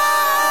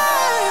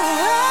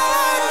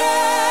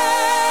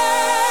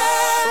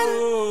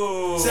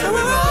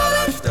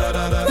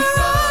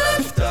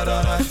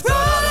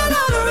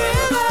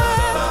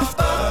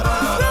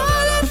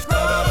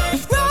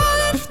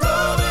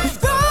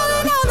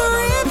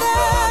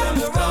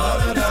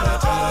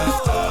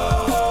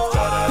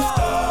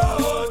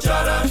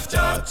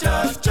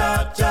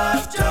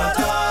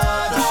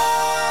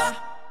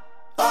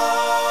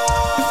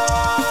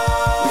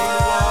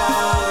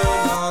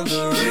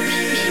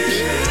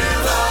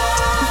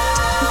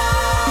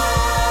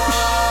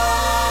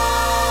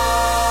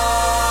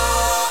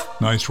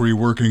 Nice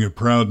reworking of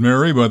Proud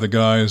Mary by the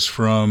guys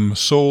from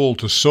Soul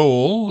to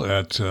Soul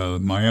at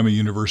Miami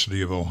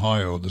University of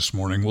Ohio this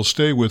morning. We'll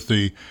stay with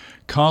the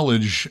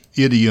college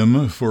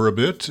idiom for a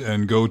bit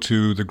and go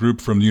to the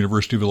group from the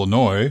University of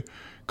Illinois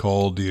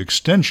called the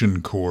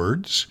Extension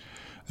Chords.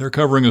 They're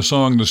covering a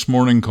song this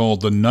morning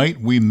called The Night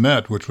We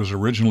Met, which was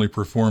originally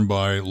performed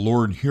by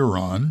Lord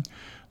Huron.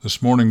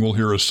 This morning we'll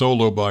hear a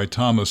solo by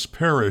Thomas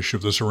Parrish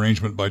of this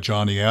arrangement by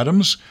Johnny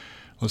Adams.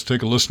 Let's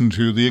take a listen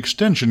to the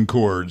Extension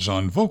Chords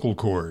on Vocal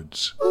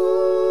Chords.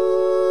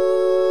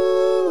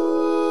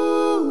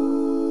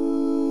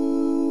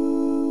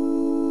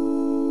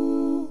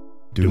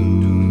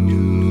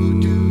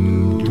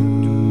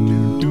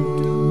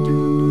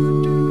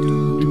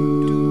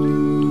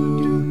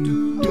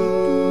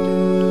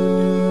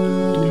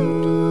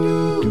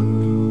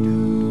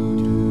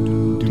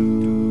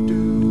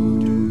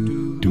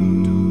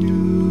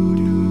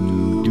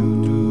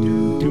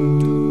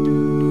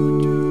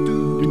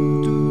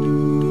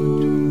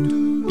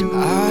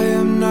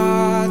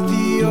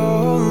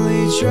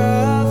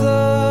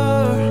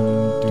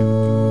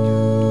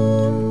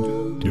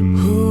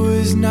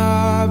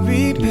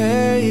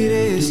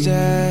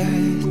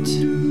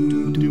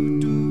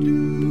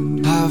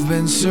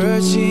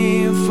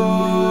 Searching for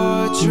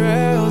a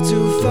trail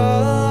to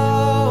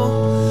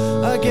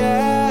follow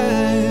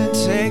again.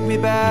 Take me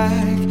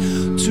back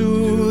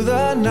to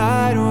the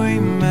night we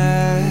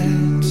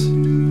met,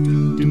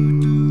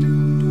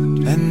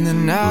 and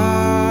then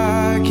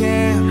I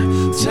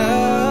can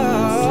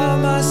tell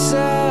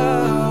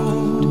myself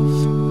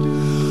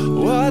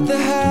what the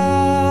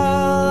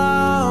hell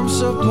I'm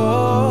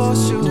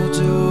supposed to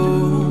do,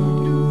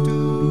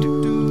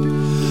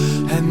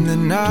 and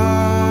then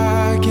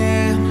I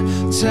can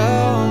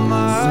tell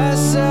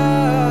myself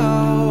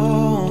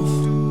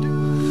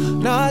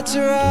not to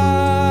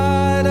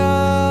ride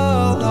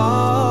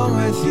along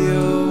with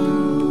you.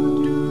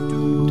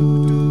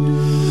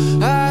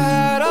 I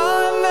had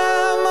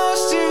met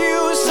most of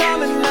you,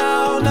 some and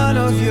now none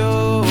of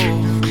you.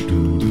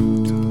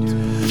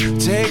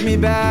 Take me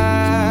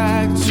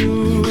back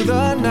to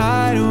the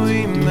night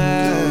we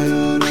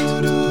met.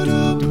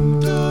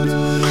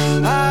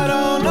 I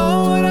don't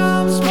know what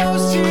I'm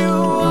supposed to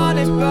do,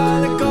 wanted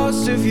by the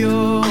ghost of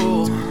you.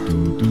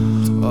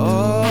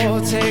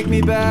 Oh, take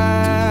me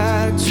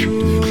back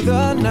to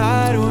the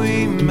night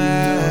we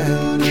met,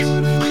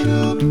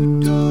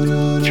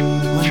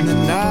 when the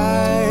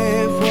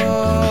night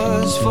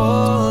was full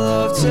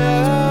of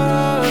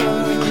terrors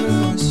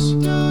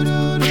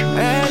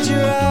and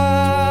your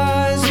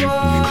eyes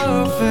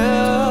were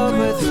filled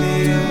with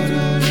fear,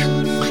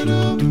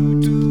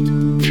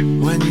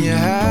 when you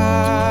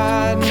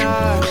had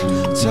not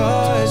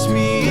touched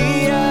me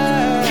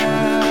yet.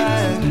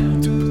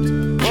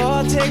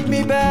 Oh, take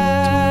me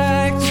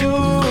back to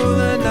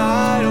the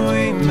night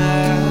we met.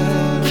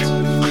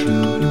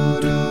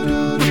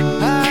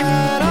 I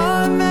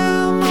had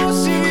met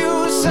most of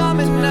you, some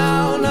and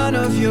now none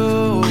of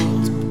you.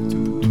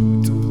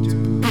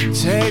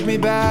 Take me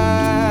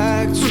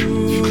back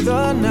to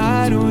the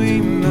night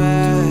we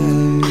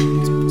met.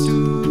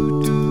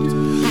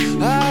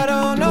 I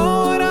don't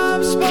know what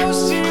I'm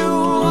supposed to do,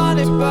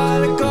 wanted by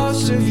the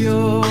ghost of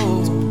you.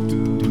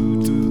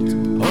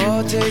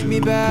 Oh, take me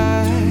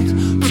back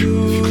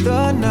to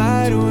the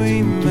night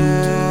we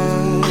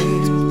met.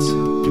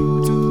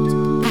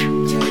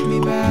 Take me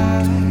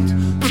back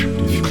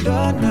to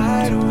the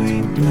night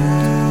we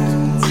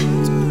met.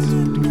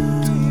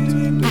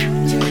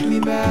 Take me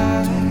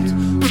back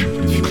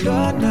to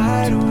the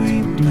night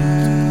we met.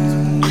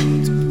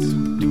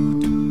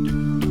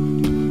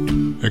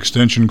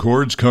 Extension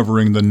Chords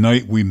covering The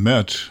Night We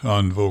Met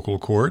on Vocal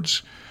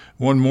Chords.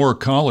 One more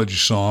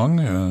college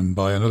song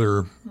by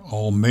another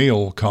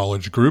all-male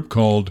college group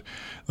called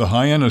The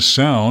Hyannis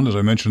Sound. As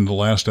I mentioned in the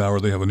last hour,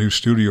 they have a new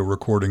studio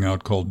recording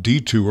out called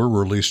Detour,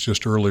 released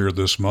just earlier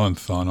this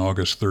month on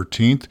August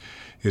 13th.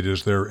 It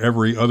is their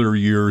every other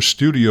year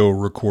studio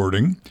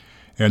recording,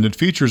 and it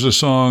features a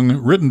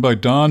song written by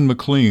Don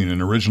McLean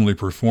and originally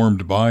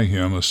performed by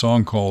him, a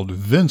song called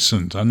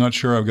Vincent. I'm not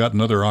sure I've got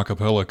another a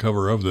cappella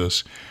cover of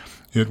this.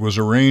 It was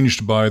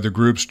arranged by the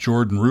groups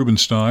Jordan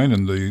Rubinstein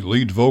and the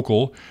lead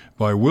vocal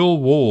by Will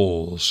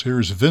Woles.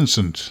 Here's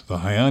Vincent, the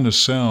Hyannis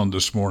Sound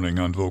this morning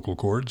on Vocal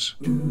Chords.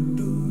 Perhaps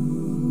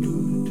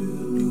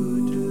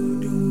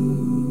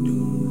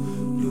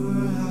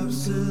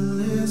to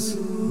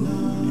listen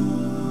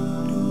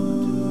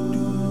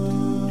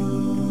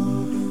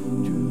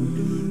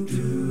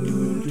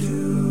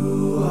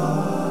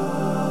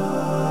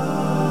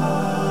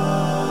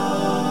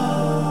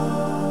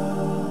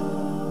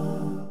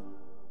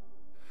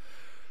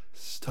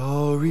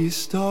Starry,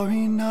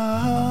 starry night,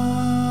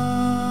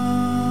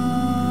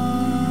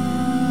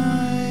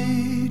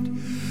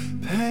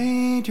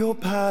 paint your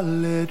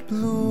palette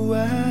blue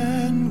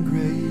and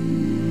gray.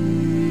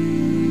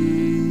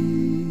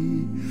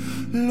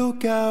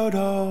 Look out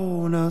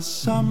on a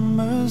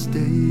summer's day,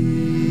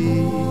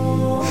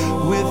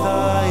 with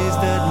eyes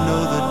that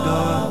know the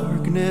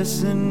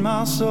darkness in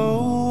my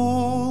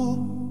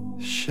soul.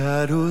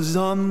 Shadows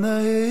on the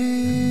hill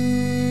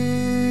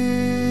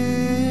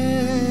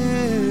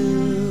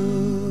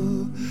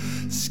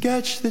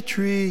sketch the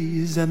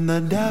trees and the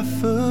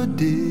daffodils.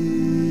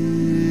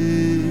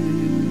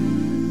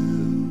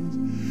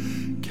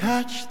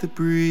 Catch the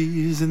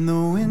breeze in the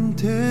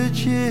winter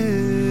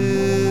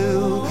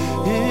chill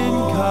in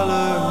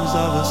colors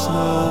of a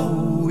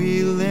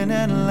snowy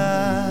linen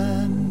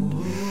land.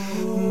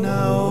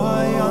 Now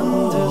I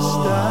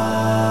understand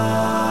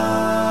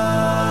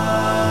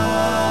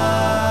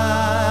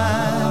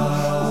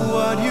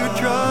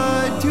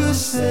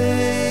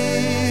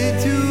say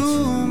to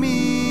me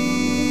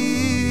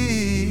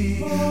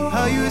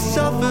how you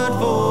suffered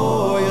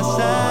for your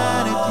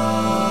sanity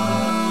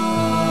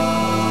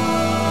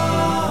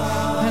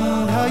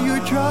and how you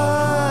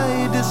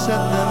tried to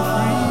set them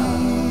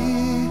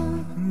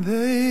free.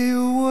 They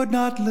would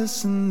not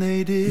listen,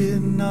 they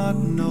did not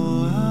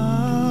know how.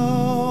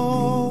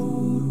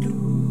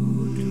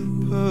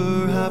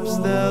 Perhaps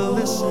they'll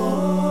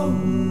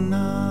listen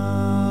now.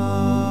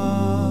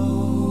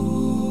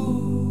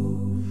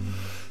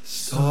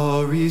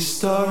 Starry,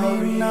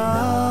 starry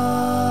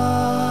night,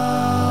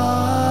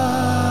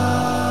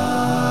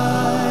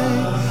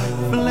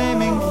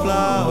 flaming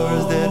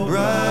flowers that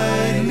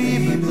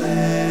brightly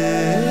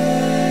blaze,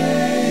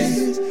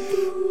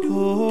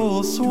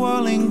 oh,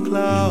 swirling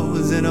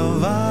clouds in a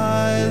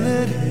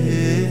violet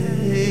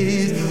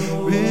haze,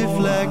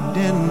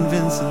 reflecting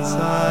Vincent's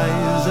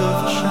eyes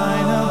of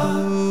china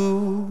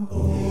blue.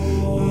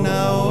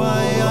 Now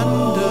I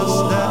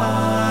understand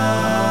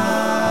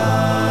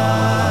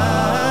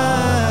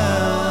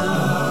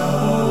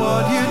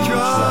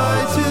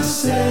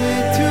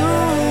say to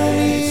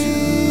me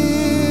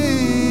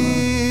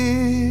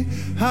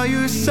how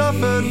you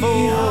suffered for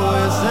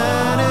your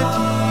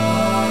sanity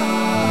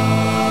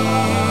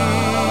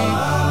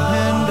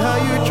and how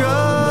you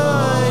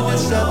tried to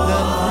set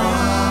them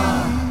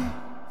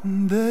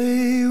free.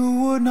 They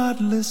would not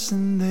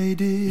listen, they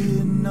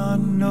did not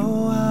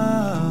know how.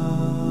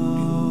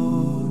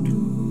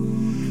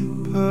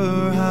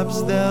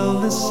 Perhaps they'll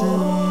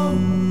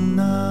listen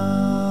now.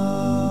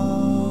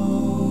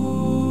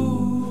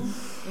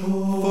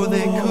 For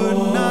they could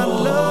not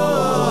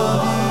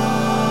love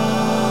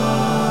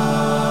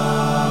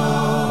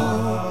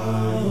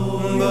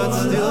you, but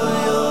still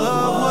your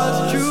love was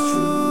true.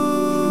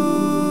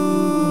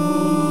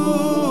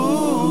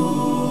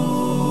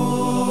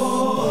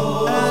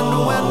 And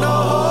when no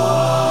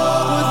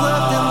hope was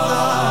left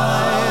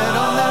inside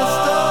on that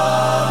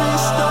starry,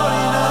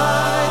 starry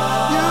night,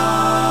 you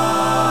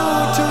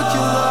took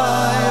your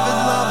life as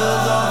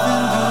lovers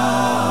often do.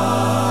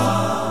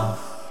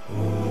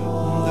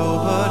 Though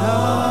but I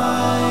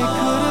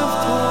could have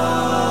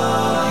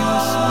told you,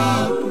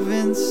 sweet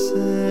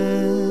Vincent,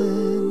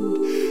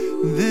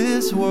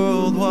 this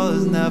world was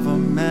never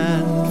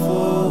meant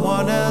for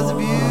one as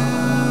beautiful,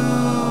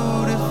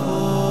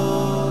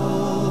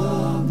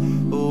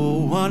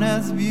 oh, one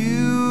as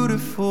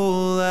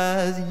beautiful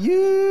as you.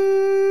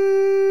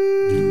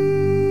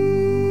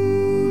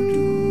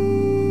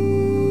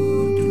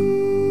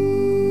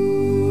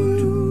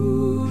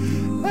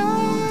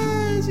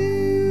 As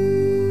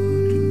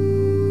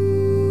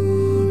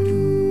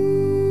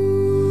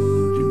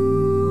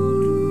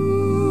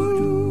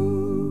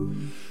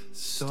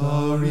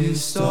starry,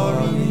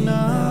 starry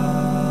night,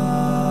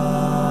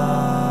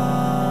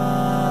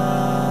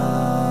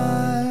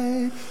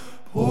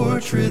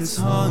 portraits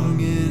hung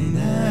in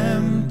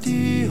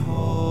empty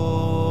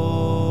halls,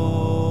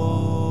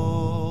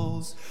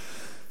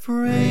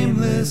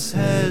 frameless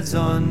heads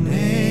on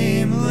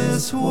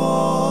nameless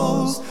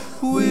walls,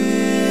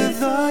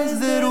 with eyes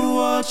that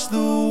watch the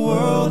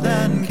world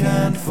and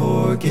can't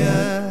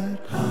forget.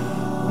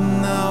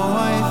 Now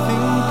I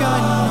think I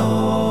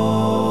know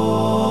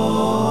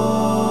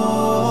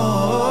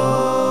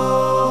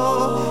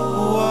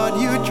what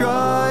you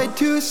tried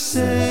to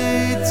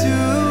say to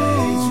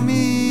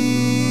me,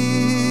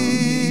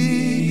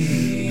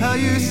 how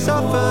you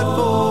suffered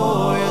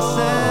for your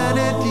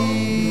sanity,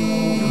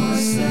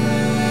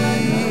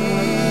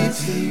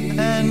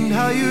 and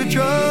how you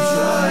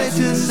tried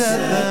to set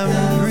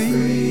them free.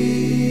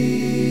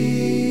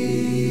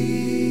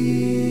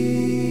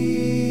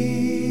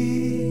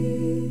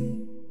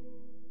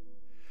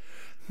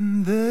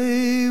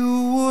 They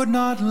would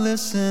not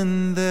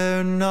listen,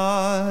 they're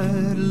not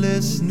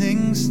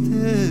listening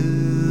still.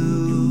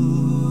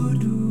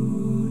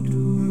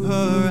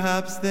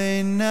 Perhaps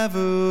they never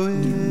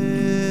will.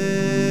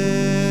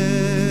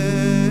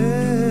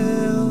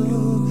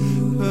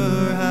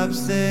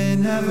 Perhaps they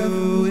never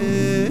will.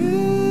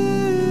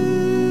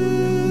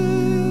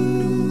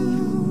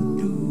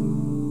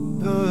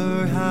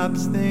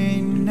 Perhaps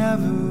they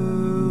never will.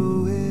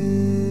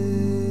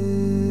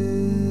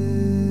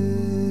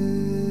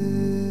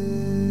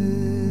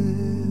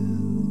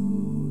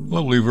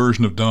 Lovely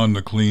version of Don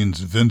McLean's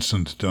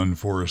Vincent done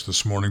for us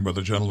this morning by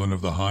the gentlemen of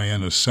the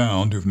Hyannis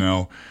Sound, who've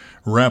now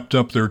wrapped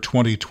up their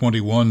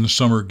 2021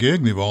 summer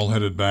gig. They've all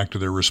headed back to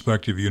their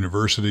respective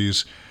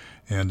universities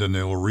and then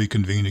they'll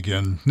reconvene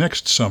again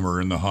next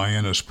summer in the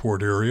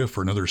Hyannisport area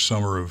for another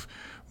summer of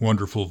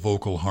wonderful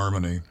vocal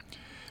harmony.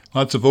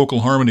 Lots of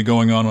vocal harmony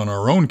going on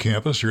our own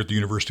campus here at the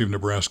University of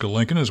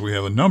Nebraska-Lincoln, as we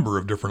have a number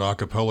of different a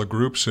cappella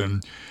groups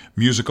and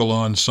musical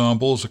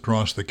ensembles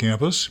across the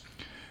campus.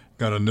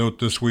 Got a note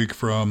this week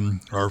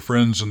from our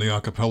friends in the a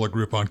cappella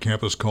group on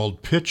campus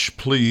called Pitch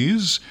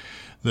Please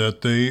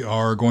that they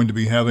are going to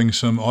be having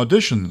some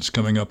auditions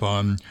coming up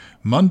on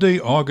Monday,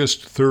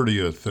 August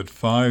 30th at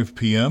 5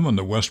 p.m. in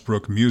the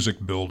Westbrook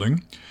Music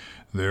Building.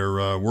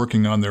 They're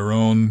working on their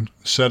own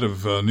set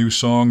of new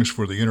songs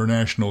for the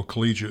International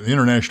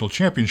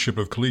Championship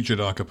of Collegiate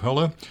A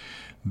Cappella.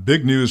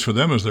 Big news for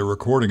them is they're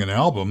recording an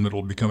album that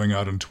will be coming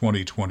out in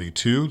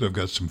 2022. They've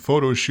got some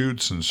photo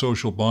shoots and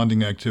social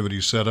bonding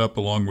activities set up,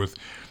 along with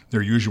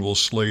their usual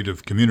slate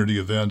of community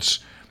events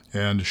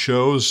and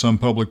shows, some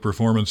public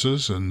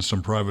performances and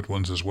some private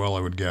ones as well,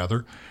 I would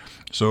gather.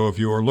 So if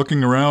you are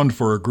looking around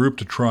for a group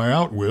to try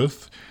out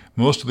with,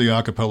 most of the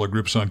a cappella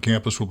groups on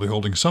campus will be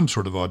holding some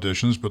sort of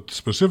auditions, but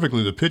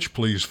specifically the Pitch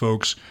Please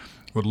folks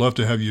would love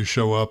to have you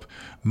show up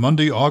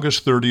Monday,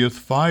 August 30th,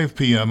 5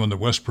 p.m. in the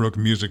Westbrook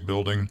Music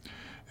Building.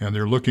 And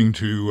they're looking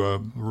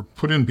to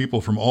put in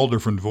people from all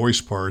different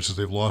voice parts, as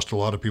they've lost a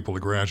lot of people to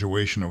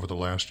graduation over the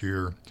last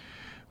year.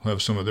 We'll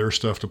have some of their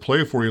stuff to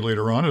play for you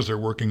later on, as they're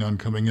working on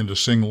coming in to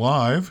sing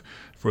live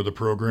for the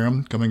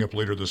program coming up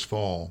later this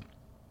fall.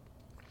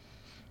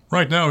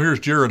 Right now, here's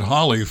Jared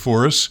Holley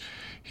for us.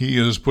 He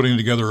is putting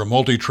together a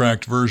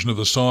multi-tracked version of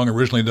the song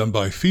originally done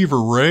by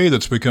Fever Ray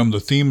that's become the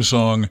theme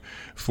song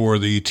for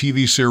the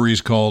TV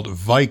series called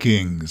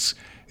Vikings.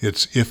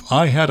 It's If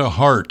I Had a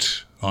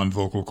Heart on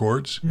vocal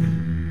cords.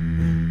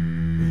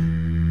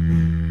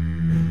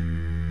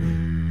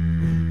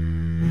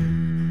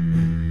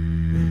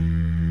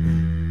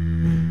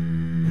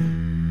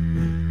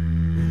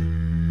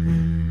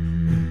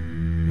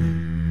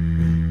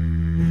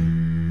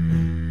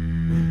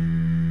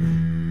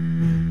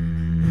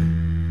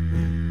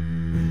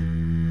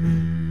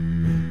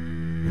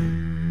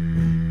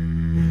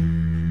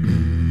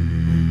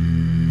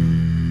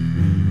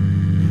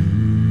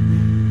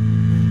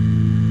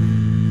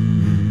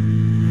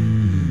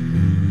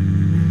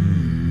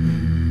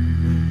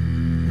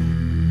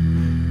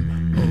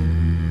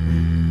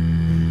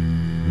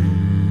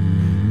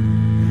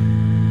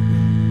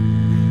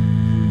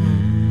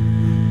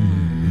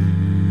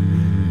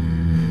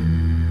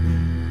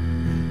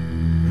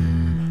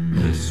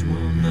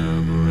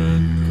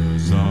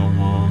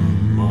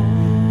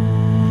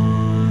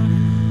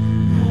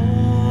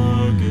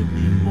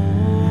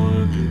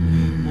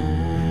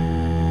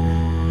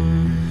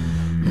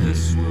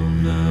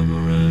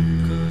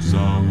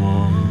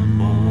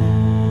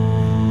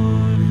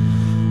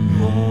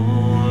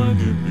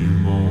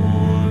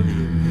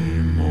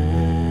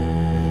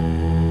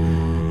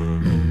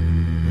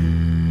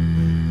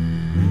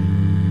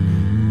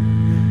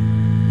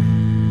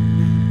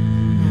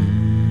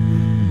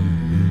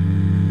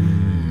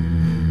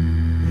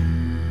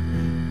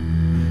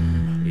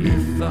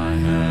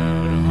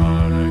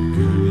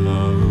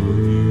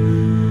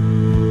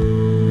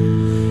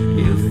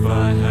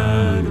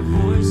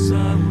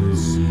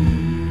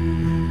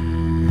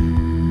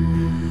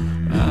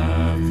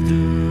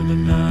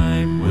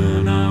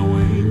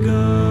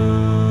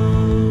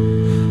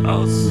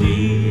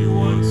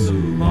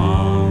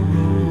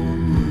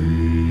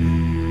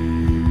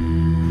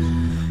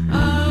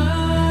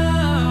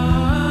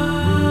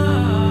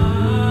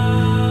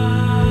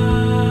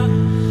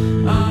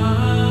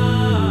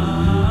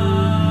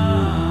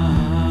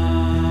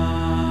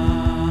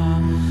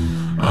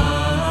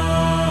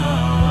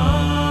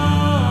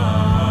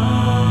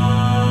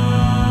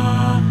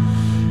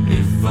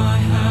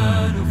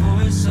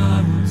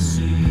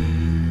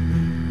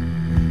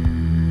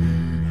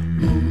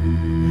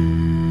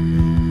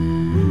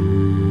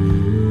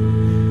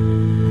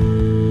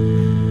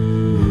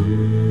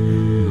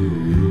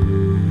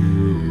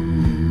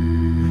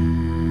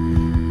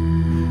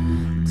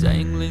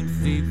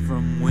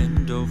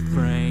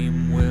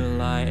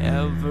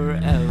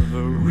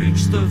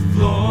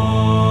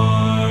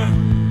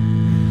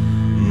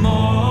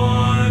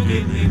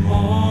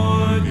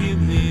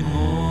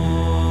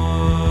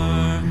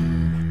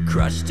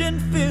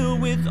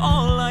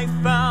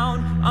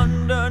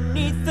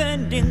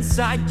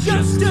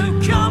 Just to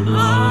come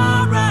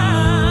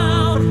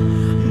around.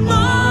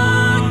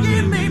 More,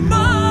 give me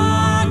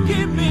more,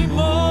 give me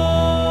more.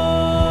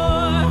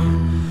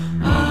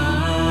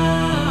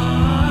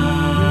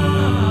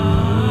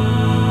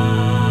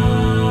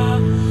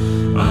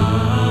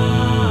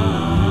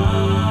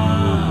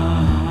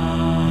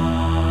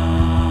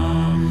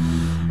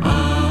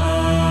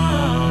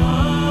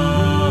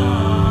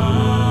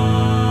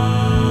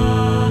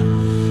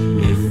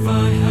 If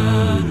I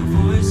had a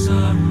voice,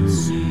 I would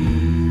sing.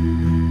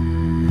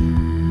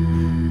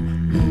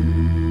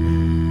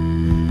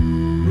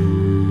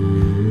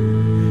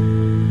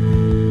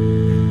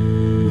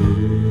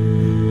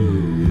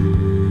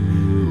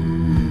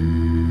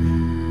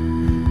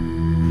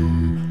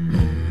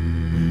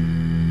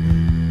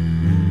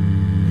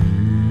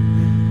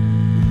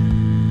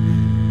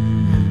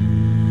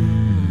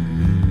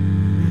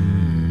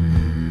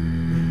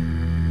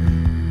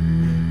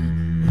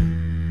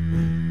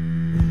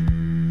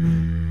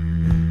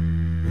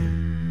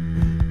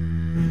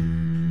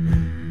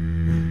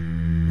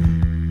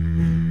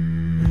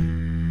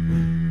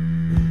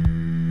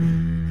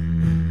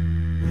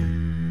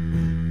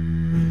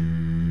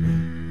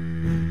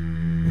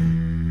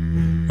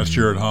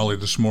 Jared Holly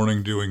this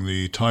morning doing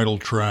the title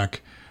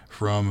track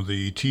from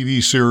the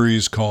TV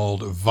series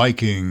called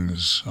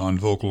Vikings on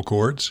vocal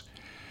cords.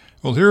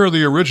 Well, here are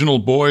the original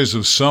Boys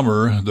of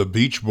Summer, the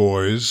Beach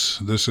Boys.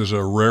 This is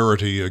a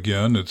rarity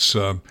again. It's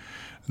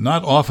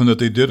not often that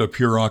they did a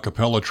pure a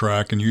cappella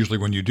track, and usually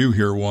when you do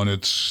hear one,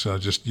 it's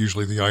just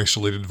usually the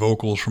isolated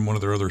vocals from one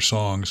of their other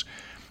songs.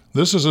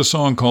 This is a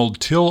song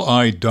called Till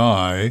I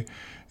Die,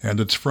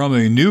 and it's from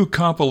a new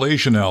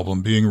compilation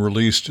album being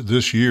released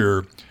this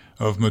year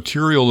of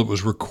material that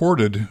was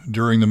recorded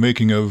during the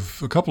making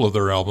of a couple of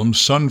their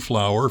albums,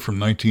 Sunflower from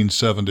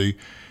 1970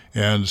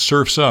 and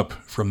Surf's Up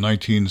from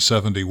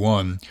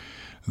 1971.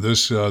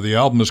 The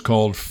album is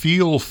called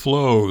Feel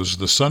Flows,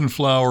 the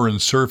Sunflower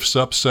and Surf's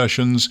Up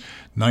Sessions,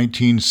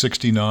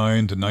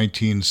 1969 to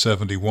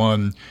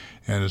 1971,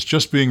 and it's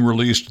just being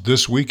released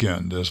this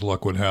weekend, as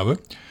luck would have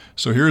it.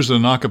 So here's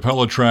an a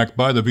cappella track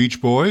by the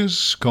Beach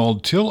Boys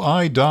called Till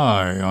I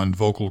Die on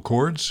vocal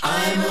cords.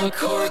 I'm a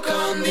cork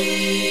on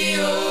the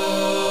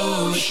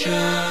ocean,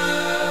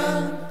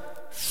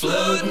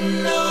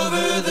 floating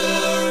over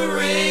the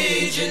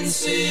raging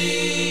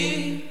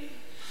sea.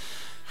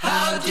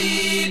 How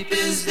deep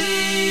is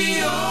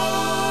the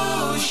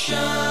ocean?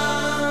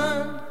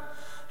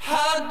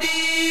 How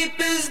deep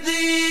is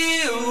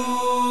the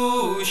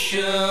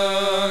ocean?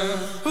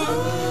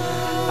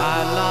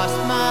 I lost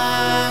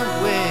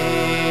my way.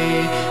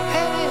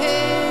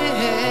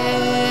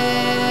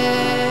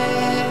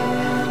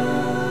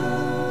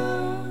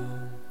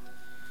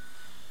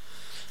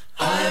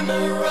 I'm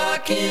a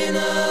rock in a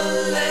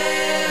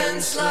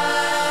landslide,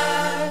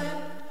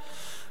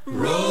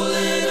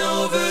 rolling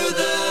over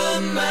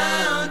the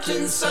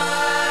mountainside.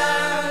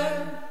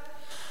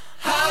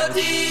 How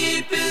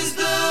deep is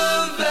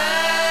the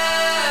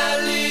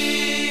valley?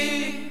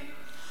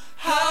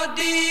 How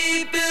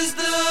deep is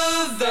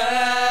the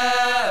valley?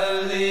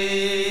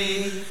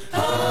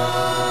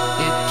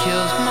 It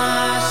kills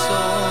my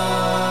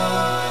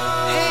soul.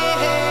 Hey,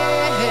 hey,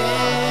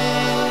 hey.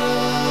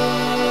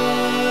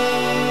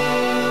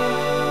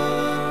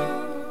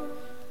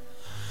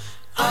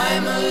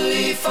 I'm a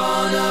leaf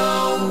on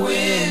a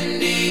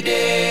windy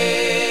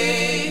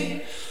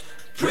day.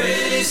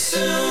 Pretty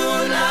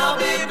soon I'll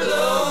be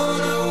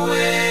blown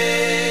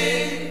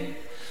away.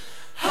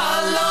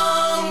 How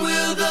long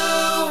will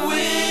the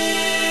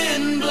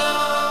wind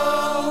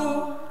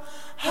blow?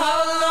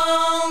 How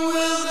long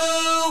will the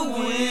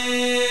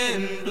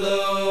wind blow?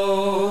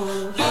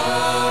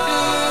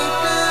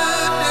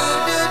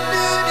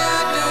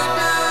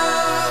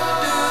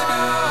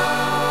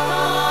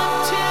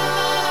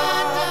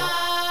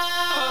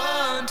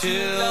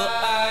 Until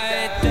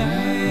I die,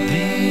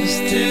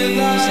 till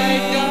I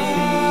die,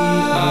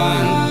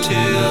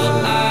 until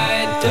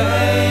I die,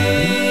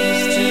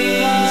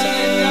 till I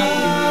die,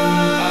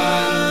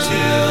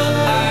 until I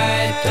die, till I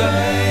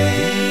die,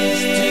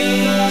 until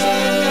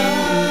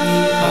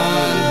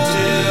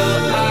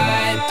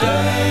I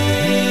die,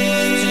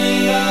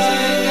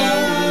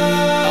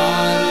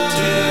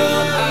 till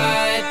I die, until I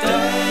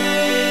die,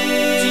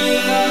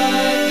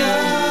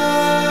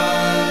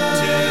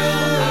 till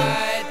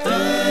I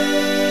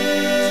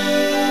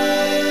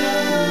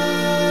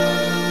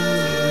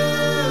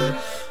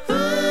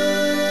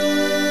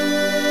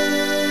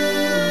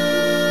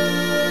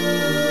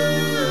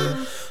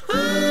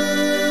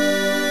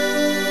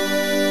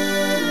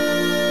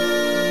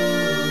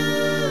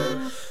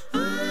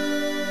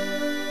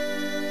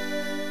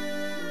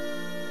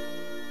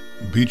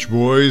Beach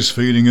Boys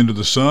fading into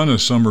the sun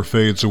as summer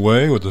fades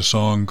away with a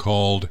song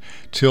called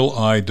Till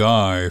I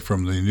Die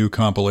from the new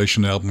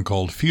compilation album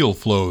called Feel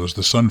Flows,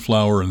 the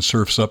Sunflower and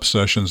Surf's Up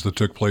sessions that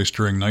took place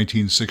during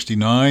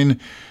 1969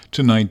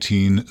 to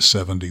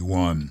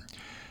 1971.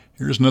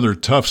 Here's another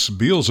Tufts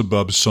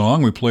Beelzebub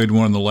song. We played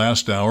one in the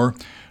last hour.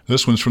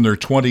 This one's from their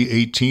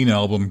 2018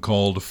 album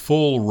called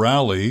Full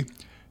Rally,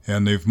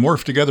 and they've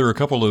morphed together a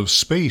couple of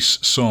space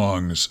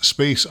songs,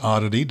 Space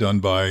Oddity, done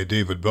by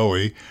David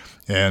Bowie,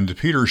 and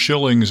Peter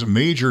Schilling's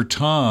Major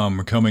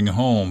Tom Coming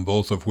Home,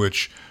 both of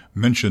which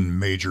mention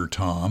Major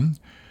Tom.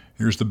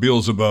 Here's the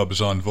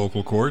Beelzebubs on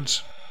vocal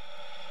cords.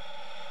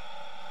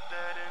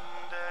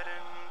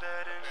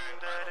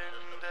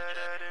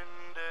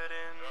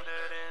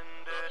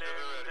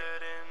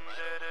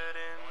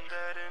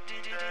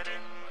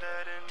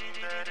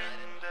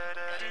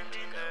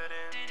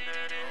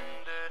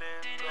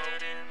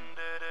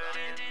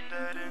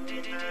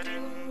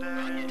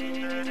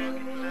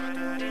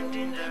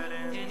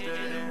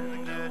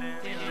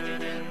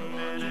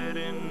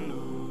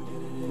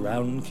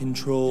 Ground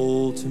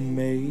control to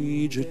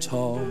Major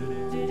Tom.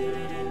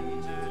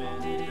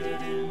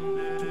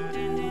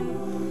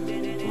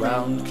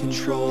 Ground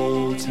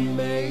control to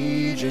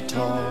Major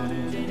Tom.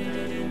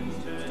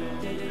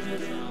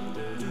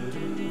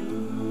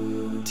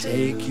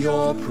 Take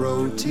your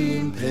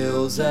protein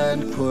pills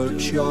and put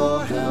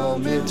your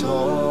helmet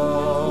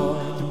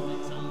on.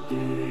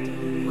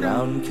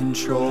 Ground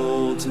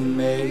control to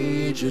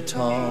Major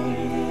Tom.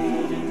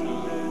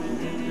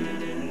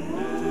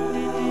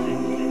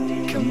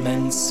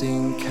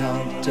 Commencing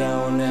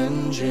countdown,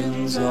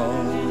 engines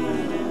on.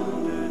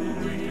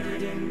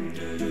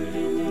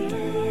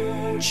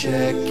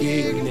 Check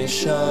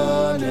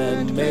ignition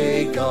and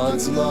may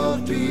God's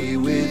love be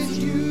with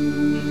you.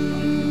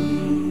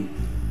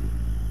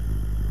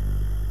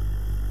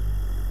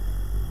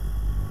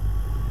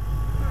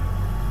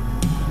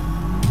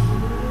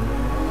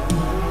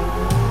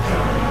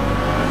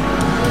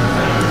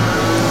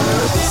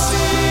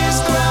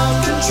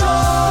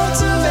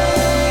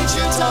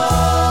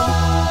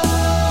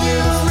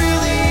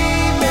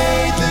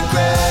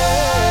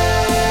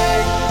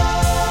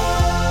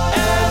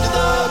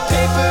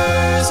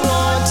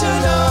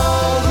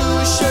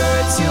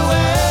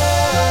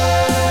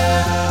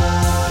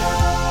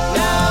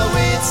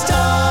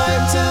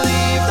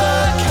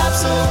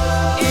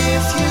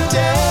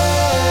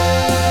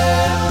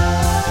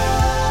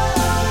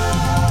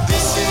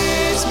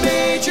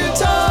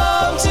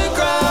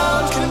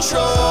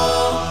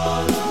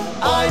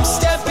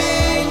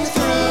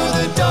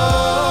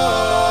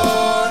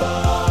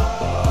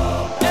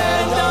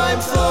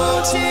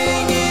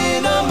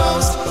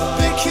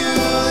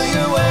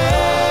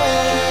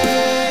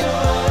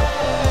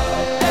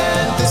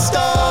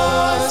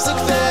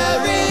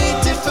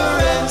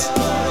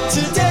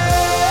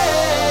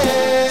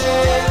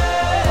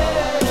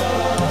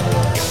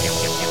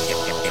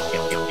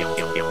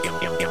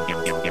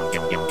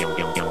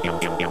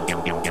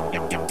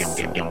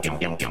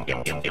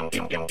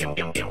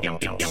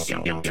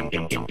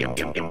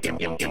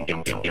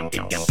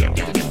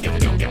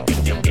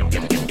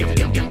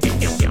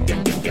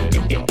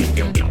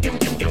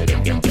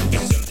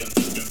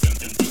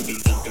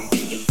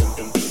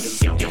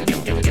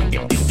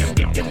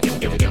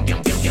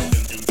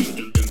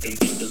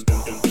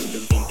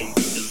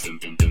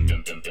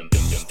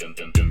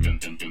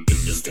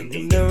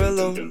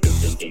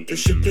 The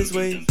ship is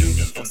waving,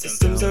 all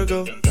systems are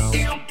go.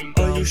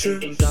 Are you sure?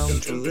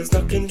 Control is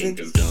not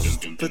convinced,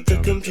 but the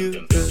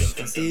computer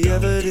has the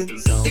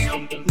evidence.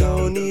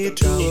 No need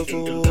to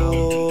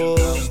avoid.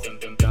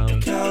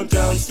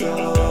 Countdown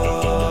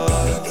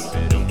starts.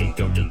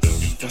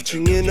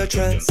 Watching in a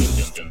trance,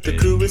 the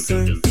crew is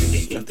serving,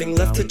 nothing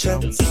left to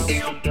chance.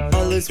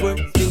 All is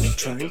working,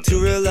 trying to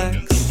relax.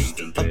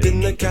 Up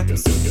in the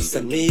caps,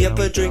 send me up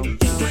a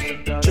drink.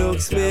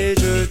 Jokes,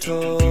 Major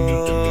Tom.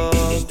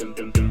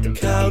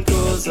 Count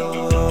goes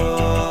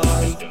on.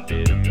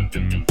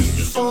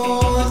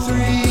 4,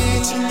 3,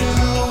 2,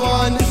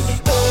 1.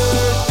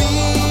 Earth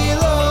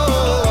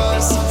below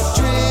us,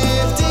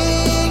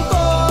 drifting,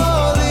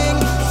 falling,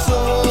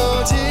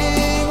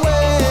 floating,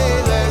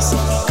 weightless,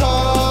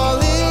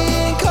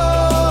 calling,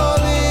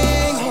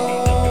 calling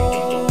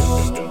home.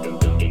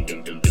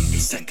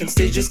 Second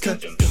stage is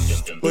cut.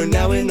 We're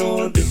now in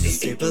orbit.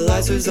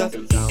 Stabilizers up,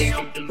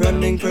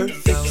 running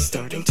perfect,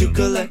 starting to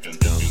collect.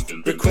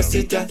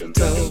 Requested data,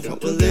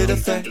 what will it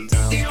affect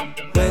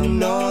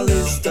when all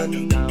is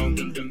done?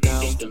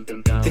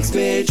 Thanks,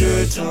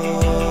 Major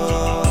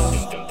Tom.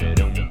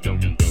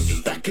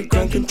 Back at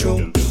ground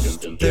control,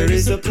 there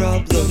is a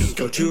problem.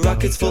 Go to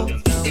rockets full,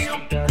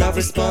 not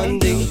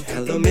responding.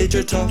 Hello,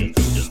 Major Tom,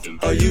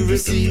 are you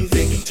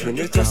receiving? Turn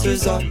your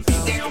thrusters on.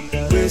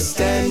 We're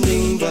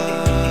standing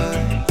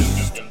by.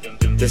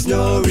 There's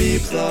no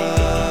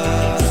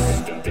reply.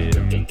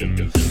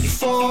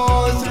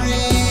 4, 3,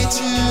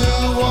 2,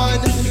 1.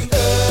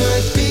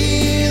 Earth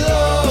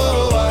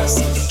below us,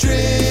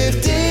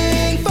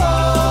 drifting,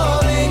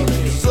 falling,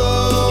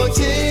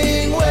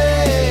 floating,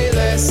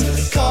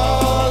 weightless,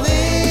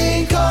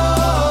 calling,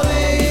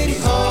 calling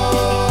home.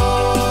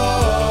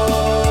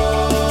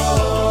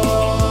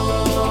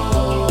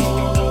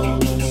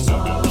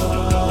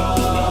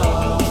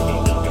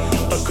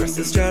 Across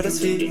the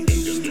stratosphere,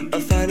 a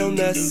final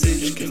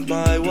message. Give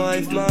my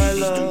wife my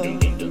love,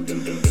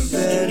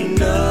 then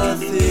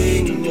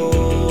nothing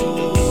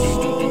more.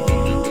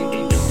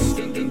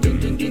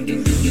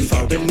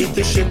 Far beneath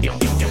the ship,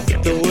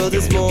 the world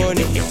is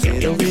mourning. They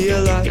don't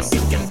realize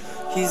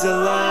he's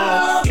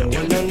alive. No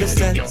one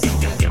understands,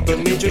 but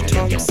Major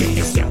Tom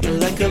sees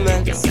like a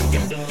man's.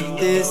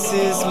 This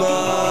is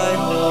my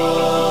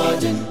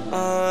home.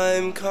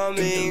 I'm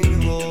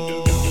coming home.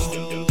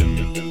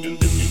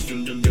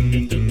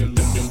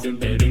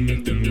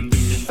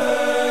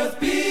 Earth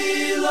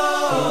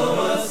below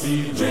us,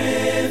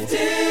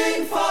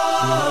 drifting,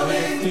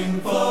 falling,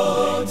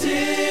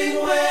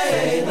 floating,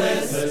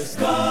 weightless,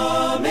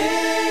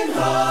 coming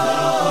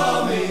home.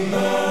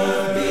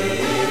 Earth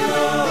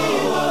below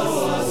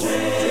us,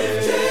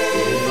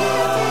 drifting,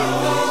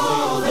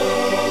 falling,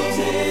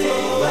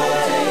 floating,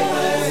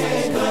 weightless,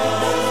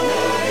 coming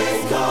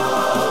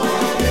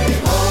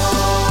home.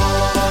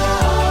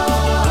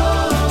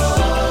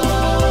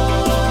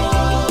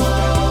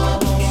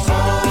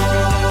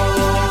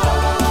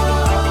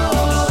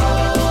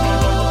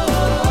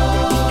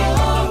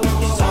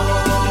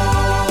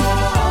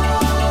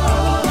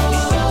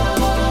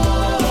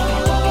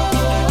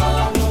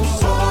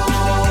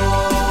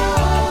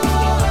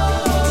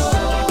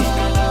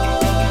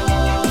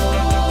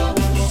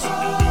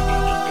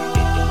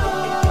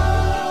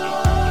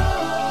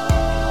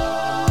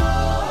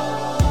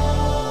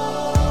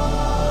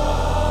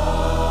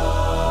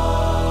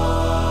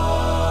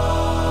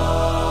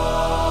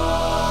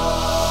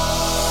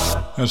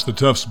 That's the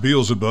Tufts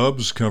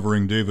Beelzebubs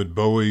covering David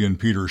Bowie and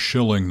Peter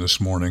Schilling this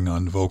morning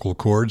on Vocal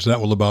Chords. That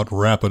will about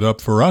wrap it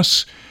up for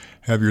us.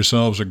 Have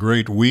yourselves a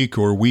great week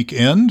or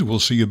weekend. We'll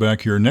see you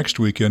back here next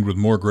weekend with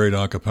more great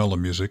a cappella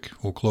music.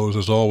 We'll close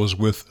as always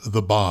with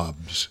The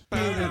Bobs.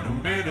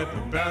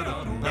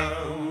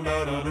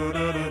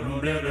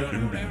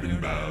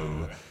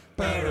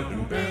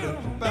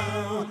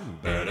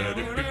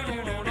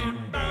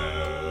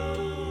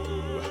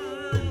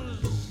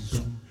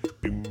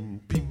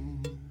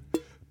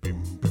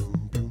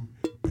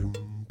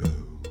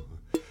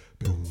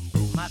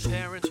 My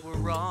parents were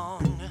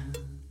wrong.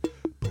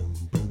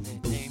 They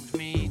named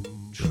me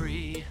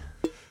Tree.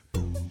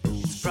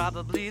 It's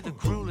probably the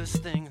cruelest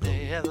thing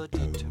they ever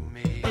did to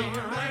me. I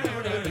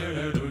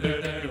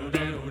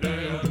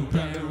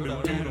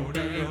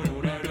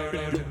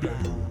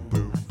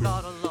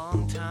thought a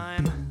long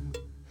time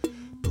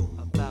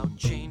about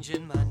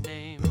changing my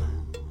name,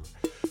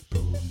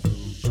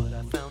 but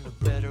I found a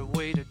better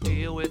way to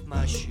deal with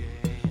my shame.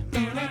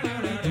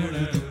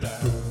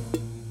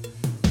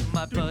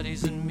 My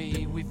buddies and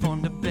me, we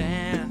formed a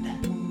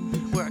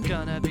band. We're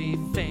gonna be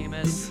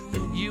famous,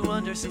 you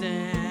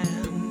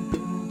understand.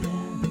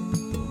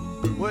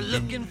 We're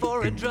looking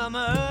for a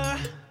drummer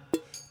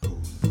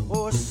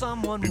or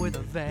someone with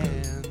a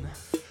van.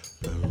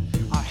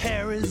 Our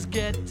hair is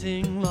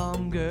getting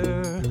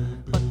longer,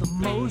 but the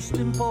most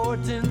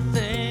important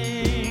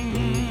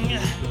thing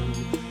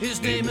is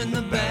naming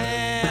the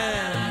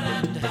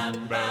band.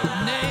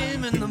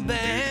 Naming the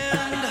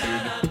band.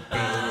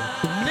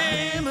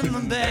 Naming the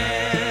band.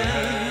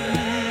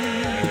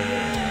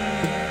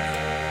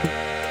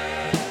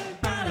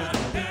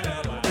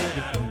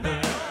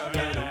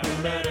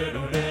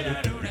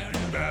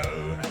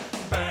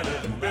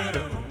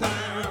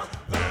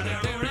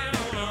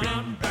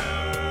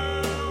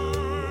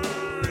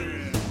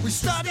 We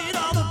studied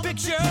all the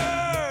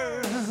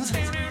pictures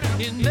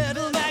in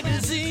Metal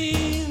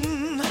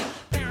Magazine.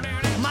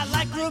 My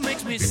lycra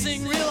makes me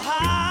sing real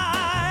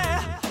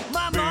high.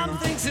 My mom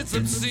thinks it's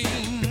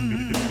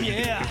obscene.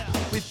 Yeah,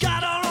 we've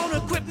got our own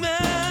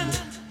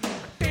equipment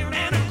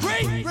and a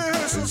great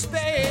rehearsal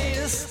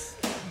space.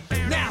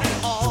 Now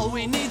all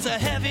we need's a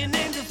heavy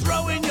name to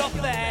throw in your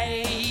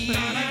face.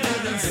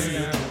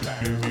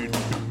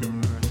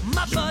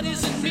 My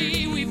buddies and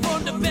me, we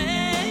formed a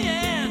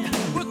band.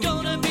 We're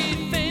gonna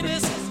be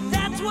famous,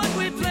 that's what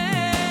we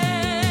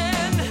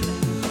planned.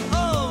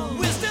 Oh,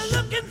 we're still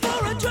looking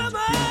for a drummer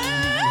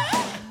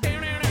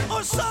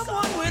or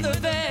someone with a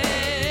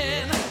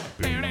van.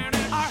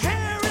 Our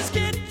hair is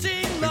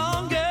getting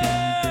longer,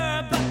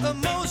 but the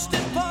most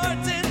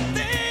important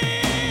thing,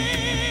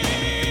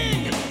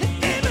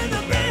 even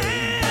the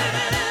band,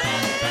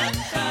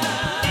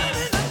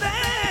 even the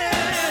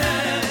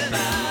band,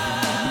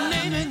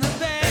 naming the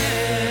band.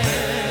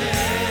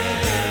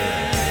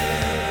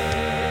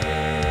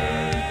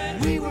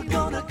 We were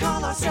gonna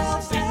call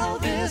ourselves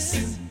Elvis,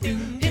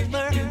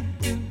 Hitler,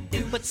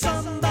 but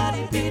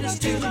somebody beat us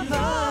to the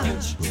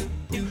punch.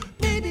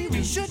 Maybe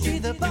we should be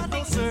the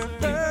bottle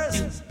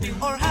surfers,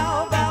 or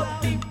how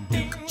about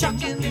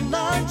chucking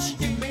lunch?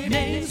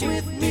 Names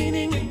with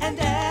meaning and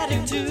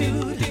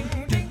attitude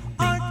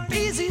aren't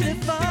easy to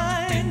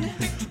find.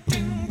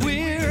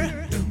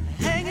 We're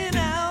hanging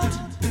out,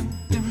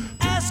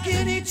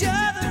 asking each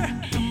other,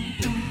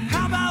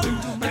 how about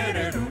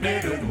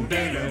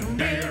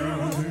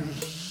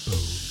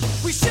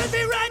we should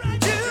be writing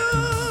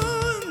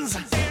tunes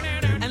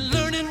and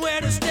learning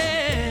where to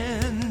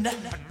stand.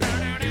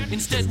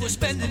 Instead we're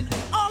spending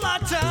all our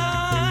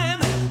time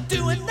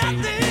doing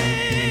nothing